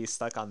 I'm gonna be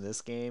stuck on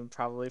this game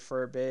probably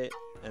for a bit,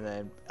 and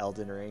then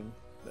Elden Ring.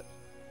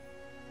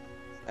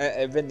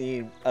 I've been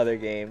needing other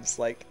games.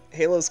 Like,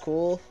 Halo's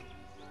cool,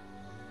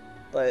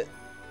 but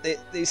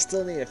they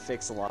still need to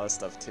fix a lot of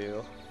stuff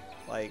too.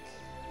 Like,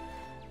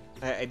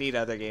 I need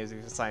other games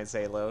besides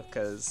Halo,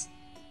 because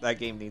that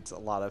game needs a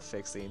lot of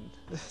fixing.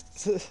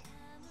 She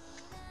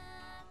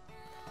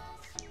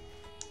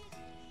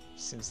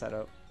seems set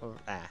up over,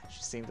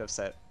 she seemed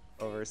upset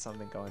over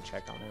something. Go and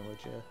check on her, would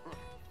you?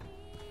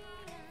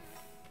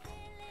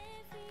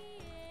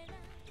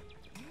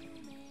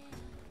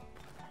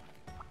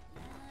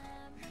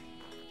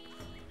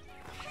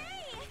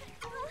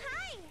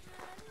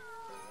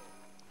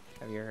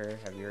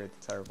 Have you heard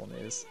the terrible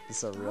news?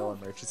 This is a real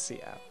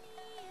emergency app.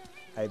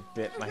 I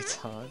bit my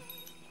tongue.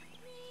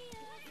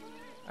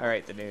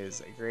 Alright, the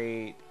news. A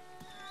great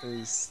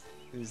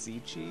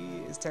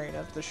Uzichi is tearing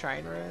up the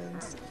shrine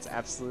ruins. It's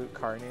absolute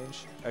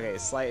carnage. Okay,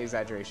 slight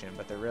exaggeration,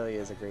 but there really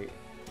is a great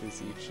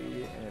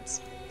Uzichi, and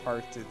it's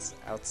parked its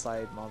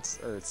outside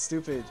monster, or its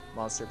stupid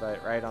monster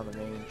butt right on the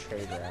main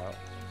trade route.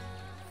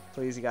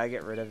 Please, you gotta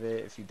get rid of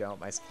it. If you don't,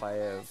 my supply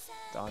of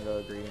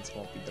Dongo ingredients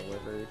won't be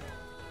delivered.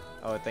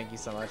 Oh, thank you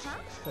so much.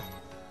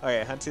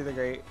 Okay, Hunt to the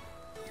Great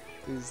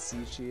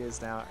Uzichi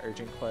is now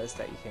urgent quest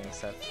that you can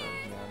accept from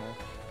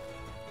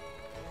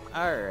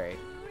Hiana. Alright.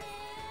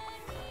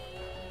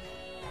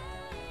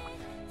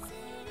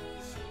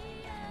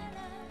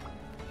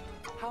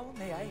 How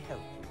may I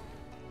help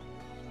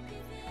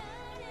you?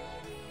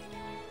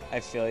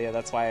 I feel ya,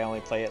 that's why I only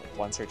play it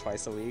once or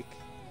twice a week.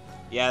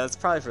 Yeah, that's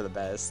probably for the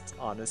best,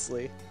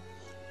 honestly.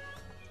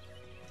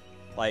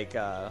 Like,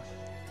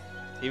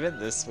 even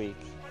this week,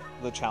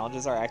 the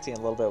challenges are acting a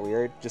little bit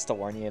weird, just to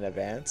warn you in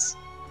advance.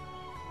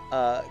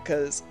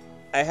 Cause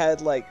I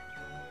had like,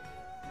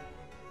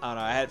 I don't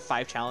know, I had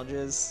 5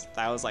 challenges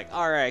that I was like,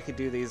 alright, I could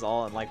do these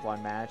all in like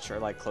one match, or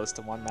like close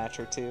to one match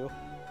or two.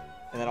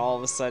 And then all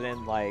of a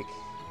sudden, like,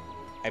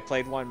 I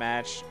played one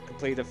match,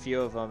 completed a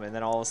few of them, and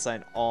then all of a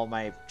sudden all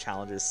my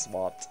challenges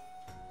swapped.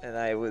 And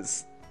I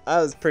was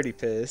pretty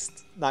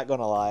pissed, not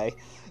gonna lie.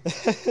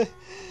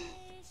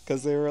 Cause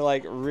because they were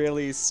like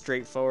really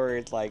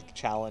straightforward like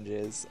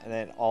challenges, and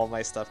then all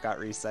my stuff got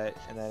reset,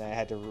 and then I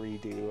had to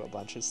redo a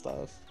bunch of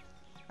stuff.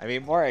 I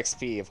mean, more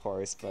XP, of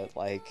course, but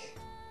like,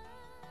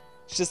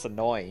 it's just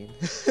annoying.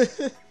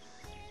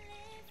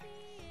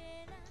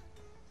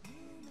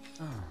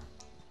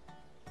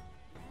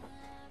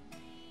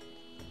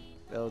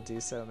 They'll do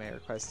so may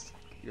request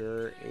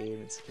your aid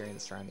in securing the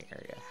surrounding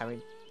area.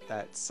 Having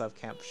that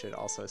sub-camp should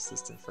also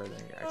assist in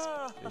furthering your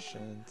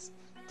expeditions.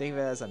 Think of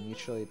it as a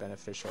mutually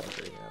beneficial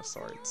agreement of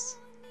sorts.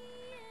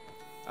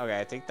 Okay,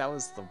 I think that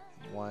was the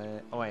one.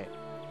 Oh wait.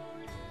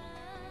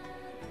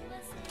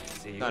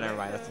 No, never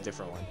mind. That's a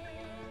different one.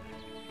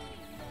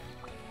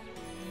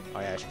 Oh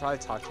yeah, I should probably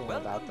talk to him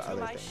about the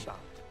other thing. Shop.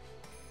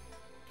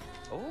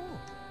 Oh.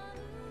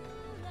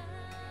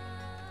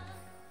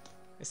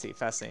 I see,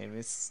 fascinating.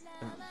 It's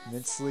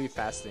immensely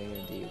fascinating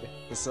indeed.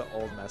 This is an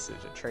old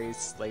message, a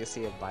trace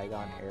legacy of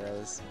bygone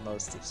eras,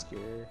 most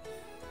obscure.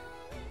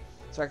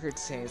 This record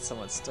contains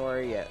someone's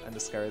story, yet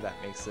undiscovered, that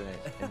makes it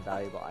an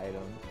invaluable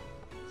item.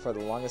 For the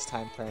longest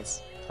time,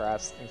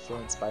 perhaps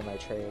influenced by my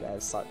trade, I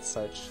have sought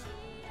such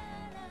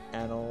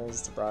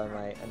annals to broaden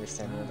my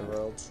understanding of the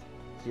world.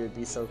 If you would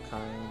be so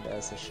kind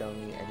as to show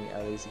me any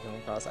others you come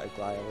across, I'd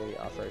gladly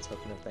offer a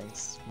token of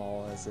thanks,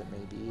 small as it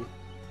may be.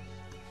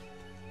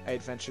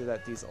 I'd venture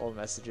that these old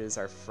messages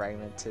are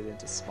fragmented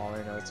into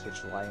smaller notes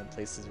which lie in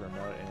places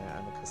remote and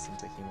unaccustomed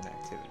to human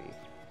activity.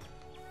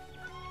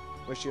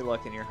 Wish you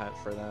luck in your hunt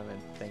for them,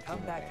 and thank you in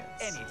Come back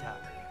advance.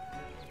 anytime.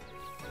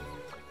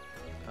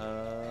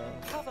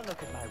 Have a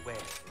look at my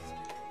wares.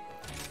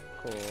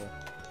 Cool.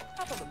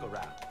 Have a look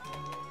around.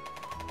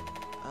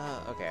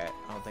 Okay,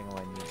 I don't think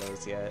I need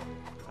those yet.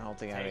 I don't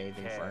think I have Take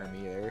anything care. for him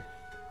either.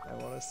 I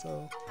want to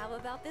sell. How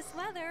about this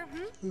weather,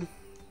 hmm?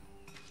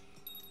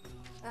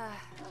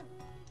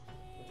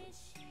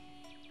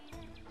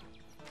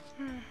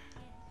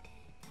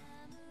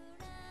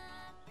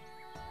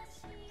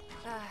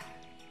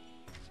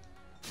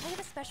 I have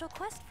a special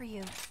quest for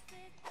you.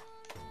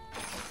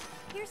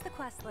 Here's the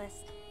quest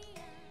list.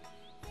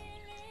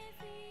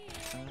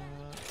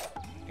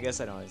 I guess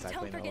I don't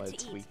exactly Don't know what forget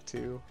it's to eat. weak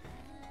to,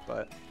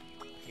 but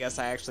I guess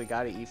I actually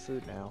gotta eat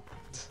food now.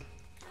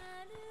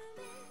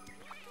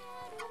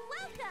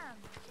 Welcome.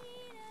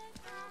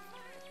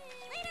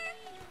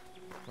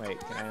 Wait,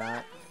 can I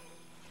not?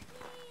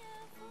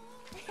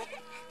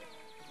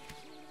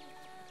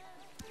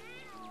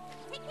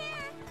 Take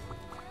care.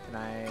 Can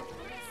I?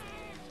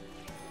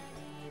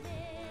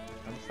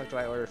 How the fuck do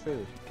I order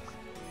food?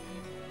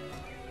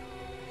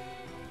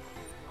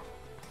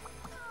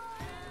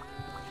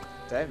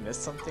 Did I miss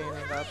something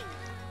about?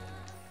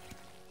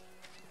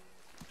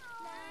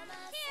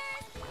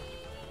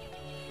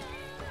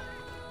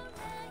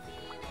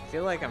 I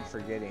feel like I'm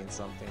forgetting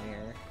something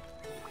here.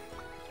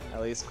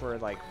 At least for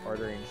like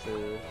ordering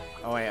food.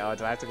 Oh wait, oh,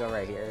 do I have to go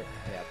right here?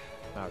 Yep.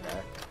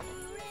 Okay.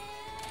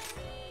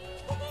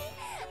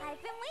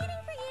 I've been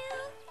waiting for you.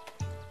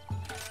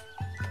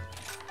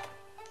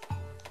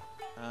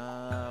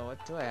 What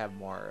do I have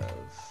more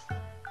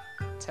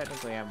of?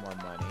 Technically, I have more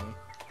money.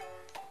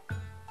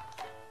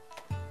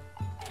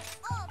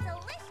 Oh,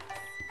 delicious.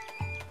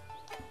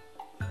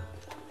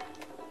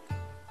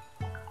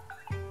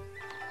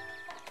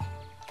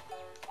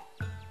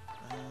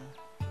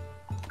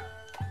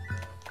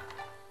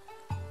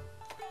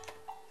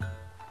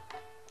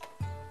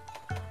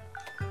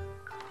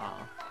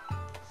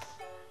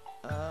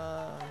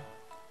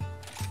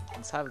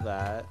 Let's have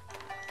that.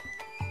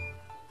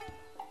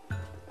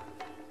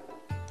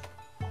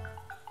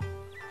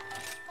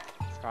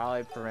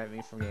 Probably prevent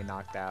me from getting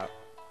knocked out.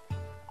 Do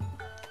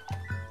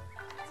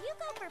you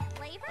go for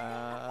flavor?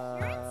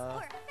 Appearance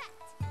or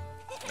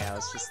effect? Yeah,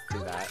 let's just do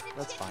that.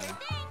 That's fine.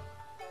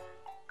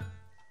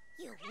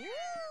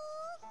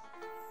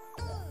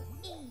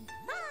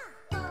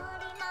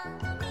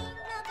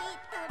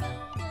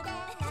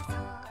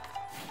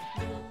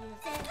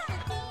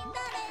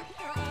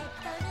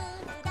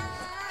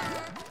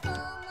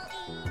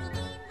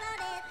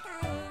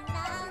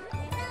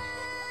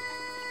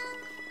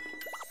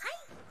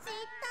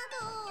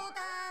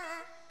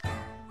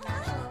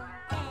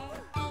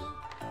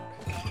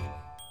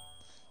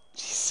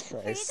 Jesus Here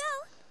you Christ.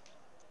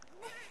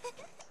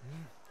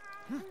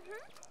 go.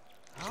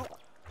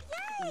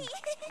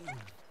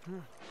 Yay!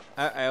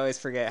 I always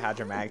forget how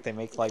dramatic they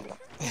make like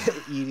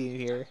eating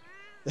here.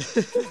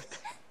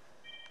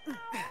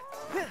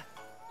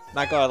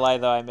 Not gonna lie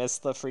though, I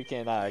missed the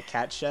freaking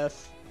cat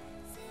chef.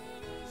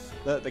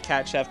 The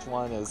cat chef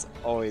one is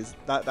always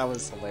that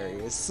was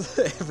hilarious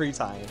every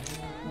time.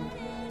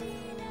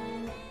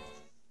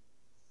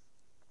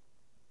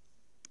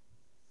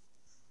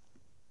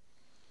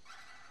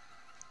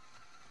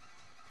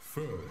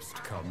 First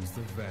comes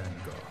the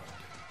Vanguard,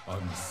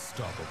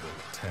 unstoppable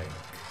tank.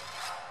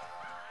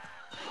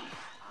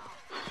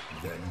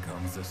 Then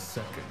comes a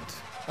second,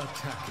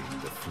 attacking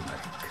the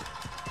flank.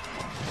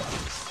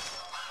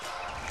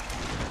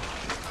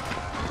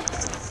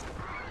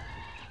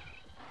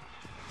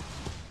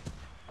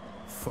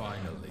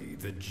 Finally,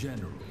 the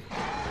General,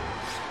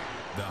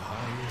 the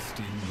highest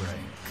in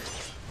rank.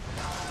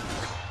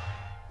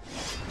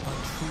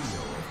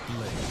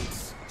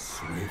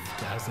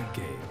 Swift as a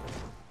gale.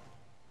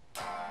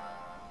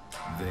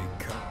 They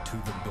cut to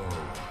the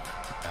bone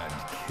and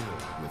kill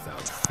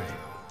without fail.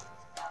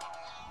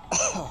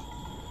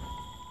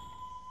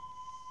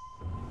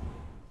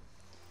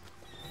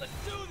 Let's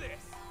do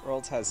this!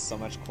 Worlds has so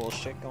much cool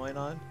shit going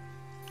on.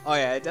 Oh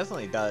yeah, it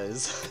definitely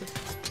does.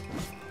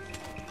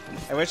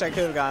 I wish I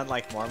could have gotten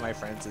like more of my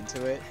friends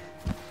into it,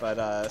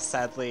 but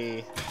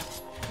sadly,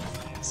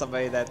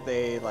 somebody that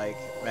they like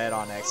met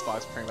on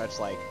Xbox pretty much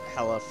like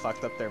hella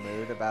fucked up their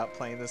mood about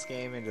playing this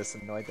game and just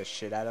annoyed the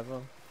shit out of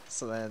them.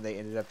 So then they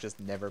ended up just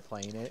never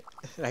playing it,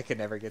 and I could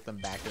never get them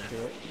back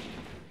into it.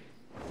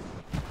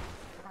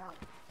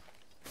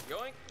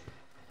 Yoink!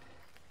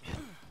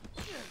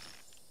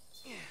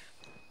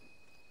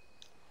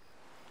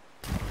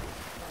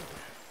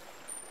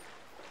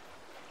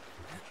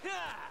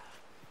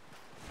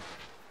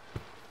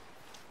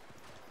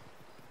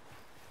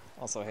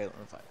 Also Halo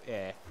 5.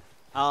 Yeah.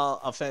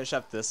 I'll finish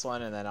up this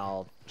one and then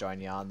I'll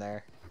join you on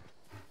there.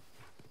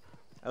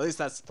 At least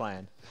that's the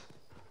plan.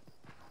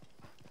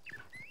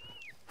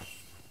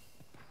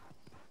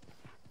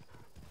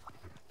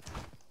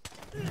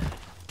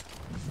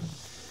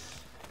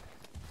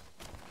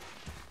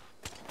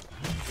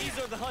 These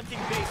are the hunting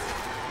bases.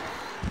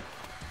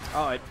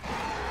 Oh,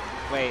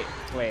 wait.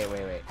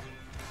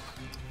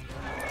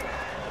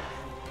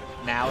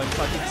 Now it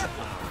fucking...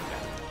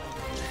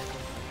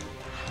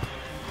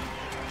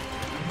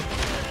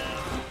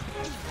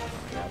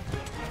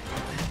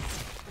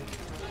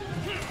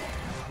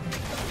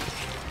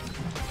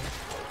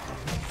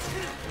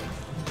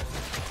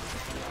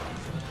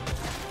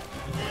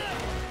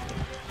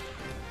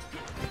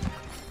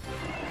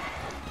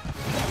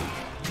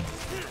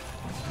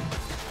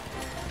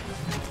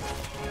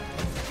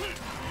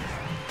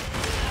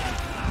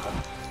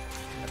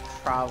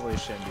 Probably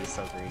shouldn't be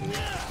so greedy.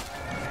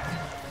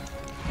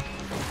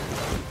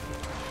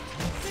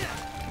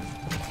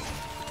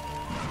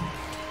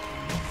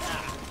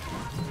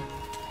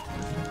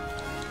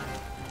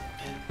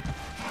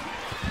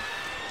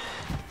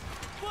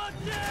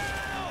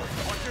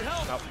 Watch your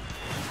health! Nope.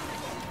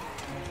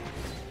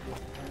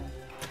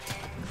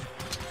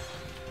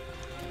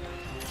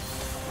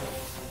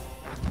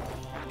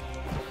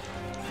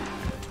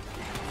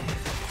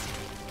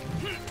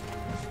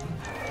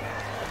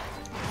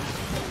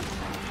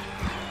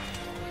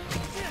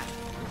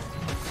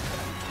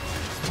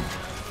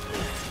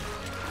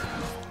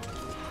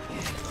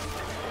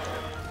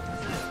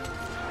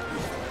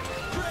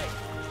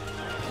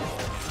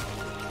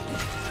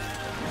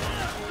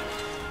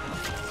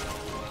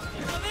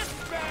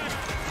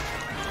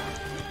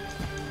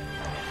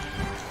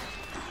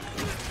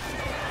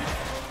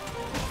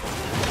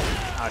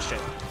 Oh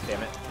shit,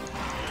 damn it.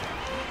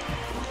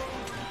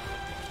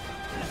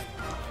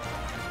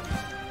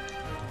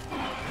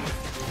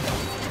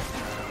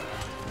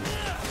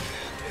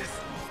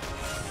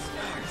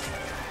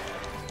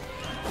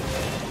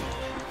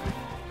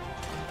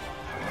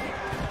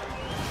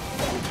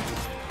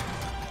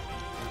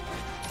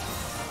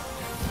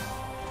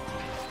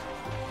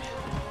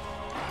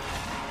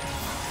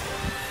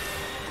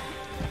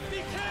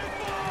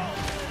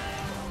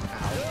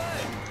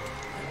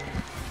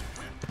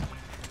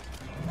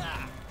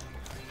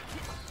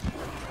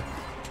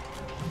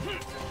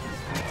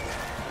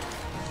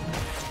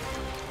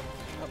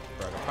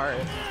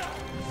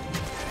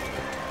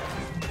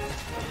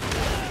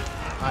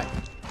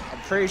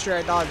 I'm pretty sure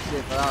I dodged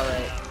it, but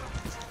alright.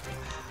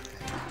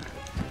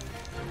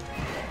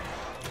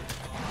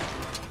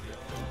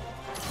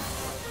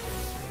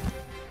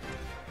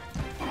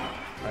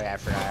 Oh yeah, I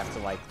forgot I have to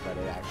like let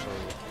it actually...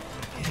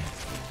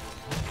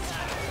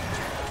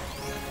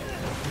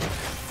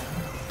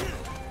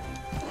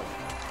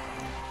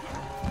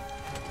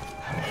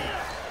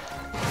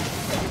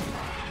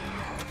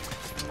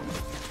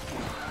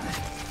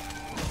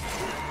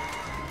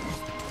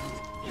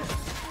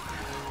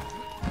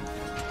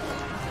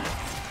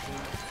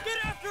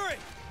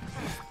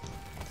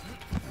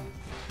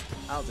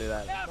 I'll do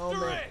that.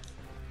 Moment.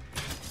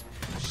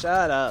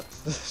 Shut up.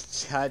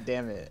 God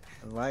damn it.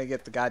 I want to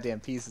get the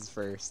goddamn pieces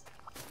first.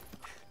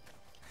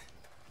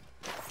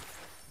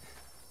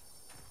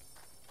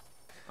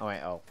 Oh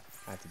wait, oh.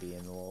 I have to be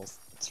in the little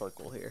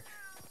circle here.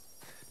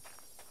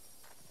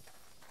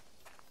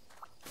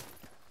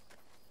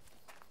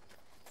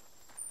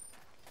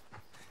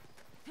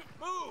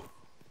 Move!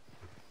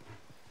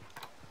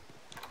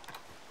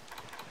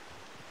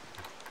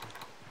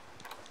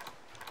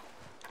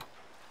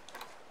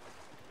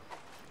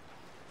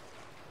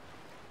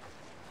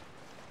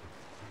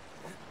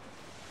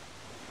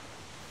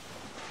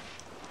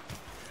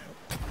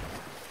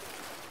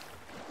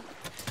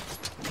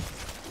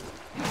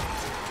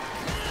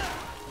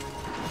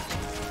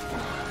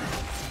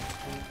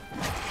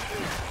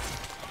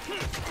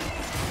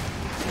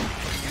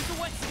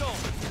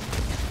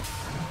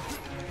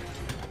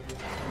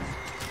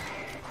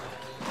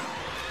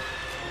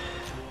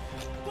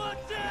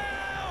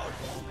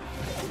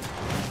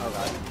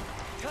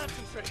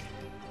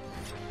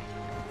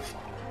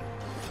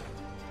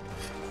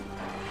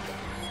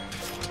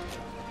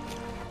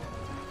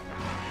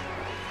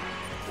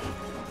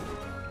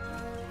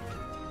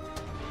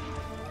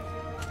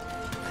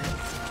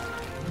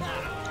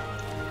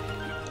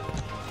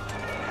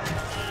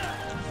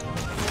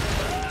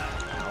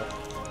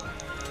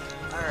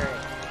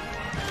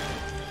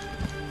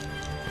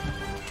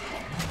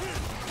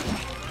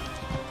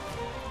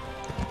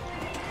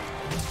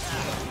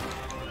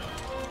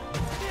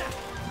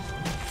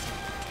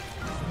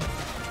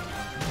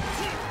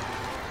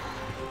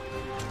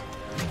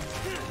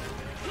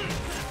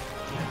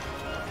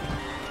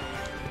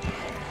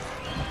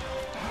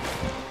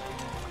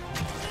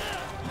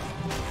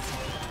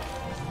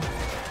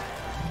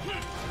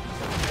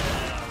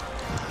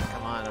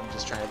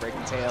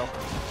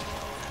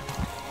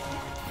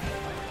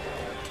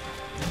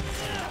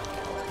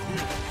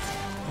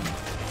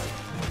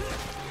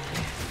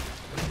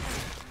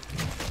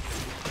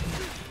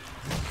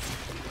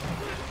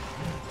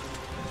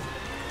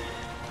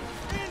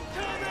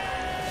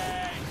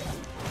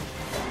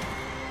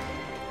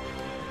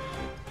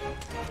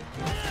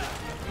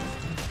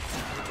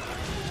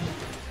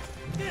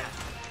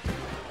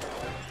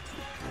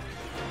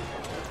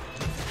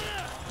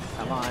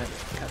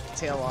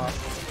 tail off.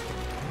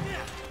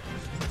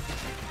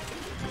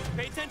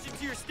 Pay attention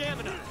to your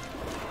stamina.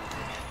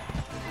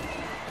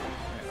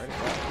 Alright, where'd it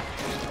go?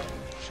 Oh,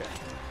 shit.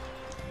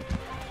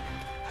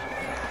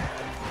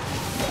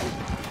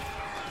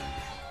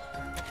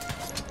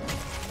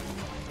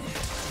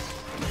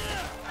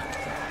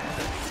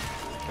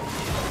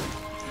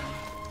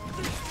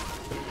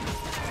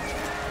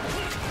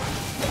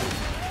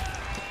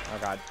 Oh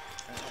god.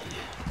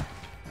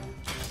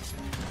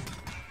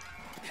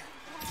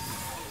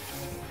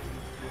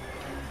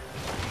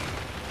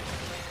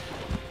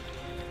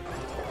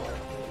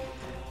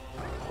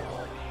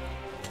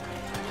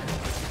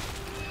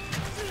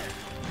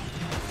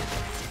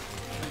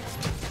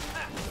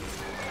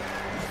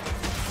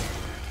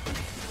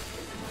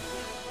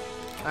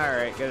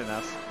 Alright, good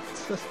enough.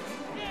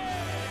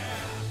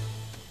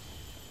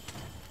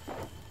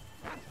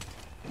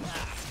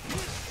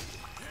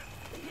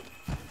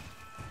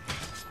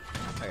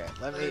 Okay,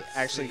 let me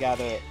actually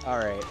gather it.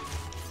 Alright.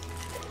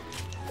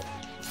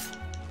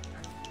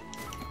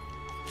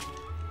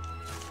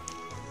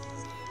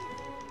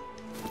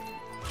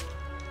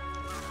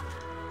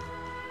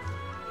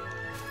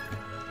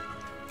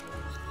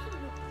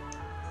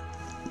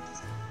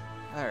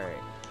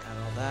 Alright, got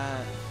all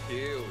that.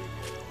 Here we go.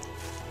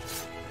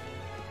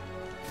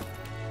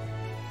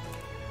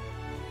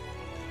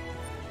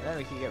 Then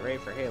we can get ready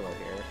for Halo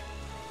here.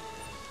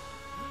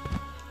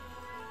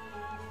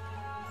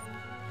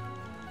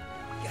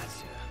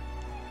 Gotcha.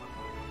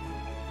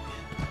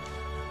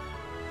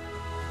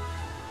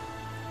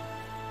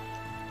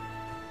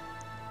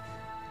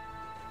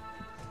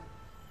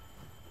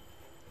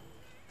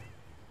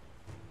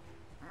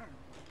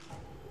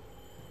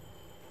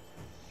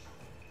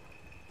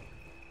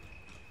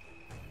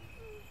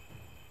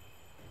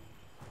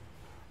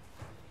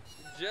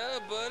 Good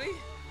job, buddy.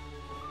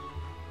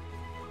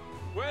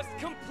 Quest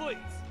complete.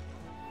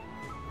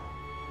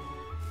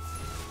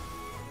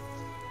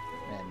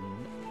 And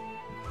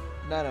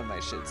none of my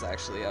shit's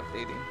actually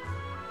updating.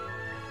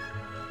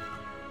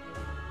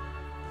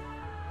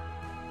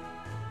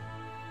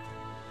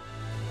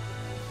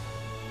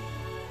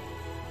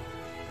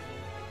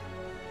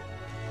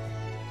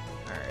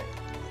 Alright,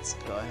 let's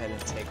go ahead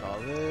and take all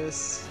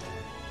this.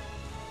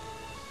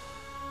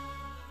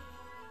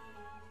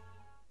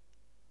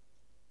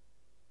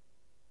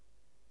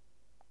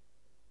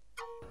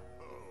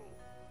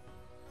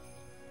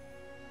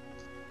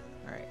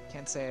 Alright,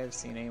 can't say I've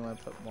seen anyone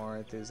put more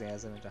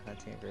enthusiasm into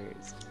hunting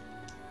breeds.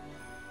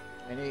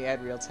 I know you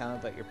had real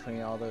talent, but you're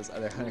putting all those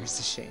other hunters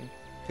to shame.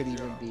 Could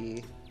even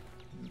be...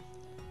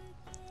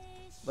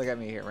 Look at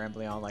me here,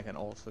 rambling on like an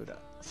old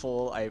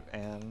fool I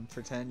am.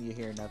 Pretend you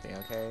hear nothing,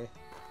 okay?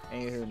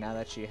 Anywho, now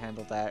that you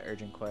handled that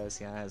urgent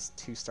quest, Yana has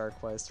 2-star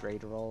quests ready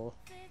to roll.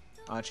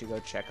 Why don't you go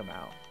check them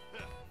out?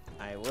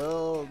 I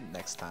will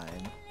next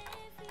time.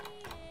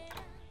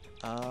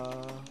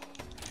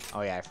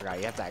 Oh yeah, I forgot.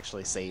 You have to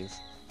actually save.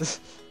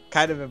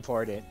 Kind of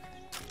important.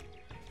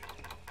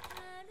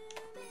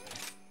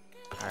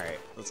 Alright,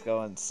 let's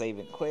go and save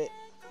and quit.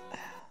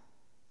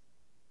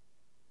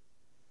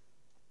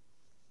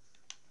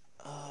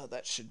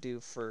 That should do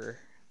for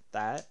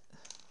that.